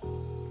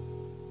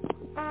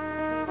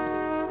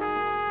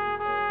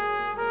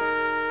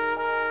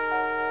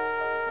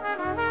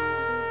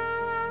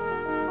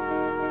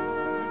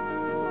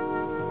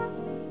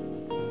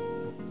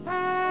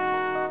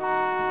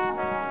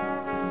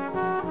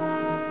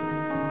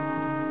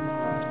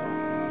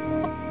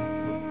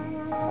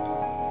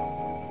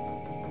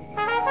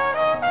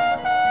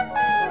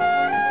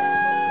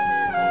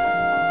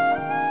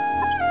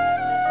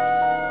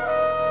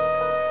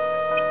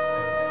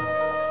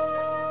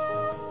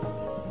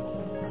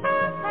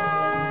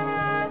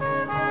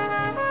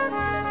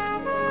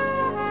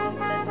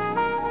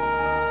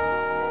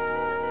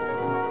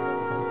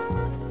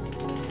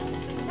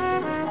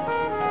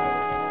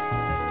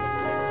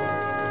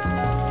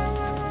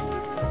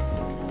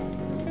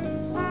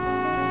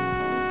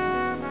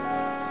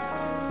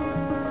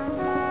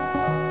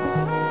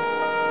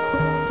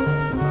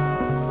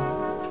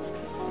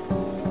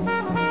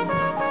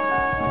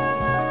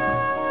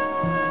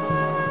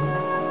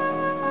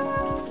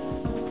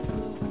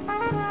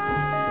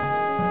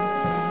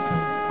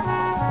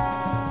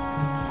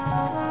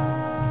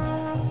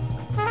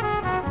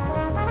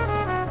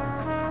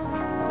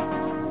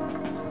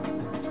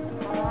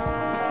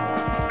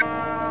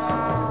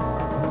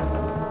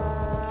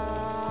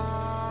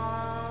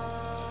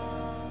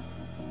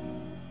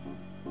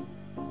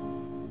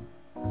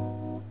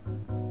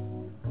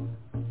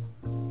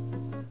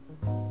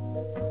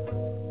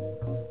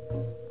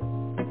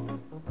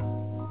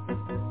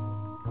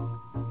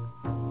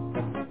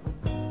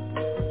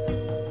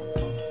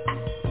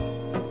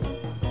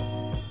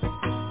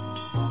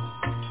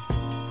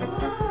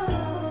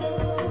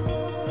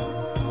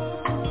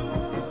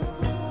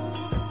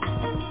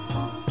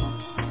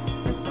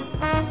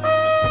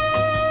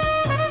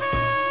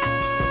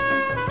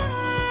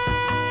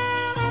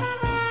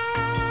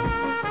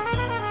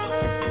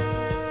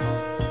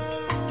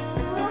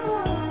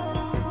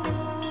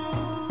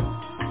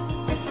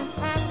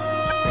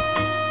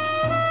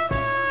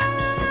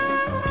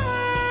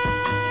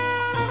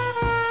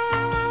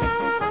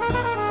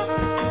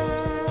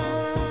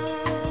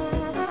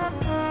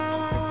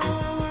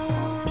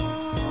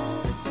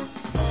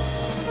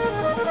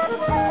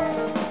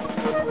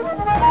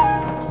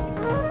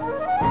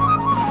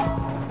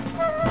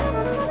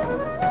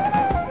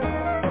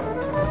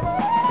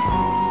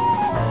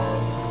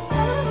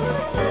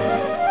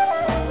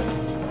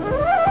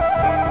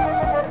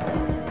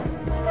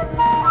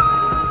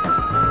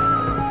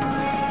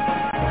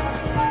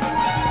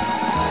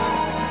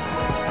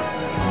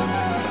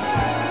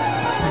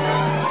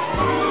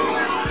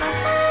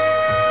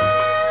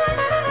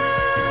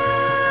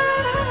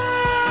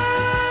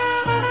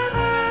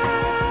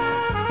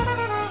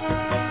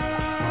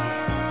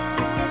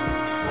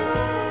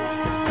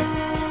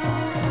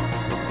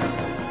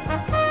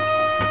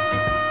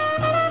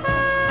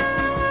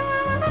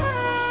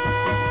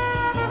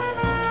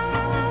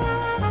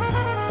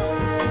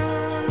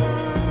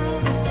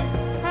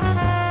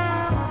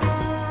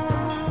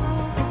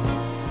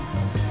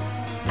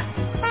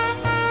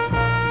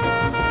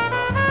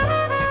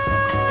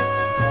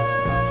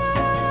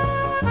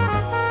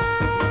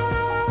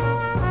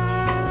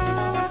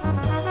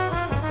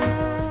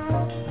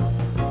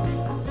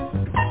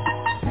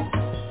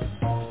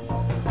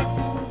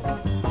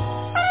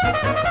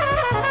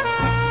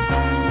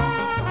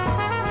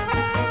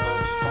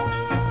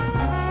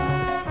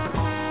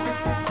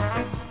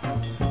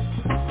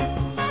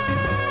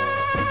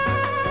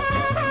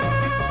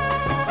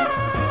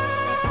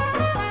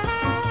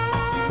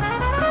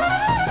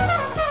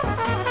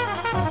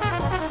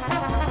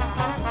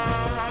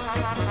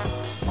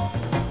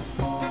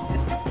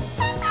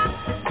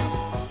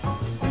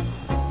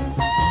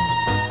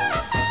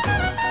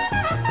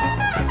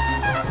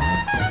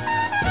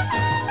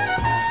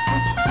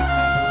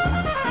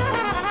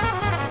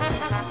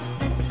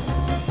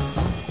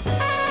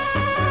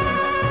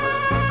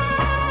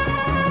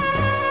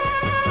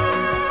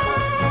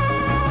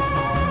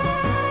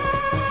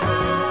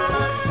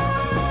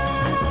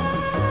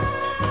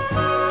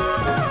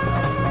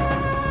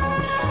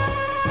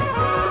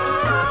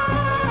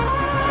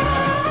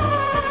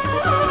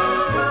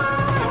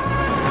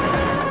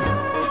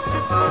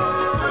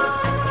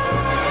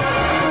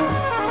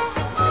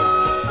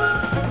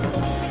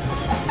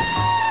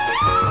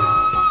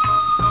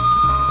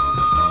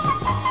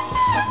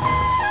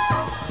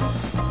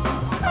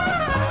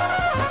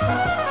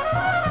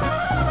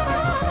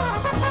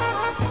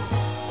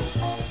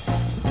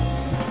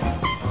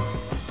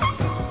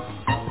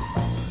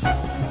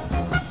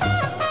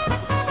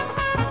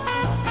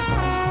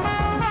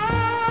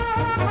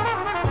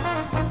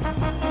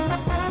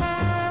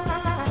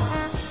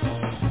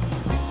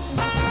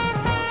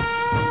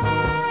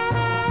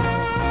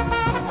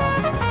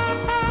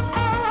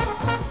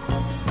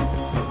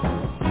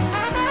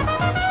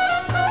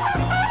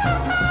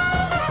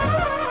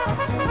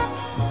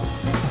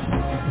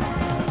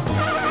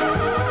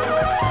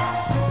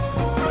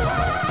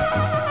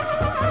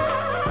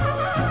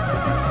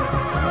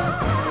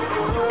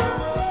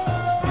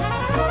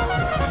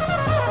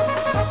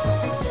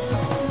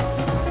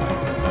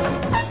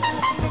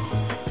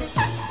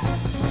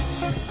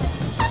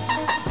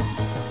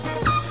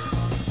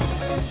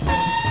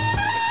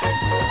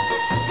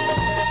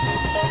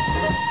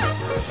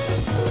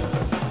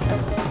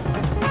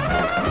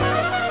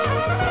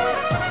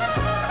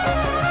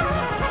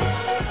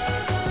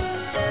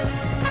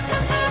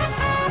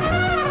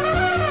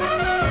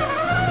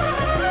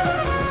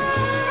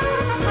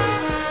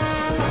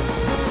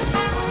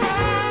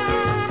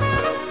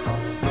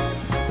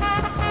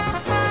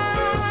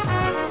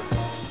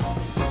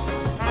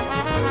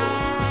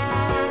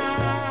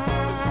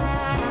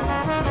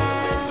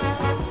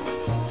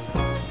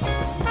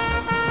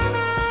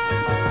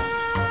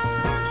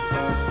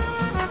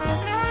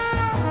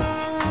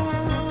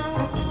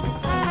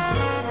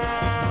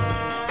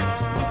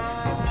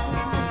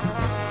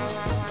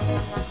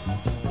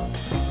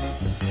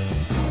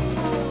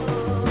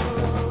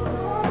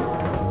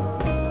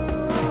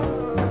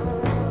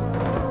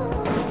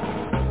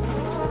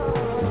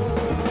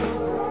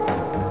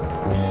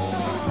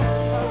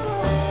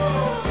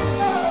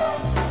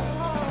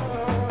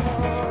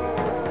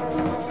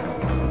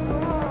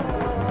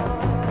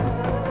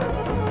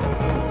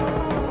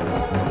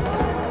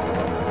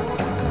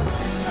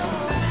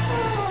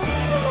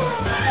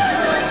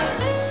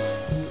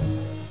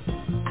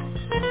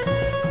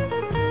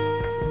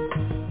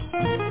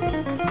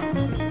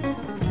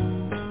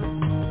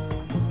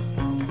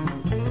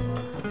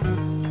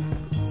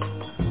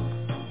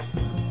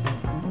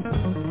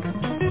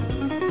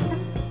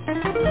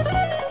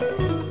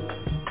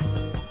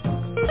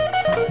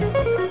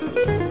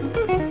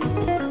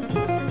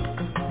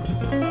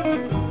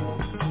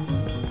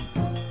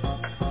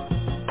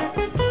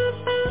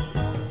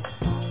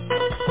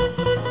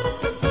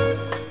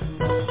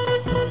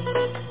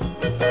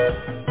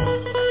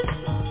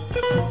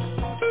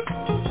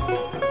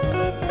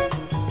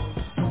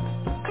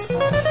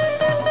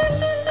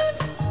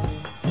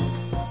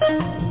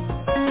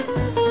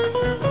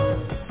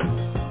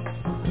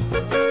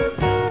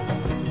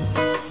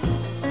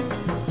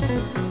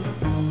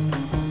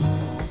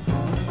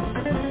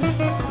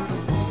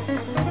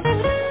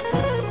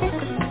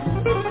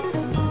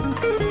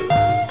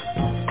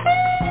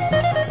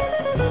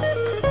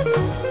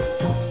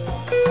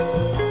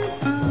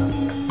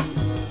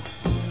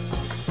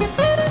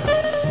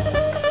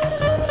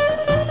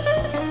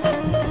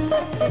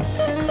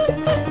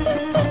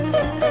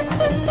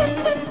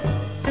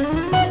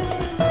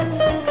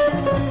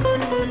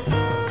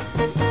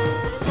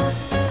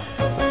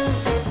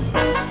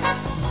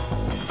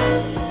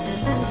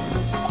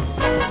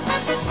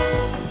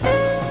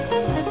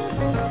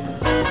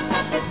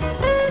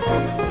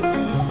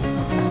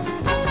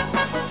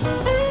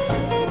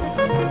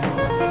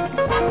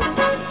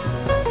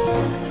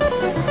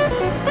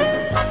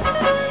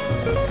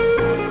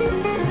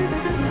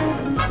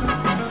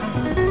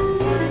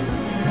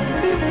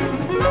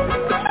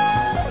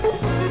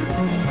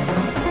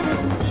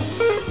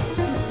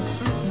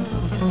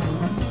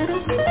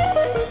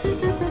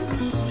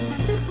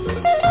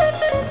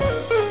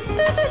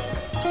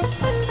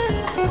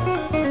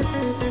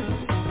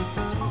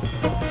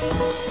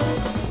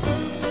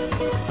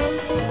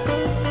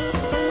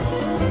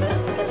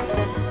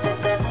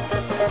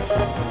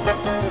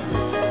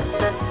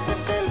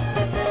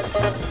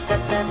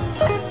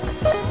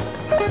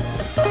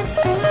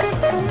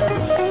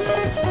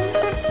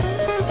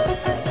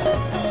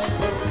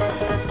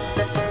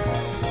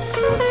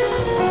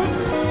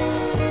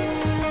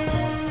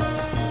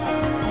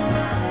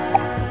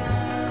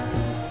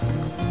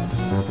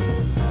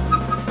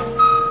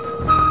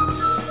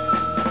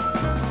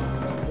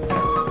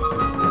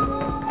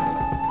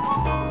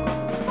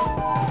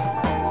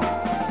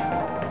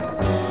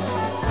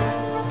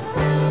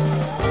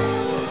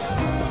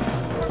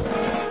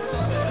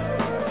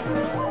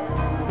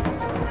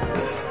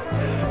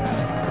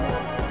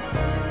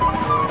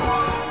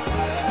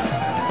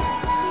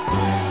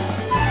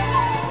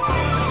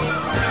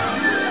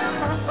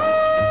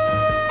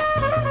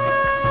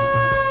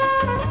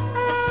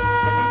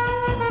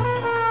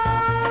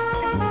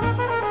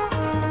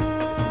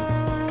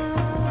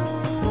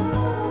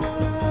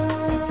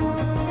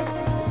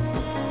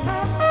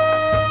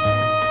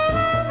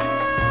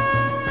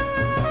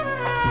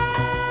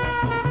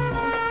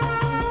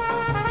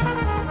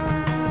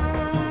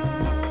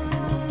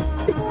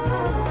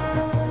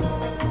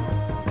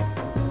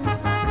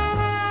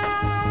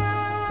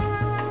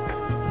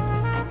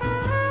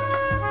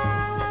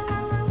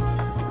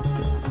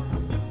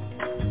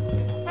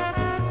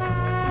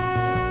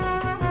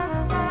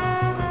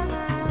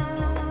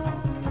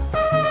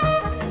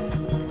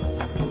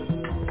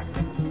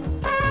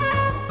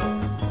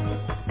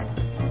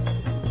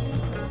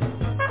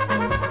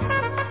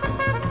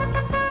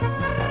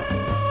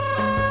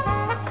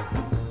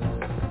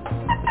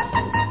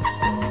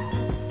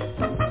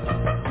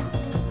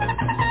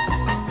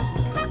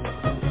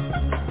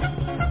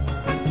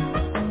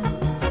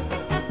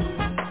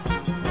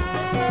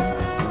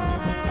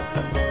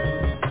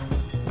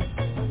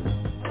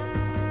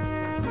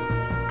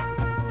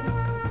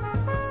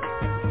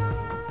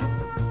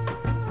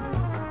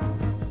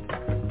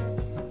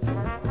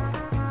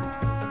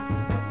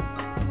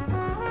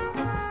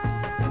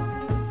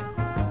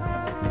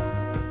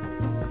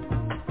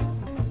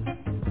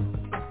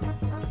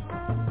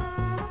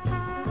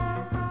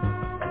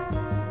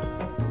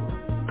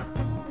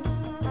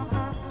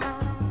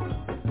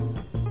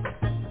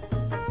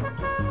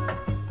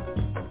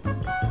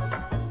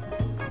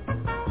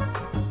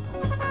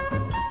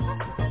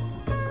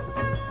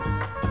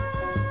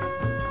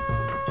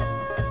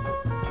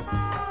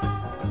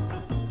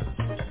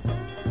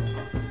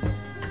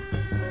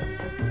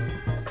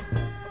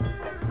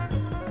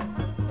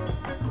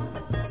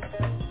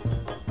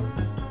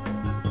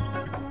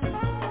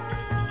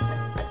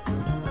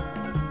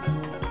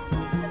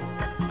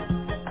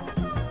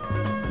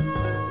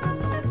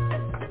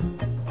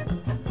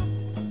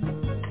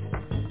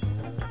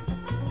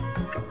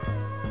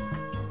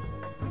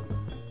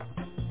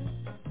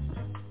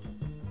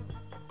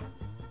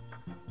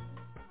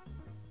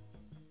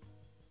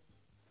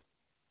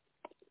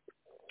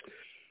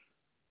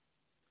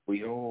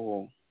 we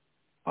all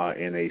are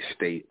in a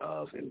state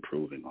of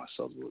improving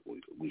ourselves.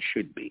 We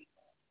should be.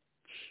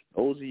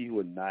 Those of you who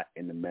are not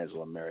in the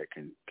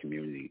Mesoamerican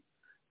community,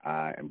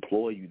 I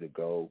implore you to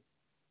go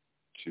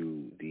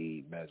to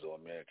the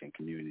Mesoamerican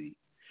community.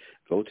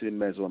 Go to the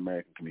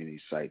Mesoamerican community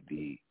site,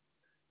 the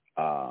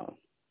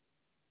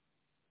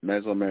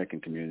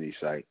Mesoamerican community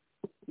site.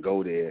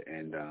 Go there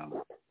and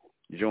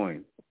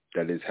join.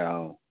 That is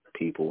how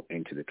people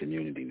enter the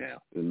community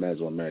now, the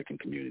Mesoamerican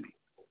community.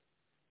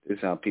 This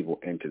is how people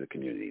enter the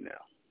community now.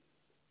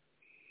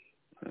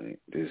 Right?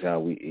 This is how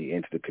we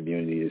enter the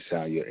community. This is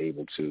how you're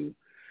able to,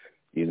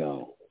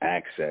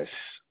 access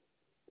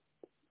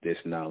this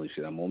knowledge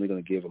that I'm only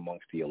going to give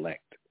amongst the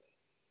elect.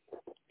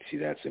 See,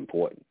 that's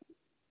important.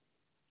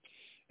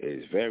 It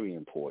is very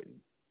important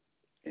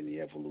in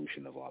the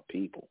evolution of our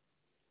people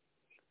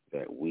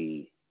that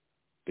we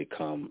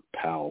become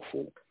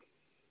powerful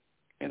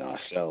in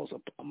ourselves,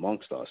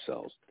 amongst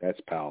ourselves.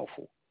 That's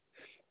powerful.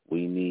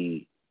 We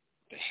need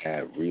to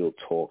have real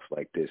talks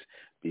like this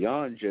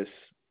beyond just,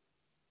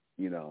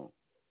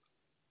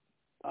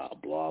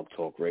 blog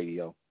talk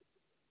radio,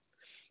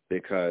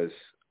 because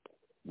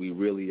we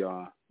really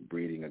are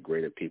breeding a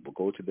greater people.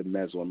 Go to the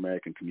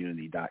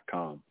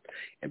Mesoamericancommunity.com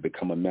and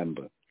become a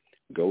member.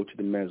 Go to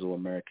the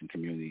Mesoamerican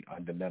community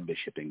under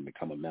membership and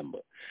become a member.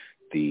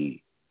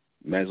 The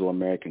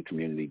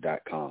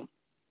Mesoamericancommunity.com.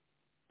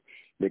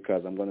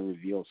 Because I'm going to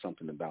reveal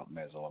something about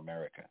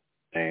Mesoamerica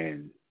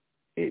and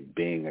it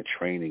being a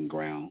training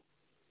ground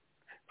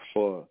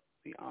for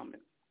the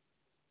Amen.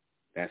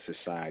 That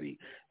society,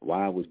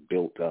 why it was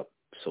built up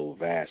so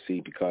vast. See,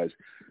 because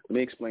let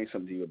me explain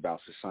something to you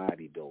about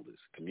society builders,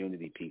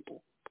 community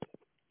people.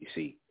 You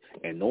see,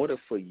 in order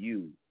for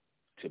you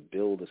to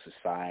build a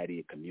society,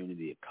 a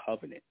community, a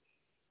covenant,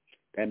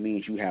 that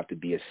means you have to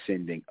be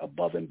ascending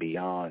above and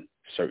beyond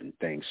certain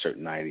things,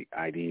 certain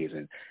ideas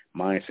and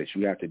mindsets.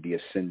 You have to be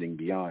ascending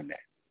beyond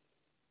that.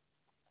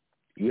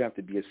 You have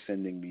to be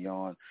ascending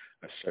beyond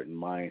a certain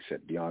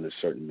mindset, beyond a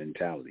certain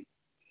mentality.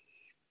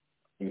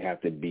 You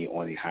have to be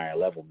on a higher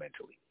level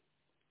mentally.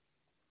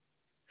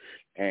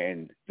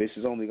 And this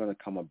is only going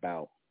to come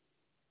about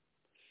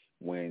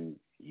when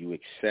you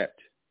accept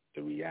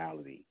the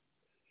reality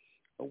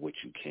of what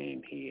you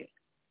came here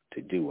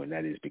to do, and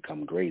that is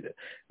become greater.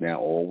 Now,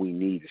 all we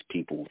need is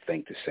people who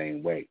think the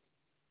same way.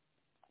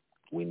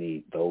 We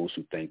need those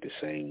who think the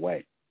same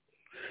way.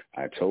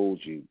 I told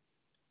you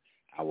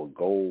our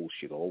goal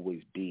should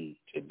always be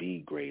to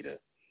be greater,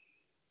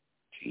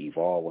 to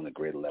evolve on a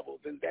greater level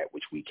than that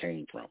which we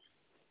came from.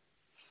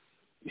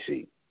 You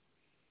see,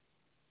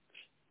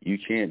 you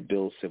can't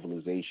build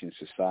civilizations,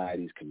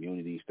 societies,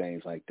 communities,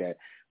 things like that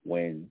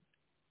when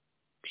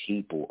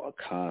people are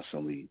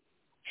constantly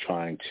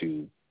trying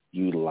to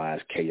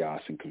utilize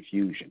chaos and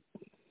confusion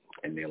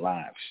in their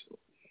lives.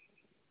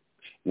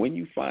 When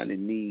you find a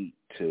need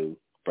to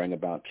bring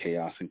about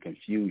chaos and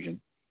confusion,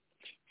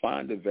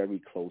 find a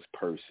very close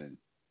person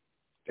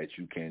that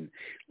you can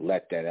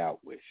let that out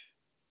with,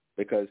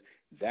 because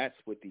that's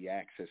what the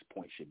access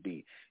point should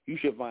be. You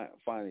should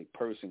find a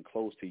person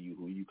close to you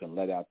who you can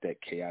let out that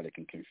chaotic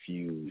and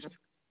confused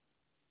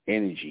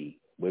energy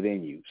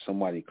within you,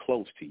 somebody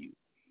close to you,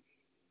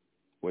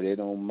 where they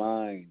don't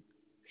mind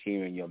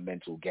hearing your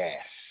mental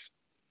gas.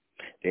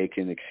 They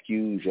can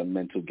excuse your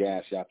mental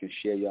gas. Y'all can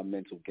share your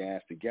mental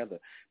gas together,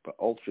 but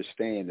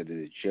understand that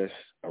it is just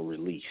a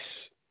release.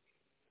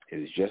 It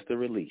is just a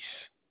release.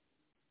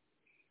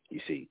 You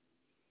see,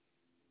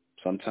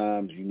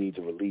 sometimes you need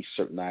to release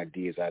certain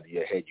ideas out of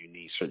your head. You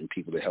need certain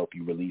people to help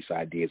you release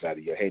ideas out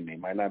of your head. And they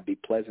might not be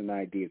pleasant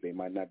ideas. They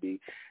might not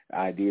be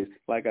ideas.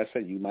 Like I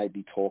said, you might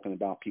be talking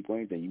about people,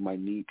 anything. You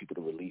might need people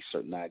to release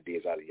certain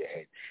ideas out of your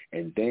head.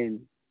 And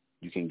then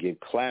you can give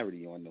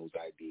clarity on those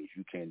ideas.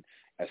 You can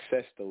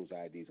assess those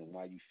ideas and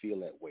why you feel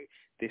that way.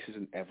 This is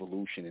an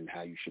evolution in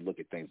how you should look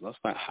at things. Let's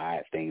not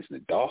hide things in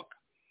the dark.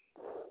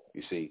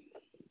 You see,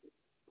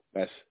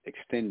 let's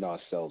extend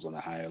ourselves on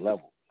a higher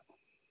level.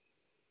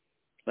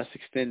 Let's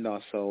extend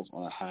ourselves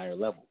on a higher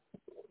level.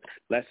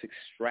 Let's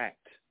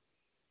extract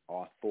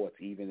our thoughts,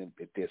 even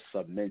if they're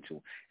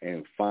submental,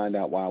 and find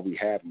out why we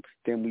have them.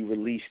 Then we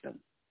release them.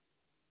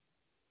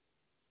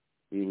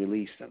 We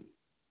release them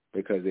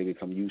because they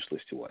become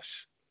useless to us.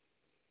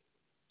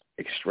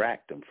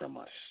 Extract them from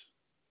us.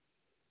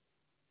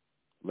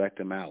 Let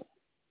them out.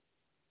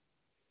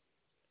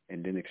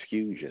 And then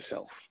excuse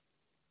yourself.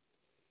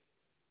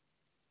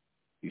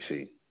 You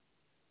see.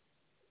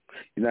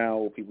 You know how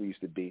old people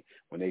used to be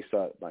when they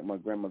start, like my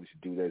grandmother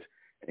used to do this,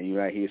 and you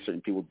might hear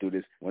certain people do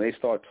this. When they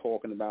start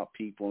talking about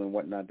people and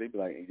whatnot, they'd be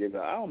like,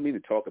 I don't mean to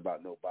talk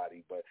about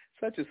nobody, but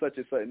such and such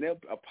and such. And they'll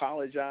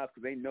apologize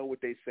because they know what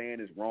they're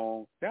saying is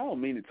wrong. They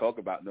don't mean to talk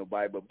about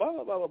nobody, but blah,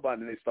 blah, blah, blah, blah.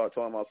 And then they start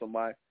talking about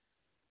somebody.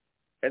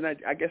 And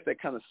I guess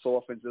that kind of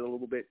softens it a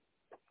little bit.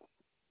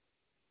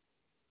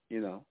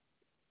 You know,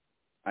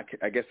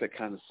 I guess that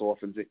kind of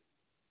softens it.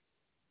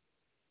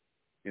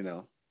 You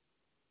know.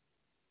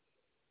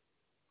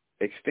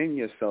 Extend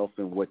yourself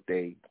in what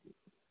they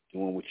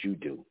doing, what you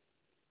do.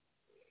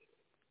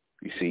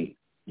 You see,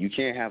 you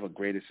can't have a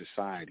greater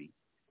society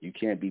You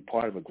can't be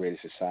part of a greater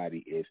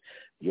society if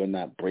you're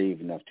not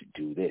brave enough to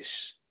do this.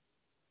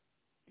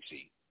 You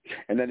see?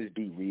 And then is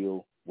be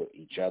real with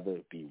each other,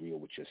 be real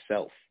with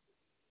yourself.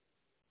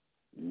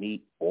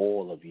 Meet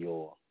all of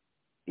your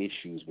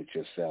issues with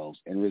yourselves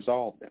and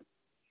resolve them.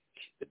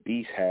 The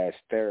beast has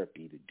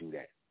therapy to do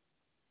that.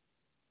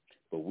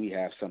 But we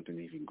have something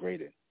even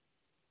greater.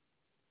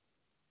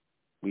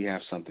 We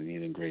have something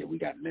even greater. We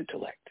got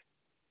MENTELLECT.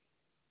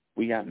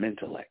 We got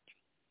MENTELLECT.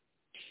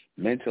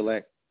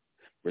 MENTELLECT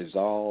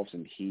resolves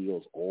and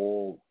heals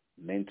all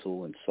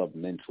mental and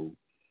submental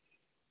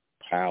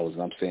powers.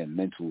 And I'm saying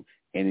mental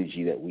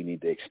energy that we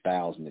need to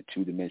espouse in the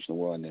two-dimensional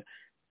world and the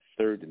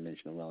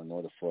third-dimensional realm in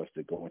order for us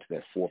to go into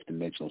that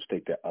fourth-dimensional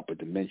state, that upper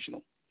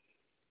dimensional.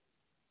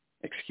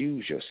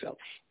 Excuse yourself.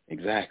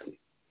 Exactly.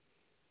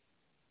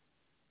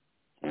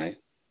 Right?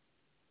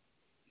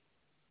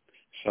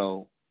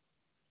 So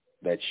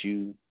that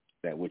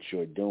what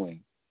you're doing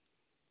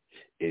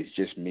is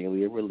just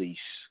merely a release,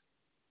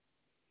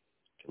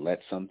 to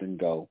let something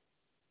go,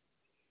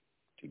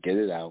 to get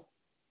it out,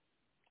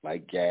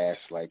 like gas,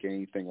 like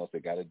anything else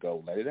that got to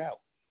go, let it out.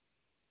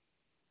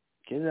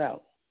 Get it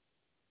out.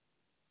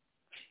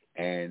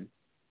 And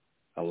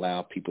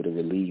allow people to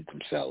relieve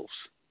themselves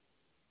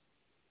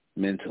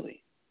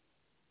mentally.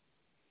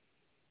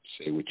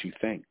 Say what you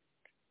think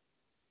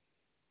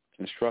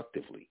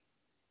constructively.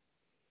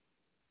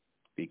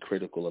 Be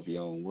critical of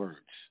your own words.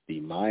 Be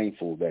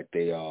mindful that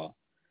they are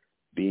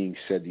being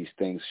said. These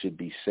things should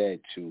be said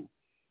to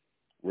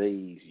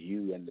raise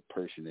you and the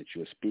person that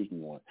you're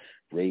speaking on.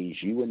 Raise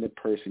you and the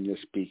person you're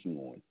speaking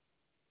on.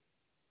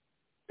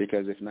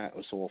 Because if not,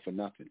 it's all for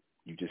nothing.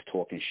 You're just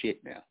talking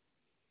shit now.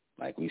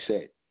 Like we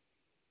said,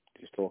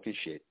 just talking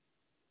shit.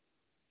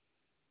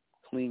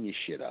 Clean your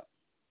shit up.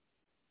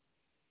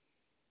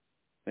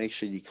 Make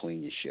sure you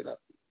clean your shit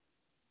up.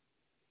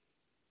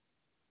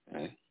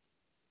 Right?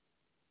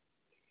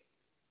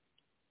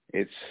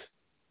 It's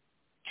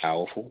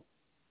powerful.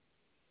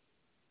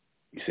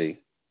 You see?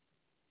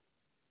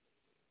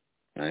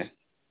 Right?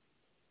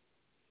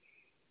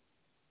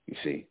 You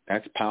see,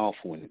 that's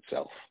powerful in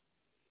itself.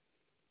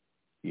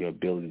 Your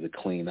ability to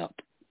clean up.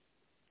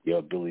 Your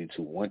ability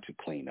to want to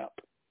clean up.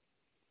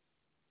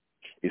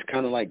 It's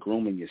kind of like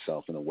grooming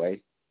yourself in a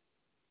way.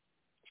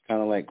 It's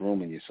kind of like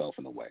grooming yourself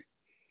in a way.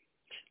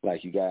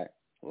 Like you got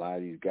a lot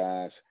of these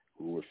guys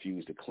who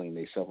refuse to clean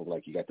themselves up.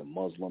 Like you got the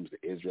Muslims,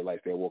 the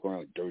Israelites, they walk around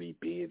with dirty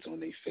beards on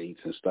their face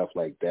and stuff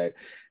like that.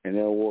 And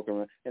they'll walk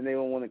around and they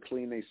don't want to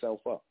clean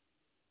themselves up.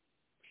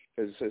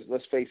 Because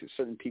let's face it,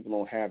 certain people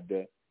don't have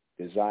the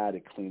desire to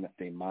clean up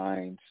their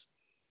minds,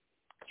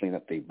 clean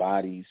up their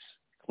bodies,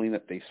 clean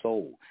up their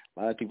soul.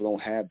 A lot of people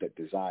don't have that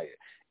desire.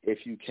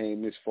 If you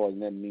came this far,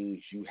 then that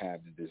means you have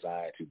the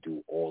desire to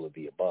do all of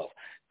the above.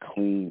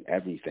 Clean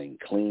everything.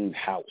 Clean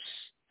house.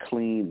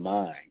 Clean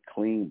mind.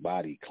 Clean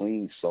body.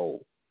 Clean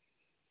soul.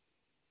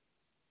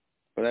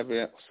 But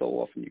every so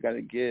often, you got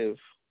to give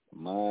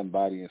mind,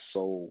 body, and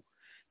soul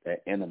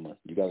that enema.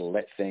 You got to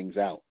let things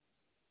out.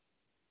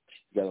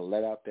 You got to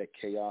let out that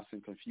chaos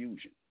and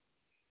confusion.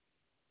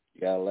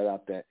 You got to let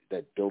out that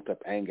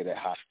built-up anger, that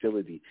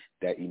hostility,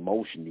 that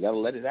emotion. You got to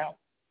let it out.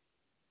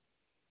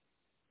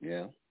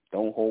 Yeah.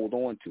 Don't hold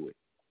on to it.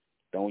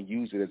 Don't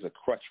use it as a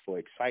crutch for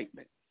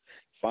excitement.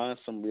 Find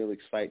some real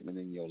excitement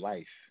in your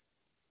life,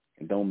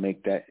 and don't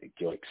make that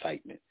your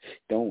excitement.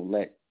 Don't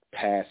let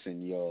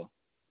passing your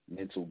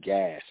mental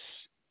gas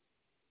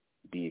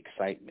be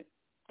excitement.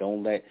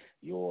 Don't let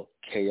your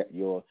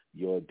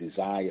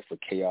desire for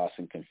chaos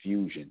and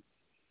confusion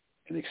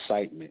and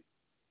excitement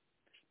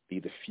be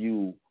the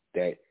fuel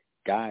that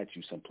guides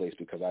you someplace,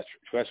 because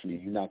trust me,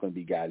 you're not going to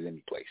be guided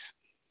any place.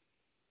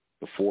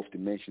 The fourth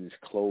dimension is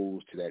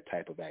closed to that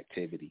type of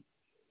activity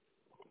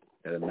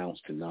that amounts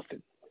to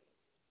nothing.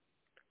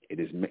 It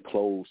is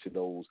closed to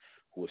those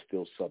who are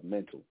still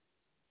submental.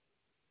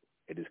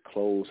 It is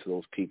closed to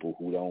those people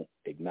who don't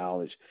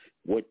acknowledge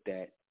what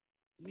that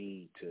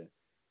need to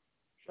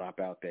drop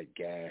out that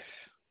gas,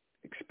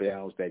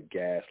 expels that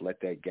gas,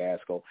 let that gas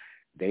go.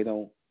 They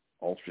don't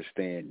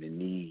understand the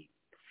need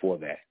for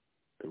that,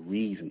 the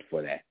reason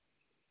for that,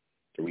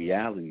 the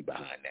reality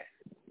behind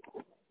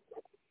that.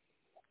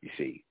 You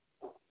see,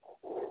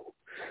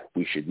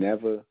 we should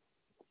never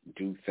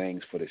do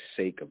things for the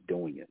sake of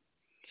doing it.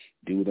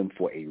 Do them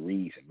for a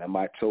reason. Remember,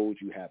 I told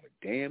you, have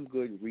a damn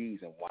good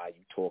reason why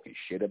you talking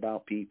shit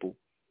about people.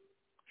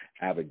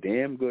 Have a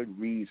damn good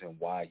reason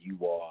why you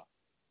are,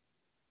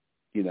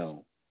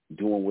 doing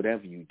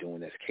whatever you're doing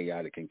that's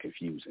chaotic and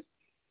confusing.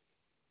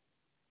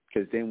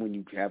 Because then when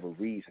you have a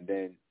reason,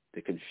 then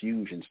the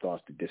confusion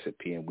starts to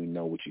disappear and we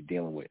know what you're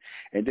dealing with.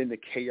 And then the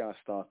chaos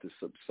starts to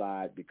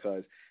subside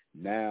because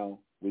now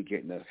we're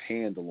getting a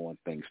handle on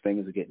things.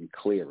 Things are getting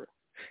clearer.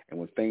 And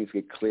when things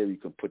get clear, you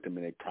can put them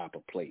in a proper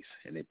place,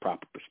 in a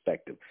proper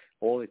perspective.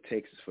 All it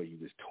takes is for you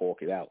to just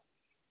talk it out.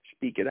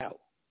 Speak it out.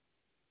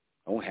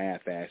 Don't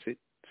half-ass it.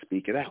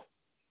 Speak it out.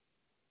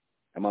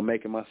 Am I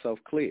making myself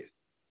clear?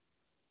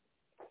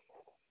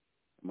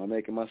 Am I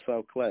making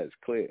myself clear?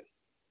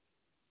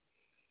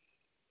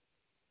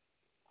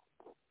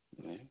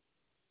 Right.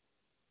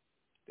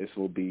 This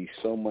will be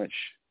so much.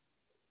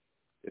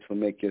 This will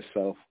make you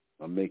so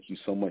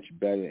much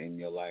better in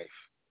your life.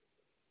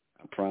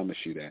 I promise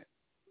you that.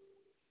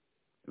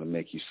 It'll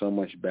make you so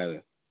much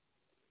better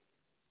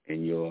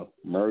in your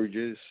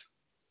mergers,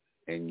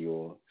 in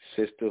your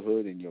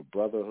sisterhood, in your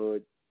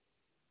brotherhood.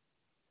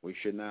 We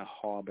should not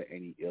harbor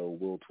any ill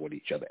will toward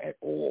each other at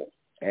all.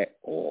 At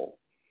all.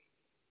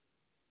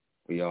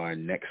 We are a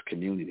next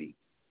community,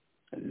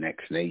 a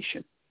next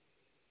nation,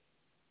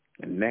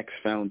 a next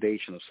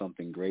foundation of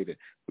something greater.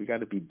 We got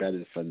to be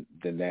better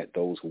than that,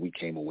 those who we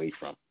came away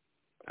from.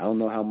 I don't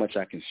know how much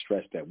I can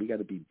stress that. We got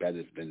to be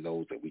better than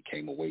those that we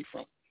came away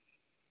from.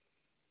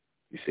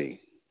 You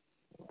see.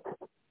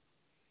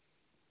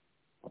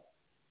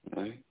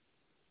 Right?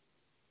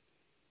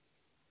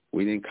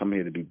 We didn't come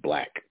here to be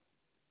black,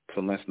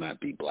 so let's not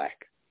be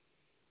black.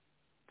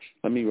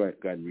 Let me go ahead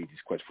and read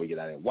these questions before we get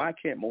out of here. Why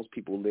can't most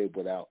people live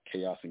without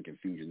chaos and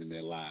confusion in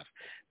their lives?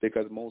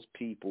 Because most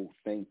people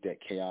think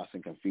that chaos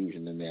and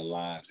confusion in their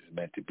lives is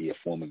meant to be a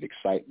form of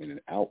excitement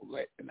and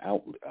outlet.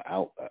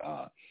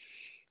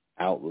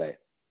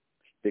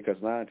 Because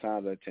 9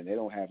 times out of 10, they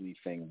don't have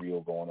anything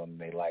real going on in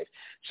their life.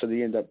 So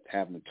they end up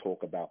having to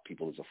talk about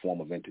people as a form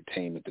of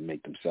entertainment to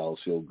make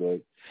themselves feel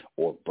good,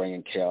 or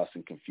bringing chaos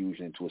and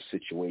confusion into a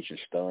situation,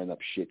 stirring up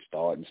shit,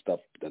 starting stuff,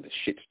 the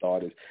shit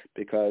starters.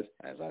 Because,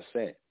 as I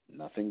said,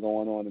 nothing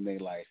going on in their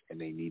life,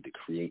 and they need to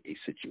create a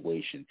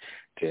situation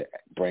to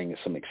bring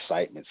some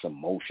excitement, some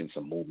motion,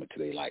 some movement to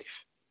their life.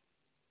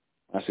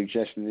 My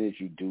suggestion is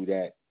you do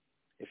that.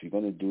 If you're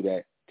going to do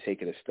that,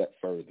 take it a step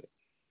further.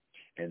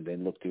 And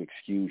then look to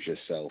excuse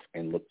yourself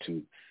and look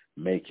to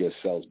make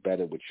yourselves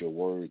better with your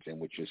words and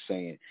what you're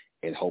saying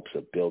in hopes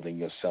of building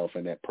yourself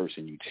and that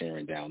person you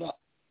tearing down up.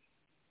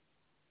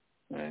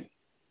 Right?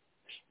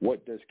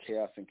 What does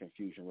chaos and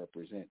confusion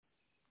represent?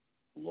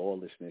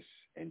 Lawlessness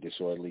and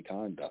disorderly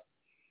conduct,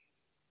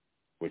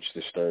 which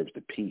disturbs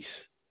the peace,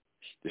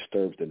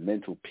 disturbs the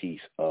mental peace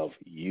of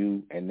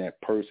you and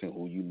that person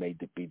who you may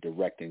be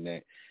directing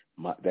that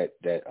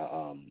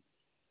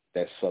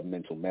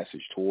submental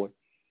message toward.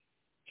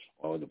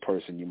 Or the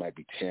person you might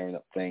be tearing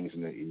up things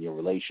in your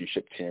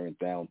relationship, tearing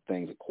down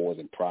things and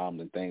causing problems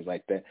and things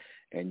like that,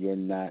 and you're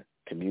not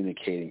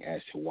communicating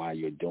as to why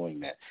you're doing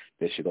that.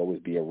 There should always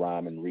be a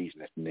rhyme and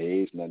reason. If there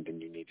is none,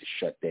 then you need to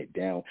shut that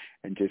down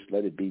and just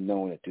let it be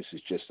known that this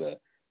is just a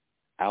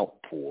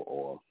outpour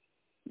or,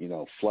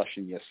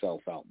 flushing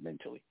yourself out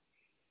mentally,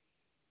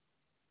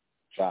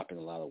 dropping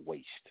a lot of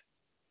waste.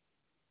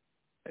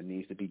 That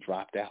needs to be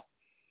dropped out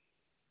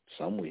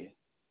somewhere.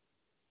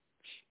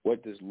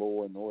 What does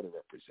law and order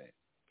represent?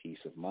 Peace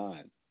of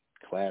mind,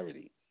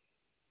 clarity,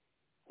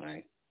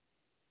 right?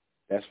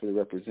 That's what it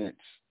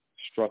represents,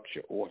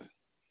 structure, order,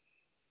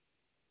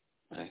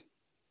 right?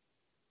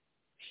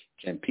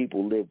 Can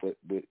people live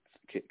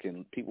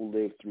can people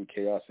live through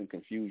chaos and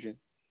confusion?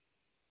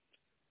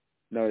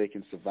 No, they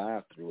can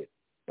survive through it.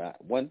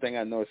 But one thing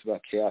I notice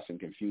about chaos and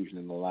confusion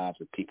in the lives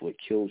of people, it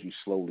kills you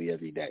slowly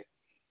every day.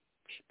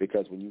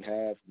 Because when you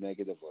have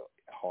negative or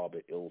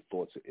harbor ill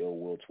thoughts or ill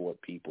will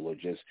toward people, or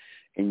just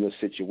in your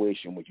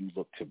situation where you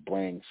look to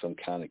bring some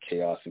kind of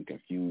chaos and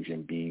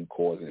confusion,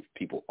 causing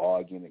people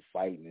arguing and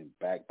fighting and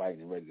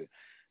backbiting and ready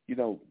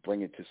to,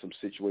 bring it to some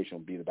situation,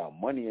 be it about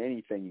money or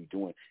anything you're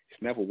doing,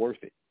 it's never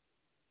worth it.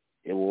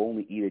 It will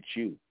only eat at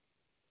you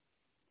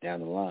down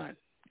the line.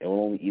 It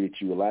will only eat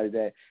at you. A lot of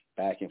that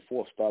back and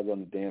forth started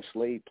on the damn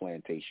slave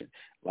plantation.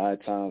 A lot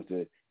of times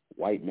the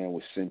white man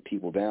would send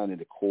people down and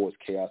to cause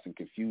chaos and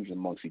confusion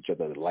amongst each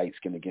other, the light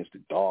skin against the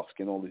dark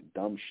skin, all this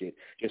dumb shit,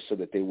 just so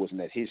that they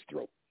wasn't at his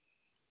throat.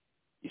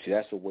 You see,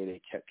 that's the way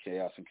they kept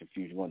chaos and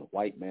confusion going. The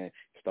white man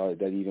started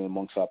that even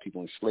amongst our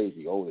people in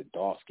slavery. Oh, the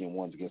dark-skinned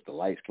ones against the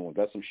light-skinned ones.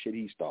 That's some shit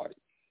he started,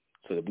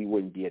 so that we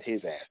wouldn't be at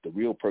his ass, the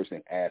real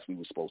person ass we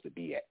were supposed to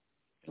be at,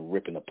 and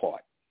ripping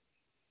apart.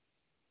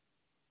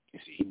 You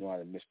see, he knew how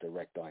to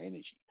misdirect our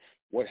energy.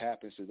 What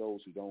happens to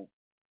those who don't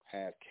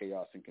have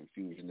chaos and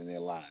confusion in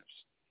their lives?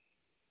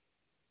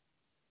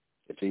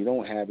 If you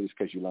don't have it, it's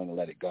because you learn to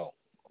let it go.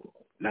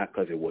 Not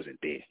because it wasn't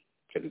there,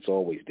 because it's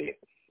always there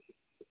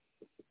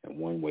in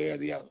one way or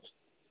the other.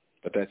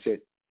 But that's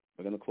it.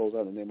 We're going to close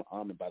out in the name of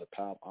Amen, by the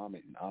power of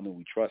Amen. And Amen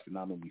we trust, and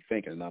Amen we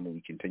think, and Amen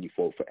we continue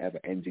forward forever.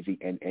 NZZ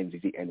and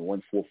NZZ and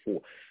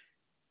 144.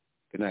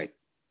 Good night.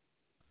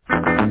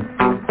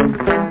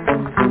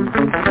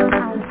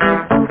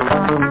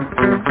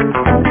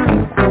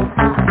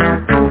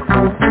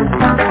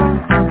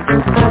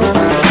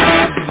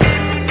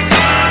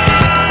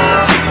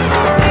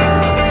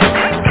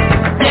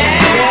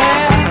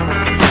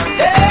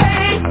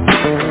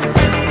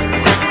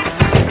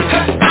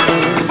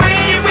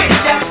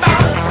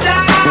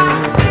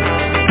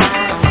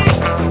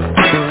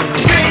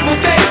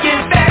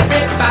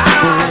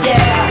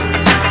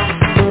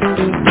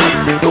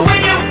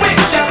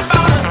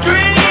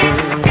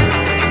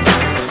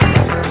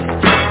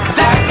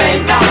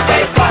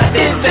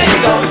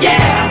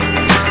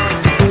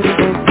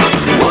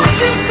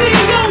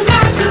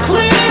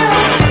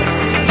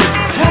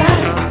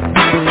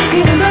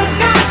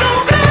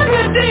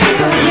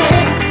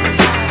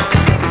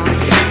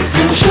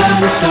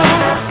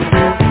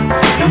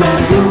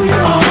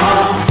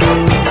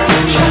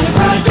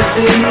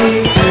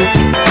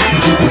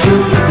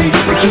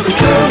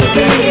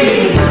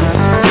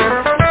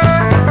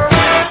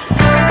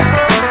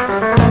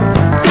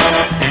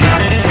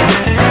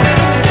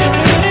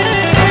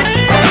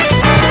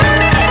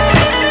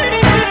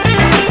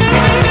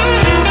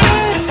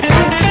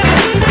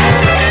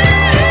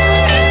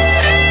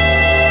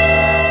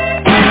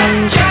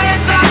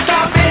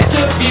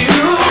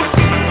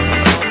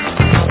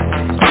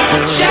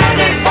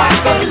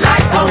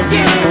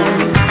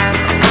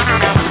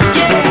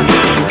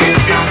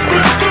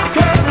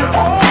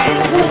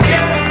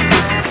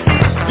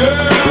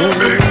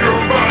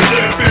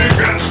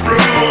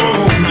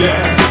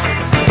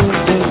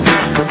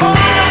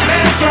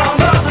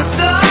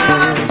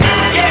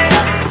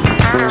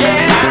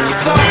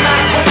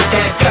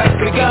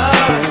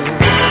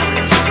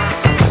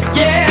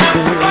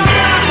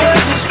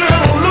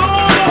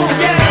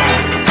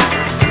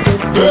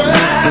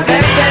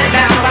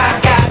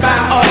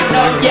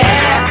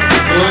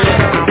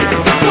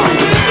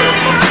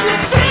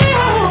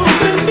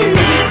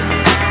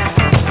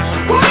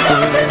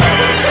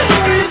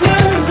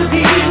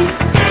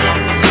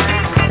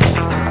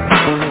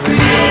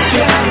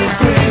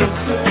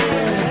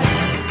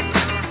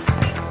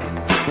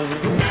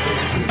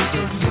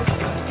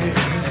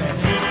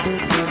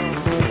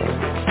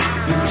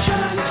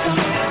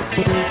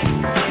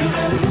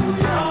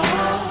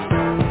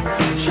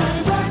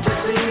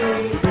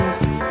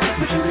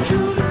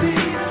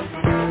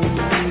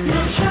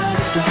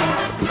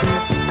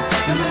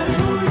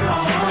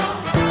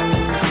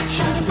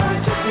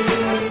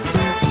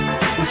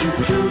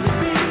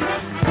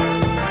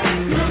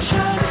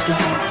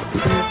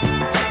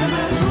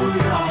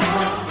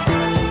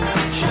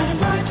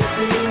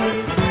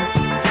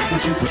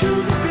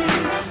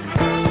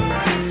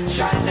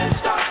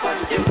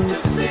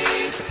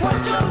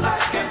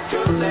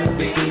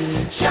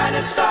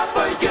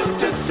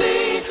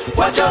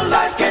 your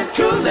life can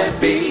truly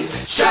be.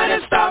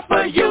 Shining star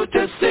for you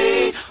to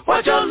see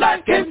what your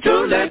life can